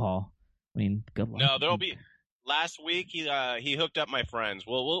alcohol. I mean, good luck. No, there'll be. Last week, he hooked up my friends.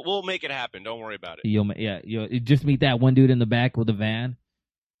 We'll make it happen. Don't worry about it. You'll just meet that one dude in the back with the van.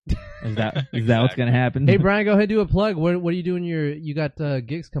 Is that what's going to happen? Hey, Brian, go ahead and do a plug. What are you doing? You got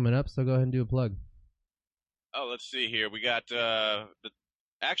gigs coming up, so go ahead and do a plug. Oh, let's see here. We got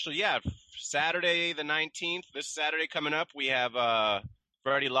Saturday the 19th. This Saturday coming up, we have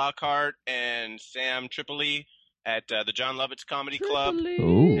Freddie Lockhart and Sam Tripoli at the John Lovitz Comedy Club.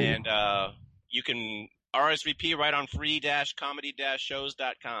 Ooh. And you can RSVP right on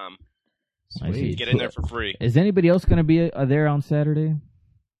free-comedy-shows.com. I see. Get in there for free. Is anybody else going to be there on Saturday?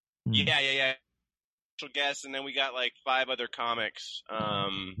 Yeah. Special guests, and then we got like 5 other comics. I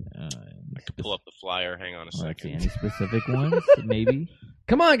could pull up the flyer. Hang on a Let's see, second. any specific ones? Maybe.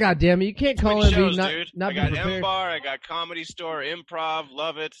 Come on, goddammit! You can't call Too it many shows, not dude. not I be got prepared. M-Bar, I got Comedy Store, Improv,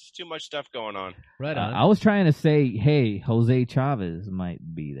 Love It. Too much stuff going on. Right on. I was trying to say, hey, Jose Chavez might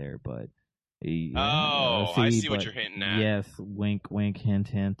be there, but I see what you're hinting at. Yes, wink, wink, hint,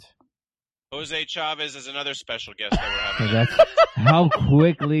 hint. Jose Chavez is another special guest that we're having. So that's how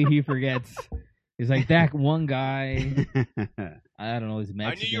quickly he forgets. He's like that one guy. I don't know. He's Mexican.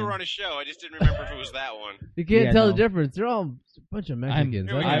 I knew you were on a show. I just didn't remember if it was that one. You can't tell the difference. They're all a bunch of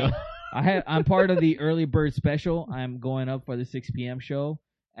Mexicans. I'm part of the early bird special. I'm going up for the 6 p.m. show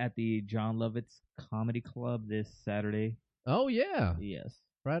at the John Lovitz Comedy Club this Saturday. Oh yeah. Yes.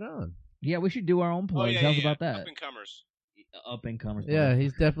 Right on. Yeah, we should do our own plugs. Tell us about that. Up and comers. Up and comers. Yeah,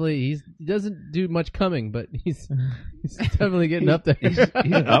 he's definitely he doesn't do much coming, but he's definitely getting up there. He's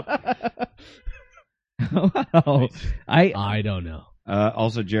up. Wow. I don't know.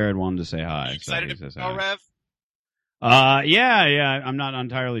 Also, Jared wanted to say hi. Excited so about Rev? Yeah. I'm not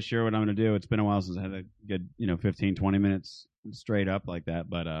entirely sure what I'm going to do. It's been a while since I had a good, 15, 20 minutes straight up like that.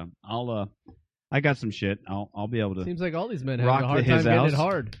 But I got some shit. I'll be able to. Seems like all these men have rock a hard the time his getting house. it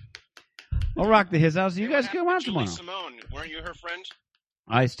hard. I'll rock the his house. You guys come out Julie tomorrow. Simone, weren't you her friend?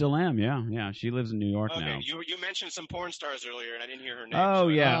 I still am. Yeah. She lives in New York now. Okay, you mentioned some porn stars earlier, and I didn't hear her name. Oh so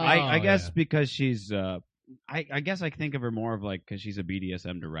yeah. I guess yeah. because she's. I guess I think of her more of like because she's a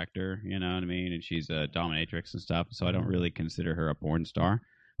BDSM director. You know what I mean? And she's a dominatrix and stuff. So I don't really consider her a porn star.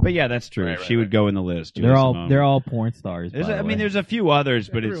 But yeah, that's true. She would go in the list. They're all porn stars. There's a few others,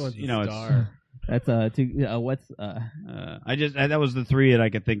 but Everyone's it's a star. That's what's that was the three that I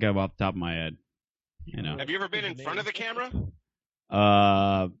could think of off the top of my head. Have you ever been in front of the camera?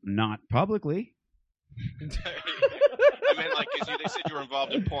 Not publicly. I meant like because they said you were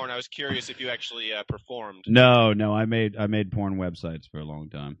involved in porn. I was curious if you actually performed. No, I made porn websites for a long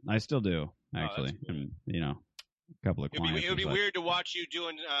time. I still do actually, and a couple of clients. It would be weird to watch you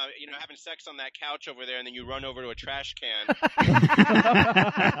doing, having sex on that couch over there, and then you run over to a trash can.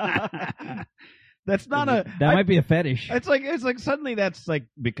 That's not that might be a fetish. It's like suddenly that's like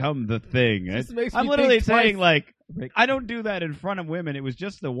become the thing. Just makes I'm me literally think twice. saying like I don't do that in front of women. It was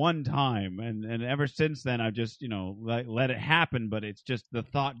just the one time, and ever since then I've just let it happen. But it's just the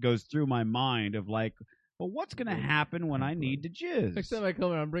thought goes through my mind of like, well, what's gonna happen when I need to jizz? Next time I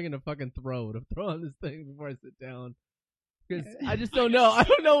come in, I'm bringing a fucking throw to throw on this thing before I sit down. Because I just don't know. I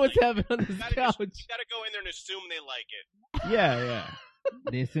don't know what's happening on this couch. You gotta go in there and assume they like it. Yeah.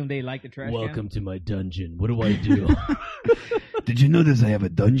 They assume they like the trash Welcome to my dungeon. What do I do? Did you notice I have a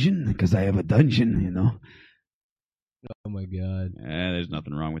dungeon? Because I have a dungeon, Oh my god. There's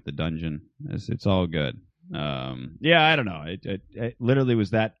nothing wrong with the dungeon. It's all good. Yeah, I don't know. It literally was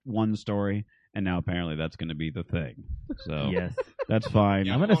that one story, and now apparently that's going to be the thing. So Yes. that's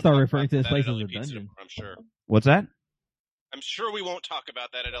fine. I'm gonna start referring to this place as a dungeon. I'm sure. What's that? I'm sure we won't talk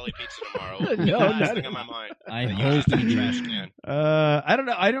about that at LA Pizza tomorrow. No, Last not thing on my mind. I You hope used to be you trash can. I don't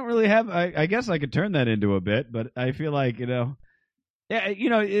know. I don't really have. I guess I could turn that into a bit, but I feel like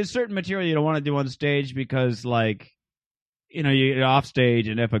there's certain material you don't want to do on stage because you're off stage,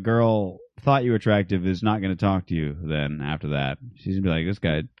 and if a girl thought you were attractive is not going to talk to you, then after that she's gonna be like, this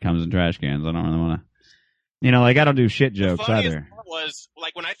guy comes in trash cans. I don't really want to. I don't do shit jokes The funniest either. part was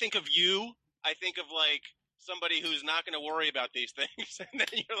like when I think of you, I think of like somebody who's not going to worry about these things, and then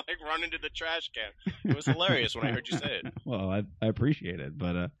you're like run into the trash can. It was hilarious when I heard you say it. Well, I appreciate it,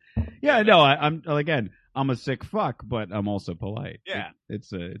 but I'm a sick fuck, but I'm also polite. Yeah.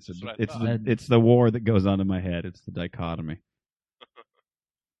 It's what I thought. the war that goes on in my head. It's the dichotomy.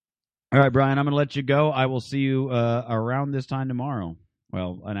 All right, Brian, I'm going to let you go. I will see you around this time tomorrow.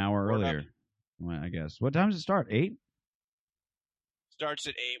 Well, an hour earlier, I guess. What time does it start? 8? Starts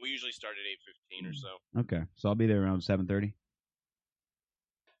at 8. We usually start at 8:15 or so. Okay, so I'll be there around 7:30.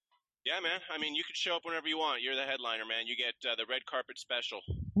 Yeah, man. I mean, you can show up whenever you want. You're the headliner, man. You get the red carpet special.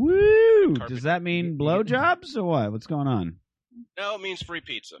 Woo! Does that mean blowjobs or what? What's going on? No, it means free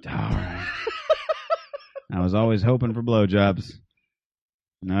pizza. All right. I was always hoping for blowjobs.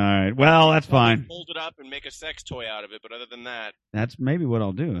 All right. Well, that's fine. Fold it up and make a sex toy out of it, but other than that, That's maybe what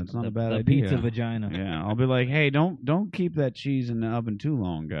I'll do. It's not a bad the idea. pizza vagina. Yeah, I'll be like, hey, don't keep that cheese in the oven too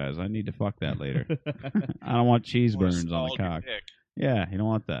long, guys. I need to fuck that later. I don't want cheese burns on the cock. Yeah, you don't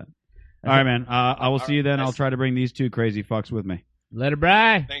want that. All right, man. I will see you then. I'll try to bring these two crazy fucks with me. Let it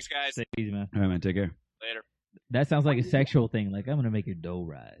brag. thanks, guys. Take it easy, man. All right, man. Take care. Later. That sounds like a sexual thing. Like, I'm going to make your dough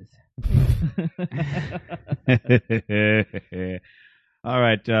rise. All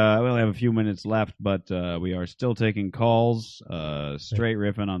right. We only have a few minutes left, but we are still taking calls. Straight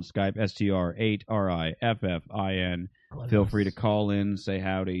riffing on Skype. STR8RIFFIN. Feel free to call in, say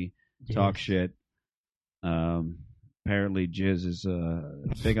howdy, talk shit. Apparently, jizz is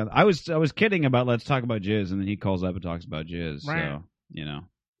big on. I was kidding about let's talk about jizz, and then he calls up and talks about jizz. So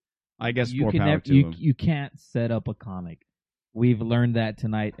I guess more power to him. You can't set up a comic. We've learned that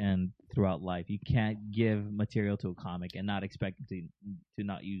tonight and throughout life. You can't give material to a comic and not expect him to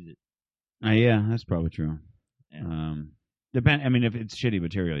not use it. Yeah, that's probably true. Yeah. Depend. I mean, if it's shitty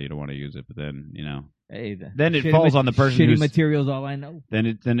material, you don't want to use it. But then, Hey, then it falls on the person shitty who's material's all I know. Then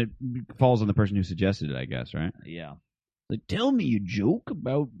it falls on the person who suggested it, I guess, right? Yeah. Like, tell me you joke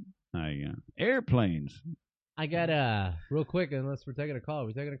about airplanes. I got real quick, unless we're taking a call. Are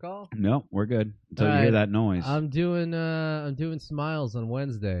we taking a call? No, we're good until you All hear right. that noise. I'm doing Smiles on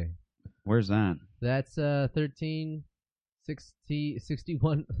Wednesday. Where's that? That's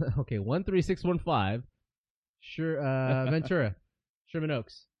 1361. Okay, 13615. Sure, Ventura, Sherman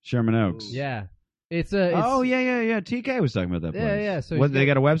Oaks. Sherman Oaks. Yeah, it's oh yeah. TK was talking about that place. Yeah. So what, they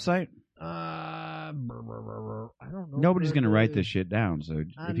got a website? I don't know. Nobody's gonna write this shit down. So if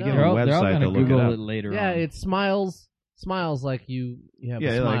you know. get on a They're all website, gonna they'll look Google it up. it later Yeah, on. it's Smiles like you have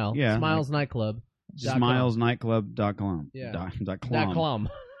a smile. Smiles nightclub. Smilesnightclub.com. Yeah. .com.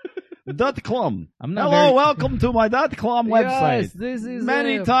 .com. I'm not Hello, very- welcome to my .com website. Yes, this is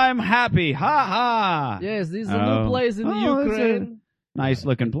Many time happy. Ha ha. Yes, this is a new place in the Ukraine. Nice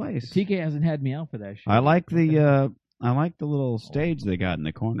looking place. TK hasn't had me out for that shit. I like the little stage they got in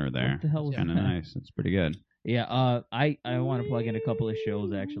the corner there. What the hell was Kind of that? nice. It's pretty good. Yeah, I want to plug in a couple of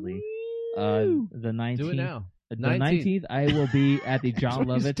shows actually. The 19th. Do it now. The 19th. 19th, I will be at the John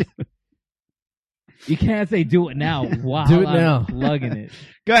That's what he's Lovitz. You can't say do it now. Wow, Do it now. Plugging it.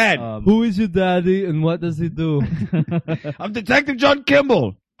 Go ahead. Who is your daddy and what does he do? I'm Detective John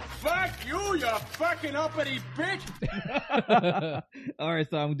Kimball. Fuck you, you fucking uppity bitch! All right,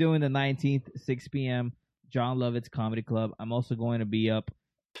 so I'm doing the 19th, 6 p.m. John Lovitz Comedy Club. I'm also going to be up.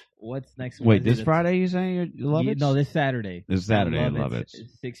 What's next? Wait, Wednesday? this Friday you saying you love it? No, this Saturday. This Saturday, I John love it.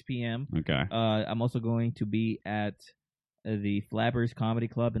 6 p.m. Okay. I'm also going to be at the Flappers Comedy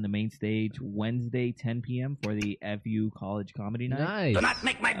Club in the main stage Wednesday, 10 p.m. for the FU College Comedy Night. Nice. Do not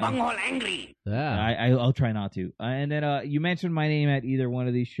make my bunghole angry. Yeah. I'll try not to. And then you mentioned my name at either one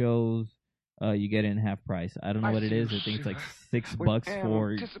of these shows. You get in half price. I don't know what it is. I think it's like $6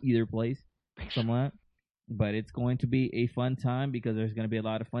 for either place, something like that. But it's going to be a fun time because there's going to be a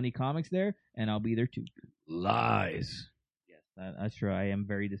lot of funny comics there, and I'll be there too. Lies. Yes, that's true. I am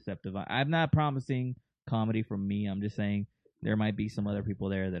very deceptive. I'm not promising comedy from me. I'm just saying there might be some other people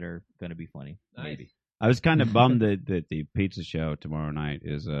there that are going to be funny. Maybe. I was kind of bummed that the pizza show tomorrow night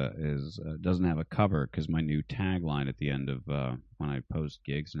is doesn't have a cover because my new tagline at the end of when I post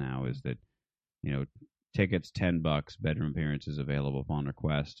gigs now is that tickets $10, bedroom appearances available upon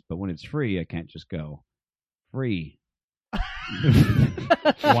request, but when it's free I can't just go free.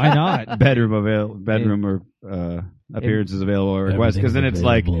 Why not? Bedroom or appearances available at request because then it's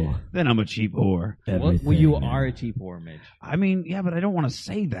like then I'm a cheap whore. Well, you are a cheap whore, Mitch. I mean, yeah, but I don't want to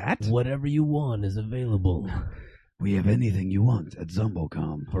say that. Whatever you want is available We have anything you want at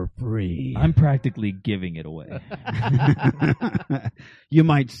Zumbocom for free. I'm practically giving it away. You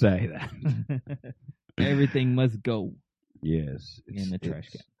might say that. Everything must go. Yes, in the trash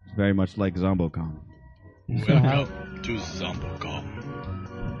can. It's very much like Zumbocom. Welcome to Zumbocom.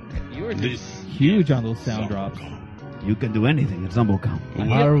 You were huge on those sound drops. You can do anything at Zumbocom.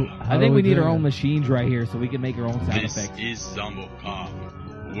 I think we need our own machines right here so we can make our own sound This effects. is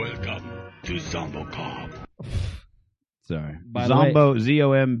Zumbocom. Welcome to Zumbocom. Sorry. By the way-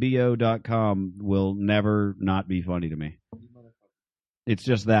 ZOMBO.com will never not be funny to me. It's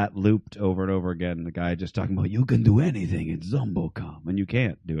just that looped over and over again. The guy just talking about, you can do anything at Zumbocom. And you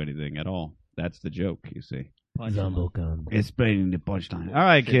can't do anything at all. That's the joke, you see. Zumbocom. Explaining the punchline. All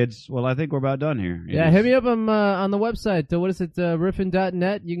right, kids. Well, I think we're about done here. Yeah, hit me up on the website. What is it?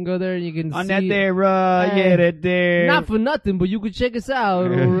 Riffin.net. You can go there and you can On see... that there, yeah, that there. Not for nothing, but you can check us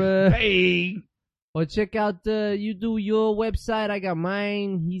out. Or, hey. Or check out, you do your website. I got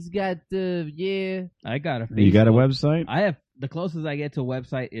mine. He's got, yeah. I got a Facebook. You got a website? I have, the closest I get to a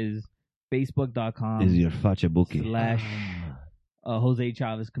website is facebook.com Is your fachabuki. / Jose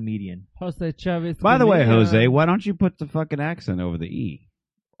Chavez Comedian. Jose Chavez By the way, Comedian. Jose, why don't you put the fucking accent over the E?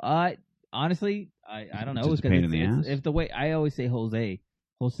 Honestly, I don't know. Just a pain in the ass? If the way I always say Jose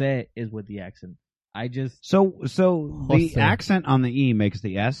is with the accent. I just So Jose. the accent on the E makes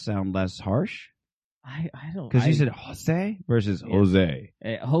the S sound less harsh? I don't Because you said Jose versus Yeah. Jose.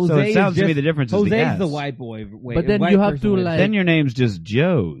 Jose. So it sounds is to me just, the difference is Jose's the S. the white boy. But then you have to, like... Then your name's just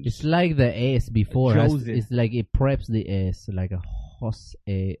Joe's. It's like the S before. Joseph. It's like it preps the S, like a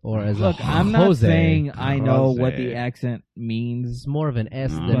Jose or as Look, a I'm not Jose. saying I know Jose. what the accent means. It's more of an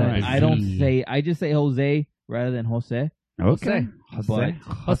S No, than But a I don't Z. say. I just say Jose rather than Jose. Okay. But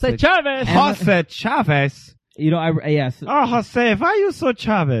Jose Chavez. Jose Chavez. you know, yes, Oh, Jose, why are you so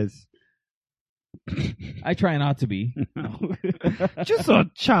Chavez? I try not to be. Just so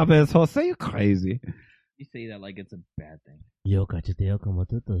Chavez, Jose, you crazy. You say that like it's a bad thing. Yo cacheteo como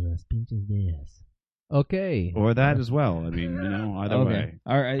tú todas pinches días. Okay. Or that as well. I mean, either way.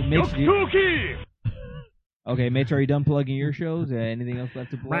 All right, Mitch. Okay, Mitch, are you done plugging your shows? Anything else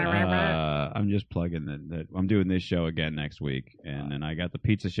left to plug? I'm just plugging that I'm doing this show again next week, and then I got the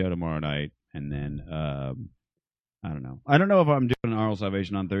pizza show tomorrow night, and then I don't know. I don't know if I'm doing Arl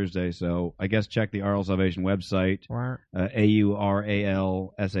Salvation on Thursday, so I guess check the Arl Salvation website,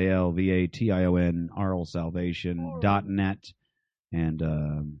 AURALSALVATION, arlsalvation.net.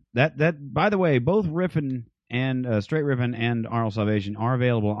 And that by the way, both Riffin and Straight Riffin and Arl Salvation are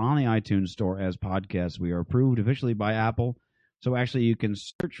available on the iTunes store as podcasts. We are approved officially by Apple, so actually you can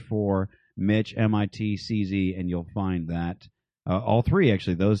search for Mitch MITCZ and you'll find that. All three,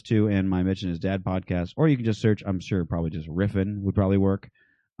 actually, those two and my Mitch and His Dad podcast, or you can just search, I'm sure probably just Riffin would probably work.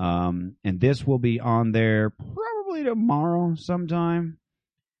 And this will be on there probably tomorrow sometime.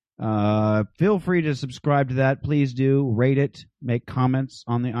 Feel free to subscribe to that. Please do. Rate it. Make comments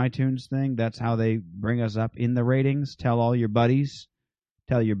on the iTunes thing. That's how they bring us up in the ratings. Tell all your buddies.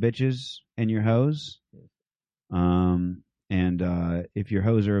 Tell your bitches and your hoes. And if your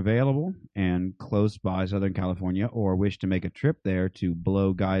hoes are available and close by Southern California or wish to make a trip there to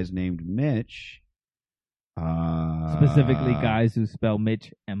blow guys named Mitch. Specifically guys who spell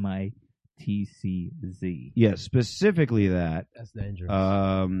Mitch MITCZ. Yeah, specifically that. That's dangerous.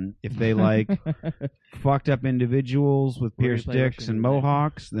 If they like fucked up individuals with We're pierced gonna play dicks Russian and roulette.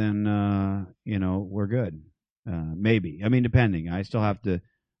 mohawks, then we're good. Maybe. I mean, depending. I'm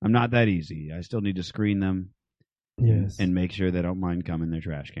not that easy. I still need to screen them. Yes. And make sure they don't mind coming in their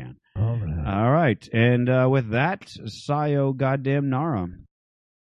trash can. All right. All right. And with that, Sayo goddamn Nara.